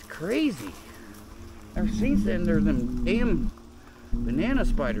 That's crazy. I've seen them. There's them damn banana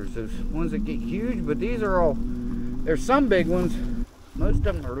spiders, those ones that get huge, but these are all, there's some big ones. Most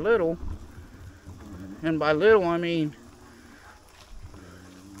of them are little. And by little, I mean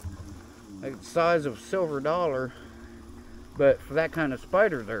like the size of a silver dollar. But for that kind of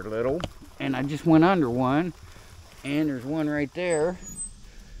spider, they're little. And I just went under one. And there's one right there.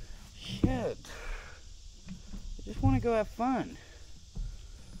 Shit. I just want to go have fun.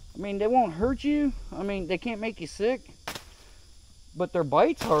 I mean, they won't hurt you. I mean, they can't make you sick. But their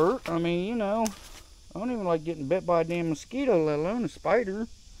bites hurt. I mean, you know. I don't even like getting bit by a damn mosquito, let alone a spider.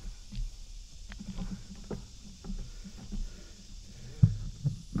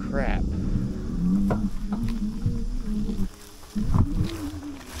 Crap.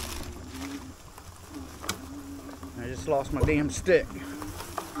 I just lost my damn stick.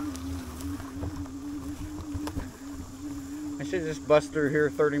 I should just bust through here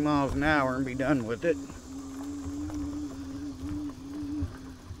 30 miles an hour and be done with it.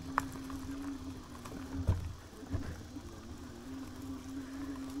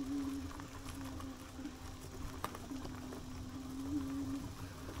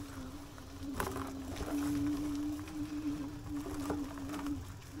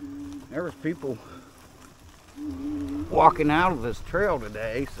 There was people walking out of this trail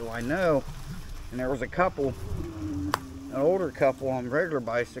today, so I know. And there was a couple, an older couple on regular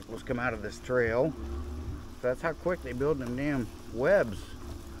bicycles come out of this trail. So that's how quick they build them damn webs.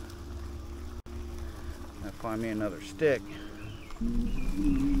 I'll find me another stick.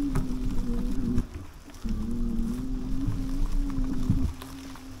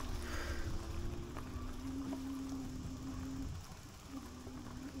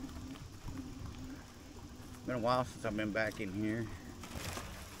 Been a while since I've been back in here.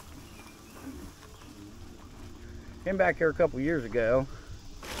 Came back here a couple years ago.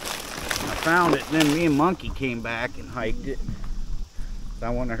 I found it, and then me and Monkey came back and hiked it. So I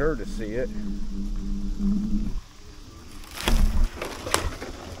wanted her to see it.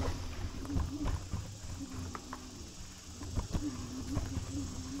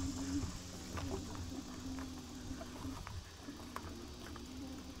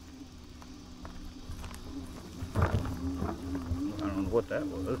 I don't know what that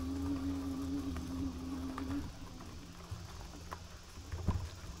was.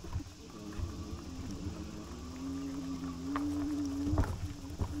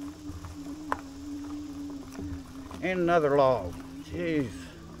 And another log. Jeez.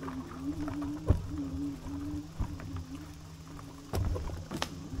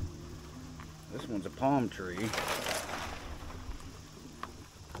 This one's a palm tree.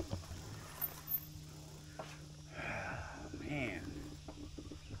 Man.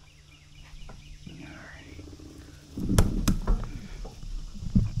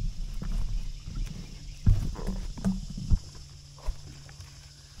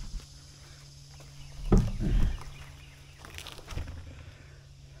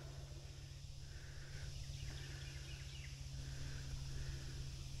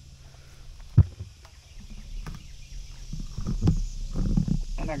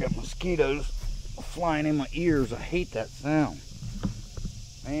 I got mosquitoes flying in my ears. I hate that sound.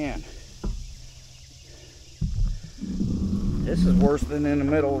 Man. This is worse than in the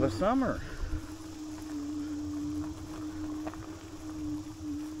middle of the summer.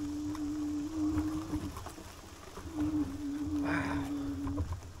 Wow.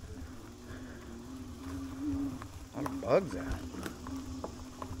 A lot of bugs out.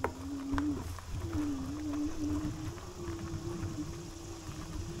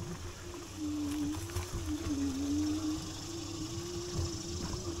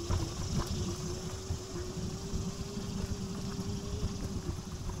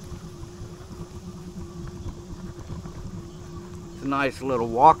 It's a nice little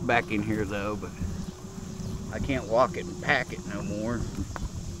walk back in here though, but I can't walk it and pack it no more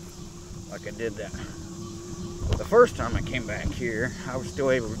like I did that. Well, the first time I came back here, I was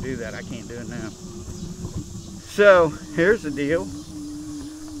still able to do that. I can't do it now. So here's the deal.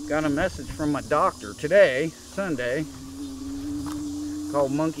 Got a message from my doctor today, Sunday,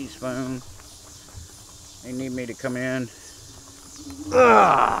 called Monkey's Phone. They need me to come in.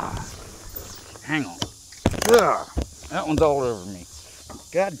 Ugh. Hang on. Ugh. That one's all over me.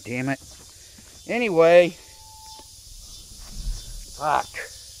 God damn it. Anyway. Fuck.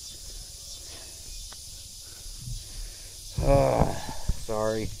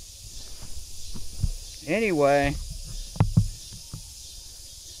 Sorry. Anyway.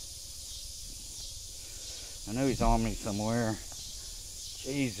 I know he's on me somewhere.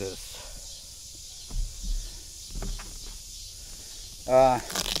 Jesus. I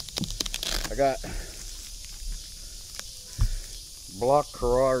got blocked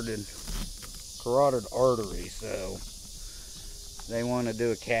carotid artery, so they want to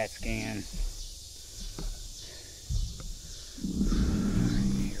do a CAT scan.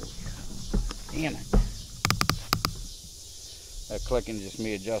 Damn it. That clicking just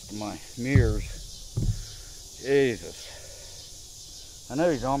me adjusting my mirrors. Jesus. I know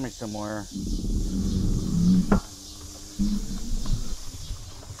he's on me somewhere.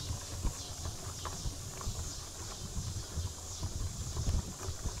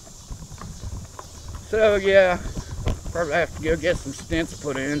 So yeah, probably have to go get some stents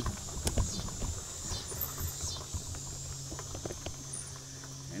put in.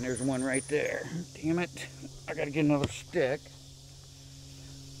 And there's one right there. Damn it. I gotta get another stick.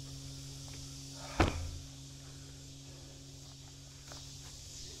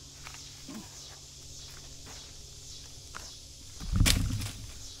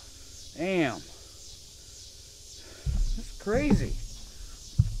 Damn. That's crazy.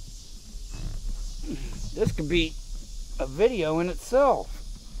 This could be a video in itself.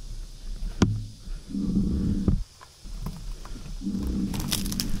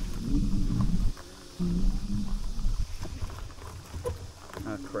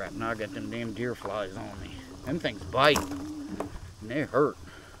 Oh crap, now I got them damn deer flies on me. Them things bite. And they hurt.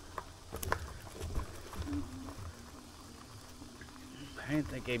 I didn't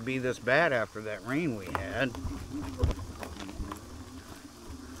think they'd be this bad after that rain we had.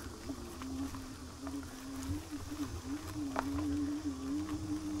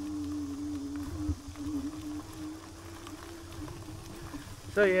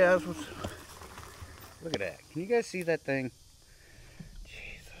 So yeah, this was, look at that. Can you guys see that thing?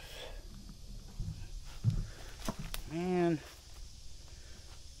 Jesus. Man.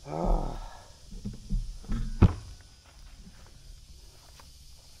 Oh.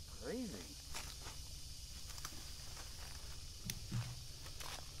 Crazy.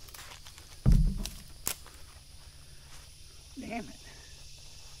 Damn it.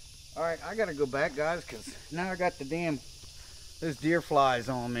 Alright, I gotta go back, guys, because now I got the damn, there's deer flies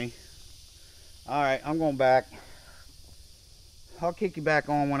on me. Alright, I'm going back. I'll kick you back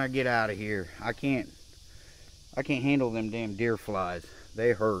on when I get out of here. I can't handle them damn deer flies.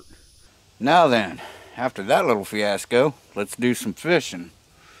 They hurt. Now then, after that little fiasco, let's do some fishing.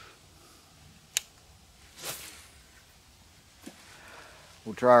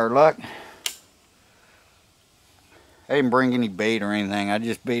 We'll try our luck. I didn't bring any bait or anything. I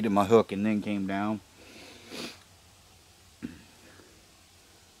just baited my hook and then came down.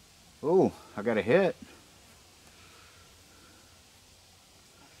 Oh, I got a hit.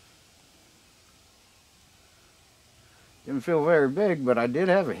 Didn't feel very big, but I did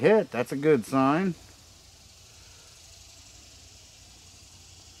have a hit. That's a good sign.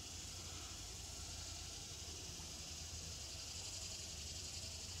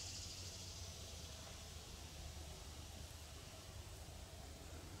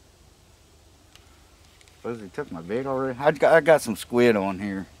 Suppose he took my bait already. I got some squid on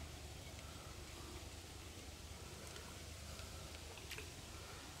here.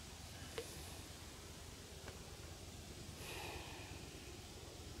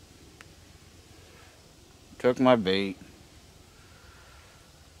 Took my bait.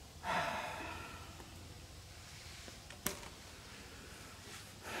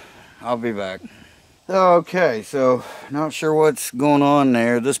 I'll be back. Okay, so not sure what's going on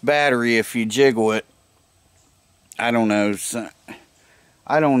there. This battery, if you jiggle it, I don't know.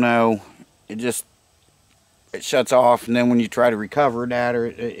 It shuts off, and then when you try to recover that, or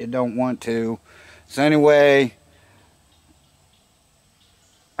it don't want to. So anyway,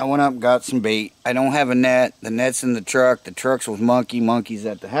 I went up and got some bait. I don't have a net. The net's in the truck. The truck's with Monkey's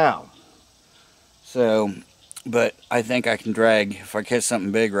at the house. So, but I think I can drag if I catch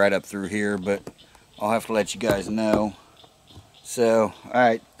something big right up through here, but I'll have to let you guys know. So,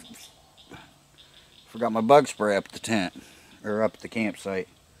 alright. Forgot my bug spray up at the tent, or up at the campsite.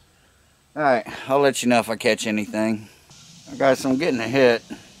 Alright, I'll let you know if I catch anything. Guys, so I'm getting a hit.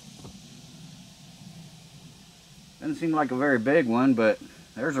 Doesn't seem like a very big one, but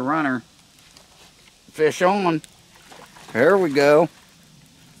there's a runner. Fish on. There we go.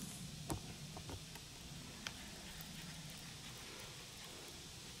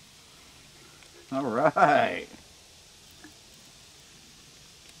 All right.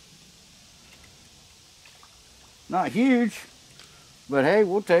 Not huge, but hey,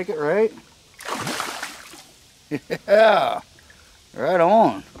 we'll take it, right? Yeah, right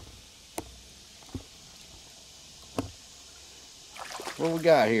on. What we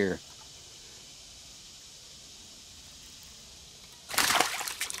got here?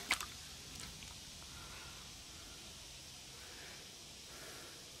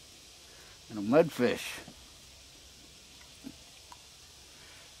 And a mudfish.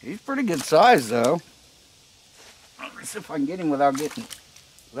 He's pretty good size though. Let's see if I can get him without getting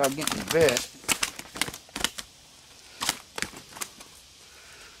bit.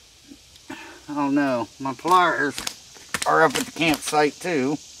 I don't know. My pliers are up at the campsite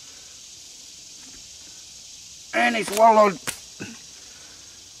too. And he swallowed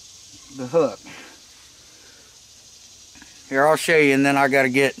the hook. Here, I'll show you, and then I gotta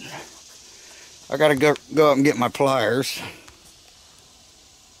go up and get my pliers.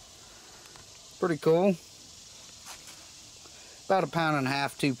 Pretty cool. About 1.5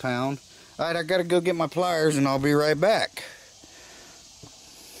 pounds, 2 pounds. Alright, I gotta go get my pliers and I'll be right back.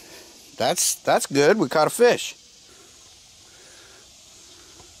 That's good. We caught a fish.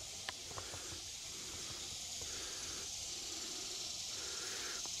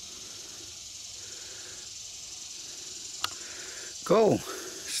 Cool.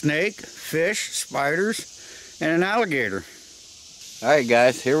 Snake, fish, spiders, and an alligator. Alright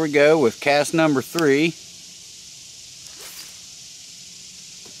guys, here we go with cast number 3.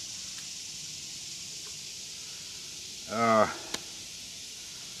 I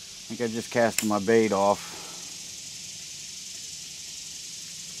think I just cast my bait off.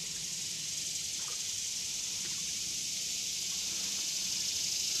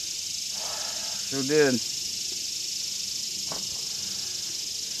 Sure did.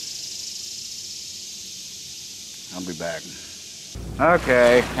 I'll be back.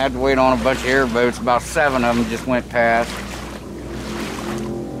 Okay, had to wait on a bunch of airboats. About 7 of them just went past.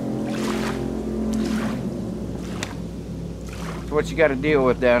 What you got to deal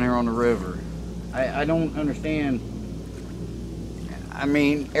with down here on the river. I don't understand. I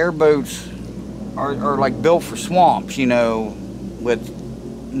mean, airboats are like built for swamps, you know, with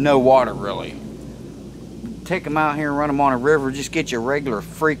no water really. Take them out here and run them on a river. Just get your regular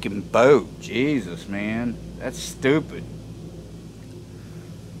freaking boat. Jesus, man, that's stupid.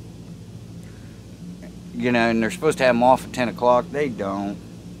 You know, and they're supposed to have them off at 10 o'clock. They don't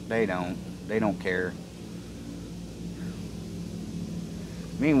care.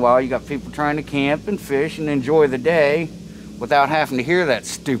 Meanwhile, you got people trying to camp and fish and enjoy the day without having to hear that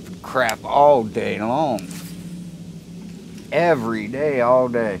stupid crap all day long. Every day, all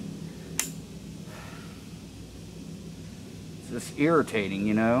day. It's just irritating,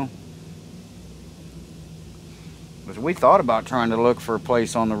 you know. Because we thought about trying to look for a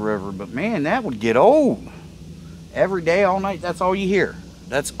place on the river, but man, that would get old. Every day, all night, that's all you hear.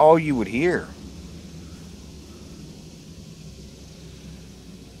 That's all you would hear.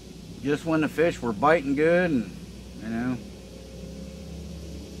 Just when the fish were biting good and, you know.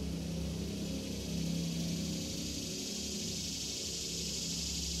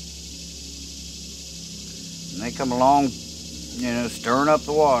 And they come along, you know, stirring up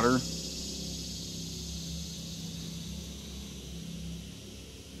the water.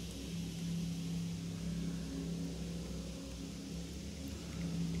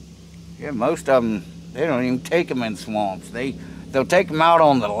 Yeah, most of them, they don't even take them in swamps. They'll take them out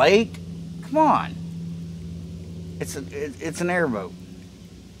on the lake. Come on. It's an airboat.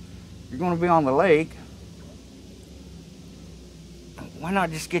 You're going to be on the lake. Why not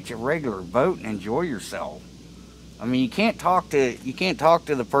just get your regular boat and enjoy yourself? I mean, you can't talk to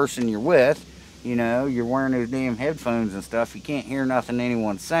the person you're with. You know, you're wearing those damn headphones and stuff. You can't hear nothing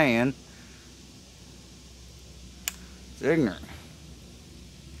anyone's saying. It's ignorant.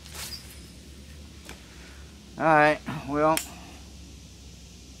 Alright, well,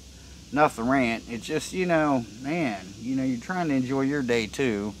 enough the rant. It's just, you know, man, you know, you're trying to enjoy your day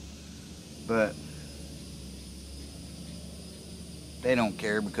too, but they don't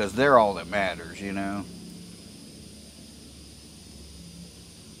care because they're all that matters, you know.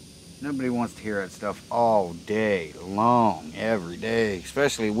 Nobody wants to hear that stuff all day long, every day,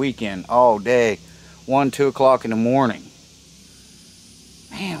 especially weekend, all day, 1, 2 o'clock in the morning.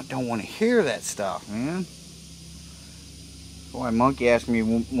 Man, I don't want to hear that stuff, man. Boy, Monkey asked me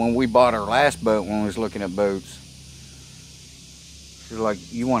when we bought our last boat, when we was looking at boats. She was like,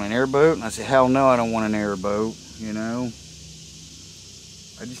 you want an airboat? And I said, hell no, I don't want an airboat, you know.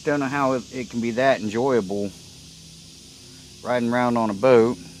 I just don't know how it can be that enjoyable riding around on a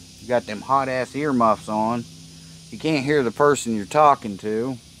boat. You got them hot ass earmuffs on. You can't hear the person you're talking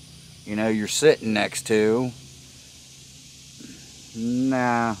to, you know, you're sitting next to.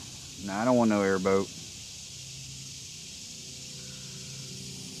 Nah, I don't want no airboat.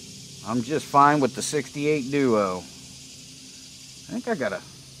 I'm just fine with the 68 Duo. I think I got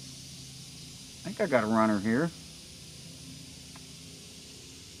a runner here.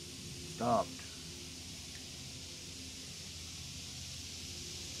 Stopped.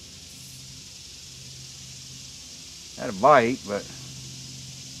 Had a bite, but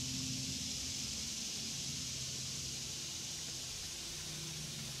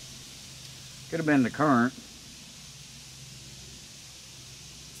could have been the current.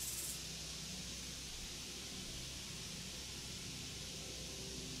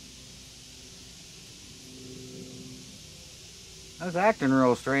 I was acting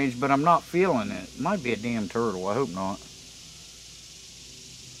real strange, but I'm not feeling it. It might be a damn turtle. I hope not.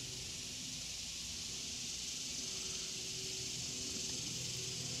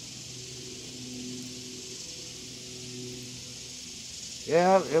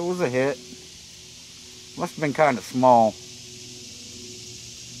 Yeah, it was a hit. Must have been kind of small.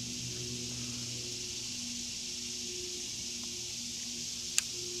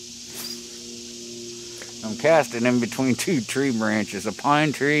 I'm casting in between 2 tree branches, a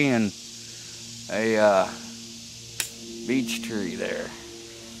pine tree and a beech tree there.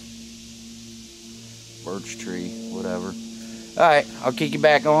 Birch tree, whatever. Alright, I'll kick you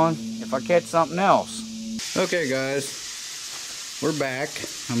back on if I catch something else. Okay guys, we're back.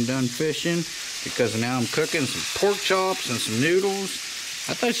 I'm done fishing because now I'm cooking some pork chops and some noodles.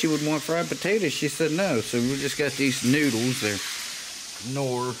 I thought she would want fried potatoes. She said no, so we just got these noodles. They're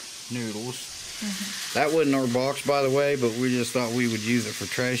Knorr noodles. That wasn't our box, by the way, but we just thought we would use it for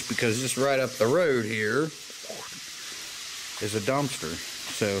trash because just right up the road here is a dumpster.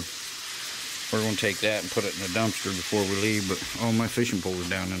 So we're going to take that and put it in the dumpster before we leave, but all my fishing pole is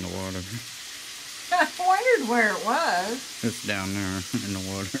down in the water. I wondered where it was. It's down there in the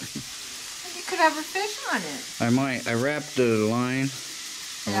water. You could have a fish on it. I wrapped the line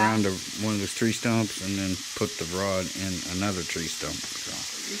around one of those tree stumps and then put the rod in another tree stump. So.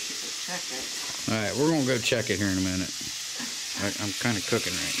 You should go check it. Alright, we're going to go check it here in a minute. I'm kind of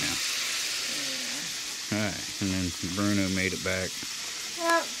cooking right now. Alright, and then Bruno made it back.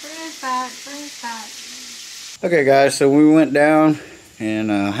 Yep, Bruno's back. Bruno's back. Okay guys, so we went down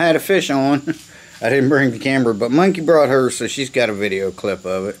and had a fish on. I didn't bring the camera, but Monkey brought hers, so she's got a video clip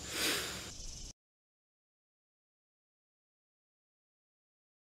of it.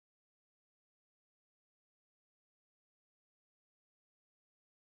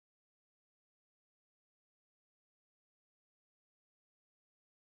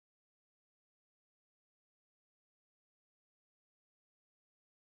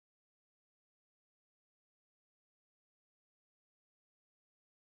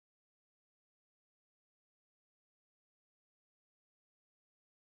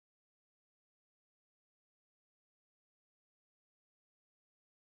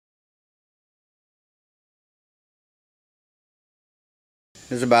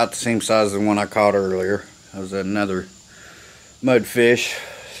 It's about the same size as the one I caught earlier. That was another mudfish.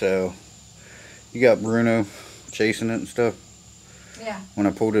 So you got Bruno chasing it and stuff. Yeah. When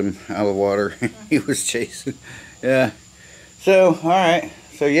I pulled him out of the water, he was chasing. Yeah. So, alright.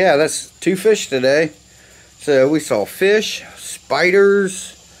 So yeah, that's 2 fish today. So we saw fish,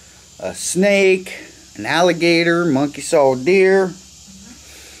 spiders, a snake, an alligator, monkey saw a deer.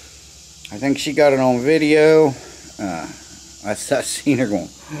 I think she got it on video. I seen her going,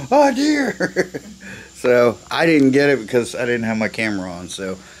 oh dear. So I didn't get it because I didn't have my camera on.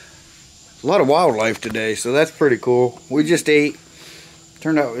 So a lot of wildlife today, so that's pretty cool. We just ate.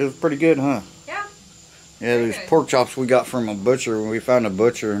 Turned out it was pretty good, huh? Yeah. Yeah, these pork chops we got from a butcher. We found a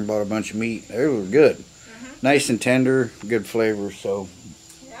butcher and bought a bunch of meat. They were good. Nice and tender, good flavor. So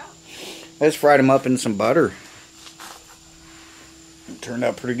yeah. I just fried them up in some butter. It turned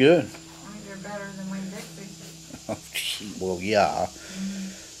out pretty good. I think they're better than Wayne Dixie's. Well, yeah.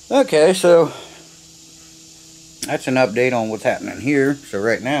 Okay, so that's an update on what's happening here. So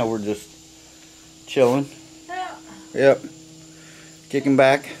right now we're just chilling. Yeah. Yep. Kicking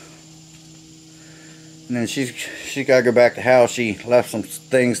back. And then she's got to go back to the house. She left some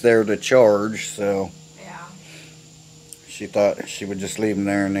things there to charge, so Yeah. she thought she would just leave them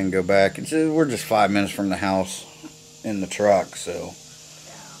there and then go back. We're just 5 minutes from the house in the truck, so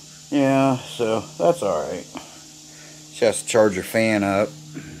yeah, so that's alright. She has to charge her fan up.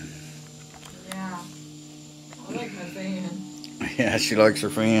 Yeah. I like my fan. Yeah, she likes her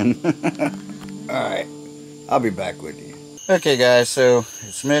fan. Alright, I'll be back with you. Okay guys, so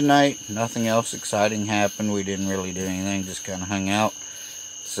it's midnight. Nothing else exciting happened. We didn't really do anything, just kind of hung out.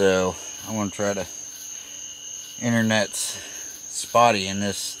 So I'm going to try to... Internet's spotty in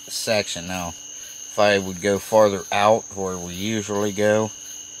this section now. If I would go farther out where we usually go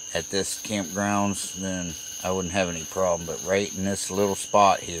at this campgrounds, then I wouldn't have any problem. But right in this little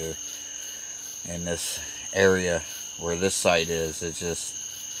spot here, in this area where this site is, it's just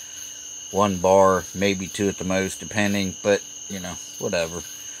 1 bar, maybe 2 at the most, depending, but you know, whatever.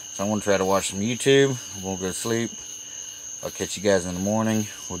 So I'm gonna try to watch some YouTube. We'll go to sleep. I'll catch you guys in the morning.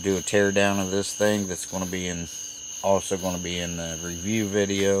 We'll do a tear down of this thing. That's gonna be in, also gonna be in the review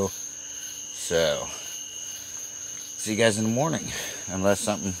video. So see you guys in the morning, unless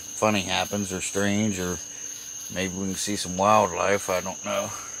something funny happens or strange, or maybe we can see some wildlife. I don't know,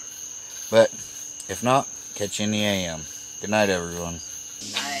 but if not, catch you in the AM. Good night, everyone.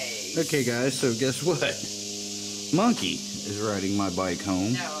 Nice. Okay guys, so guess what? Monkey is riding my bike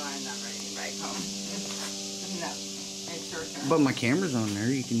home. No, I'm not riding your bike home. No, it's your turn. But my camera's on there.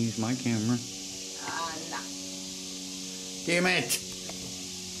 You can use my camera. No. Damn it!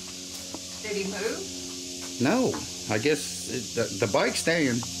 Did he move? No, I guess the bike's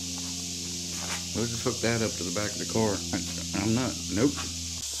staying. We'll just hook that up to the back of the car. I'm not. Nope.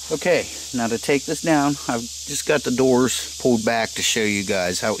 Okay, now to take this down, I've just got the doors pulled back to show you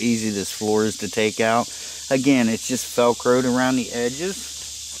guys how easy this floor is to take out. Again, it's just Velcroed around the edges.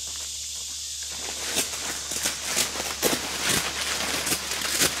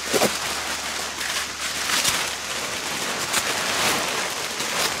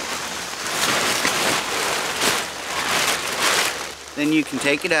 Then you can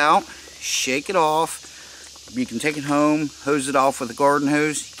take it out, shake it off. You can take it home, hose it off with a garden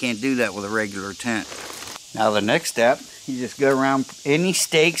hose. You can't do that with a regular tent. Now the next step, you just go around any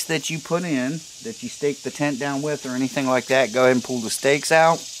stakes that you put in, that you stake the tent down with or anything like that, go ahead and pull the stakes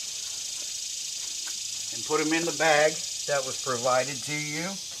out and put them in the bag that was provided to you.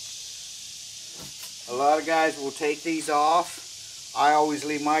 A lot of guys will take these off. I always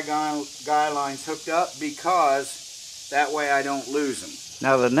leave my guy lines hooked up because that way I don't lose them.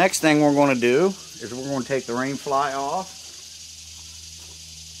 Now the next thing we're going to do is we're going to take the rain fly off,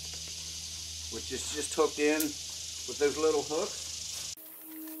 which is just hooked in with those little hooks.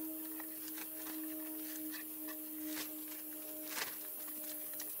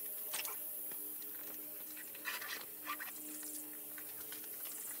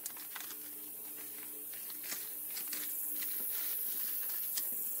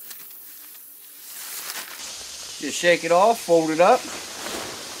 Just shake it off, fold it up,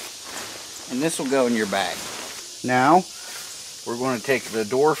 and this will go in your bag. Now, we're going to take the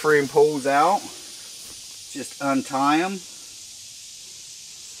door frame pulls out, just untie them.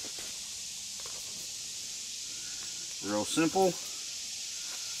 Real simple.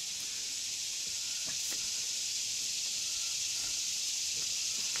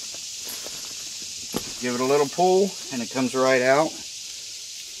 Give it a little pull, and it comes right out.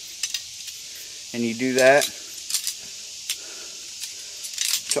 And you do that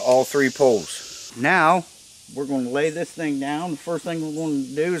to all 3 poles. Now, we're going to lay this thing down. The first thing we're going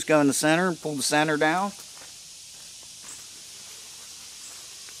to do is go in the center and pull the center down.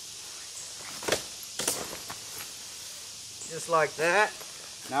 Just like that.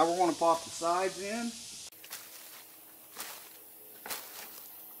 Now we're going to pop the sides in.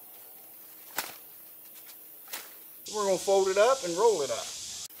 We're going to fold it up and roll it up.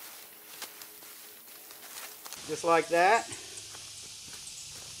 Just like that.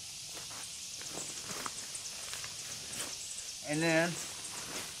 And then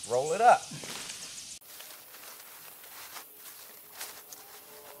roll it up.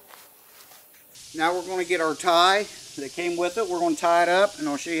 Now we're going to get our tie that came with it. We're going to tie it up and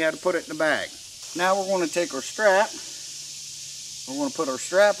I'll show you how to put it in the bag. Now we're going to take our strap. We're going to put our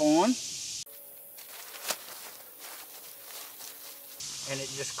strap on. And it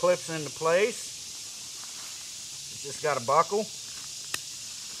just clips into place. It's just got a buckle.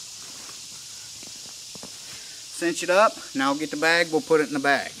 Cinch it up. Now I'll get the bag. We'll put it in the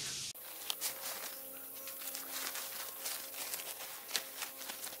bag.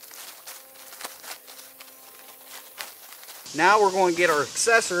 Now we're going to get our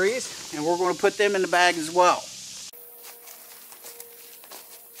accessories and we're going to put them in the bag as well.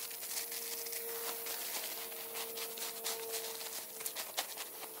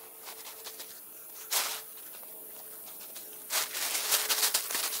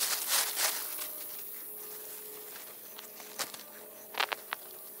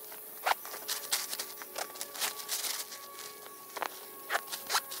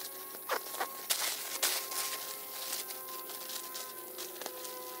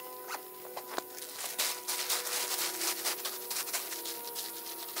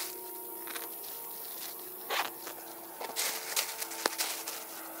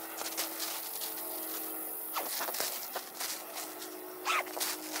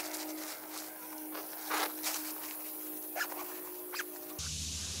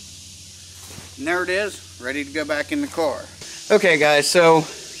 And there it is, ready to go back in the car. Okay guys, so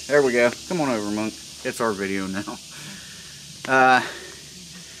there we go. Come on over, Monk. It's our video now.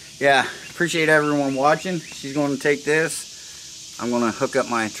 Yeah, appreciate everyone watching. She's going to take this. I'm going to hook up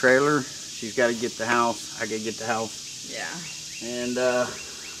my trailer. She's got to get the house. I got to get the house. Yeah. And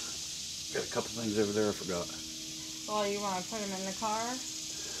got a couple things over there I forgot. Well, you want to put them in the car?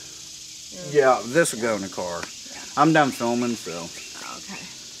 Yeah, this will go in the car. Yeah. I'm done filming, so. Okay.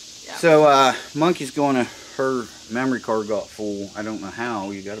 Yep. So, Monkey's going to, her memory card got full. I don't know how.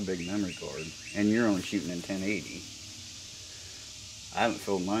 You got a big memory card. And you're only shooting in 1080. I haven't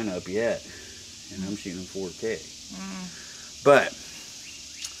filled mine up yet. And I'm shooting in 4K. But,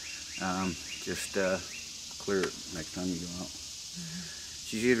 just clear it next time you go out.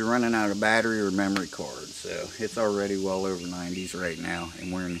 She's either running out of battery or memory card. So, it's already well over 90s right now.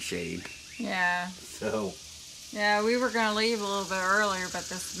 And we're in the shade. Yeah. So. Yeah, we were going to leave a little bit earlier, but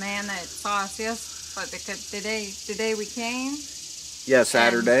this man that saw us the day we came. Yeah,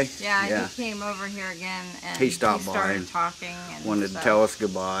 Saturday. Yeah, he came over here again and he stopped by started and talking and wanted to tell us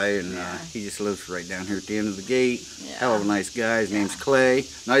goodbye, and he just lives right down here at the end of the gate. Yeah. Hell of a nice guy. His name's Clay.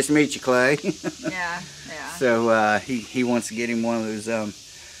 Nice to meet you, Clay. Yeah. So he wants to get him one of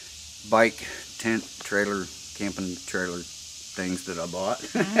those bike tent trailer, camping trailer things that I bought.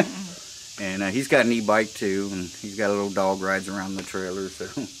 And he's got an e-bike too, and he's got a little dog rides around the trailer. So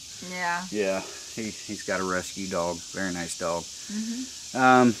yeah, he's got a rescue dog, very nice dog.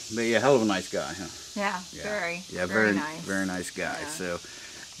 But yeah, hell of a nice guy, huh? Yeah, very nice, very nice guy. Yeah. So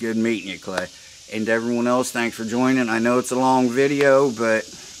good meeting you, Clay. And to everyone else, thanks for joining. I know it's a long video, but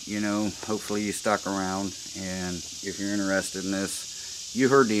you know, hopefully you stuck around. And if you're interested in this, you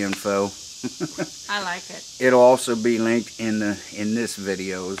heard the info. I like it. It'll also be linked in this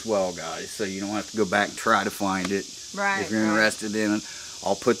video as well, guys, so you don't have to go back and try to find it. Right. If you're interested in it,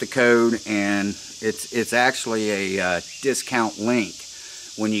 I'll put the code, and it's actually a discount link.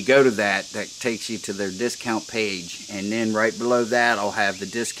 When you go to that takes you to their discount page, and then right below that I'll have the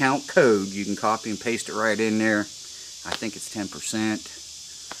discount code. You can copy and paste it right in there. I think it's 10%,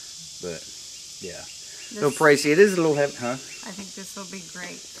 but yeah. So pricey. It is a little heavy, huh? I think this will be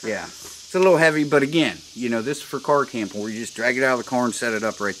great. Yeah. It's a little heavy, but again, you know, this is for car camping where you just drag it out of the car and set it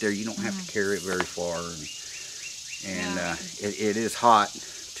up right there. You don't have to carry it very far. And it is hot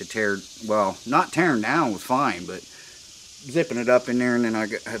to tear, well, not tearing down was fine, but zipping it up in there, and then I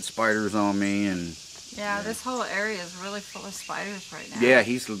had spiders on me. And yeah, this whole area is really full of spiders right now. Yeah,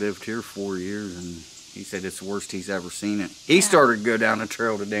 he's lived here 4 years, and he said it's the worst he's ever seen it. He started to go down the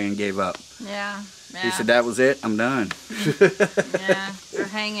trail today and gave up. Yeah. He said, that was it, I'm done. Yeah, they're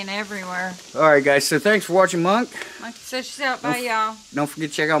hanging everywhere. Alright guys, so thanks for watching Monk. Monkey says she's out. Bye, y'all. Don't forget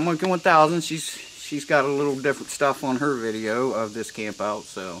to check out Monkey 1000. She's she's got a little different stuff on her video of this camp out.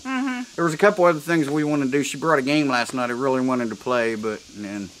 So there was a couple other things we wanted to do. She brought a game last night I really wanted to play, but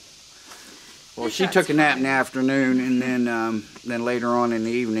then, well, she took a nap in the afternoon, and then later on in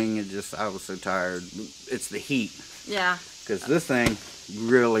the evening, I was so tired. It's the heat. Yeah. Because this thing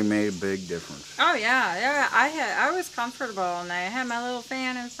really made a big difference. Oh yeah. I was comfortable all night. I had my little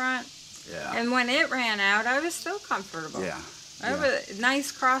fan in front. Yeah. And when it ran out, I was still comfortable. Yeah. It was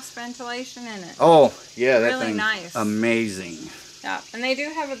nice cross ventilation in it. Oh, yeah, that really thing, nice. Amazing. Yeah, and they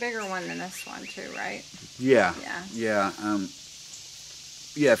do have a bigger one than this one too, right? Yeah. Yeah.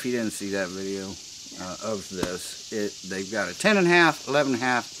 Yeah, if you didn't see that video of this, they've got a 10.5, 11.5,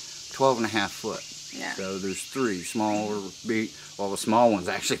 12.5 foot. Yeah. So there's 3 smaller, big. Well, the small one's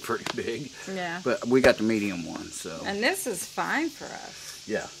actually pretty big. Yeah. But we got the medium one, so. And this is fine for us.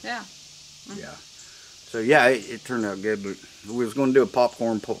 Yeah. Yeah. Yeah. So yeah, it turned out good, but we was going to do a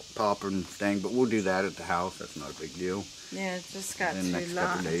popcorn popping thing, but we'll do that at the house. That's not a big deal. Yeah, it just got in the next too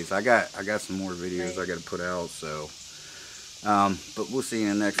couple long. days. I got some more videos I got to put out, so. But we'll see you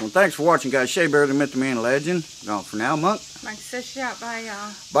in the next one. Thanks for watching, guys. Shea Bear, the Myth, the Man, Legend. Gone for now, Monk. Mike says, bye,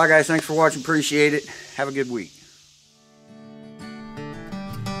 y'all. Bye, guys. Thanks for watching. Appreciate it. Have a good week.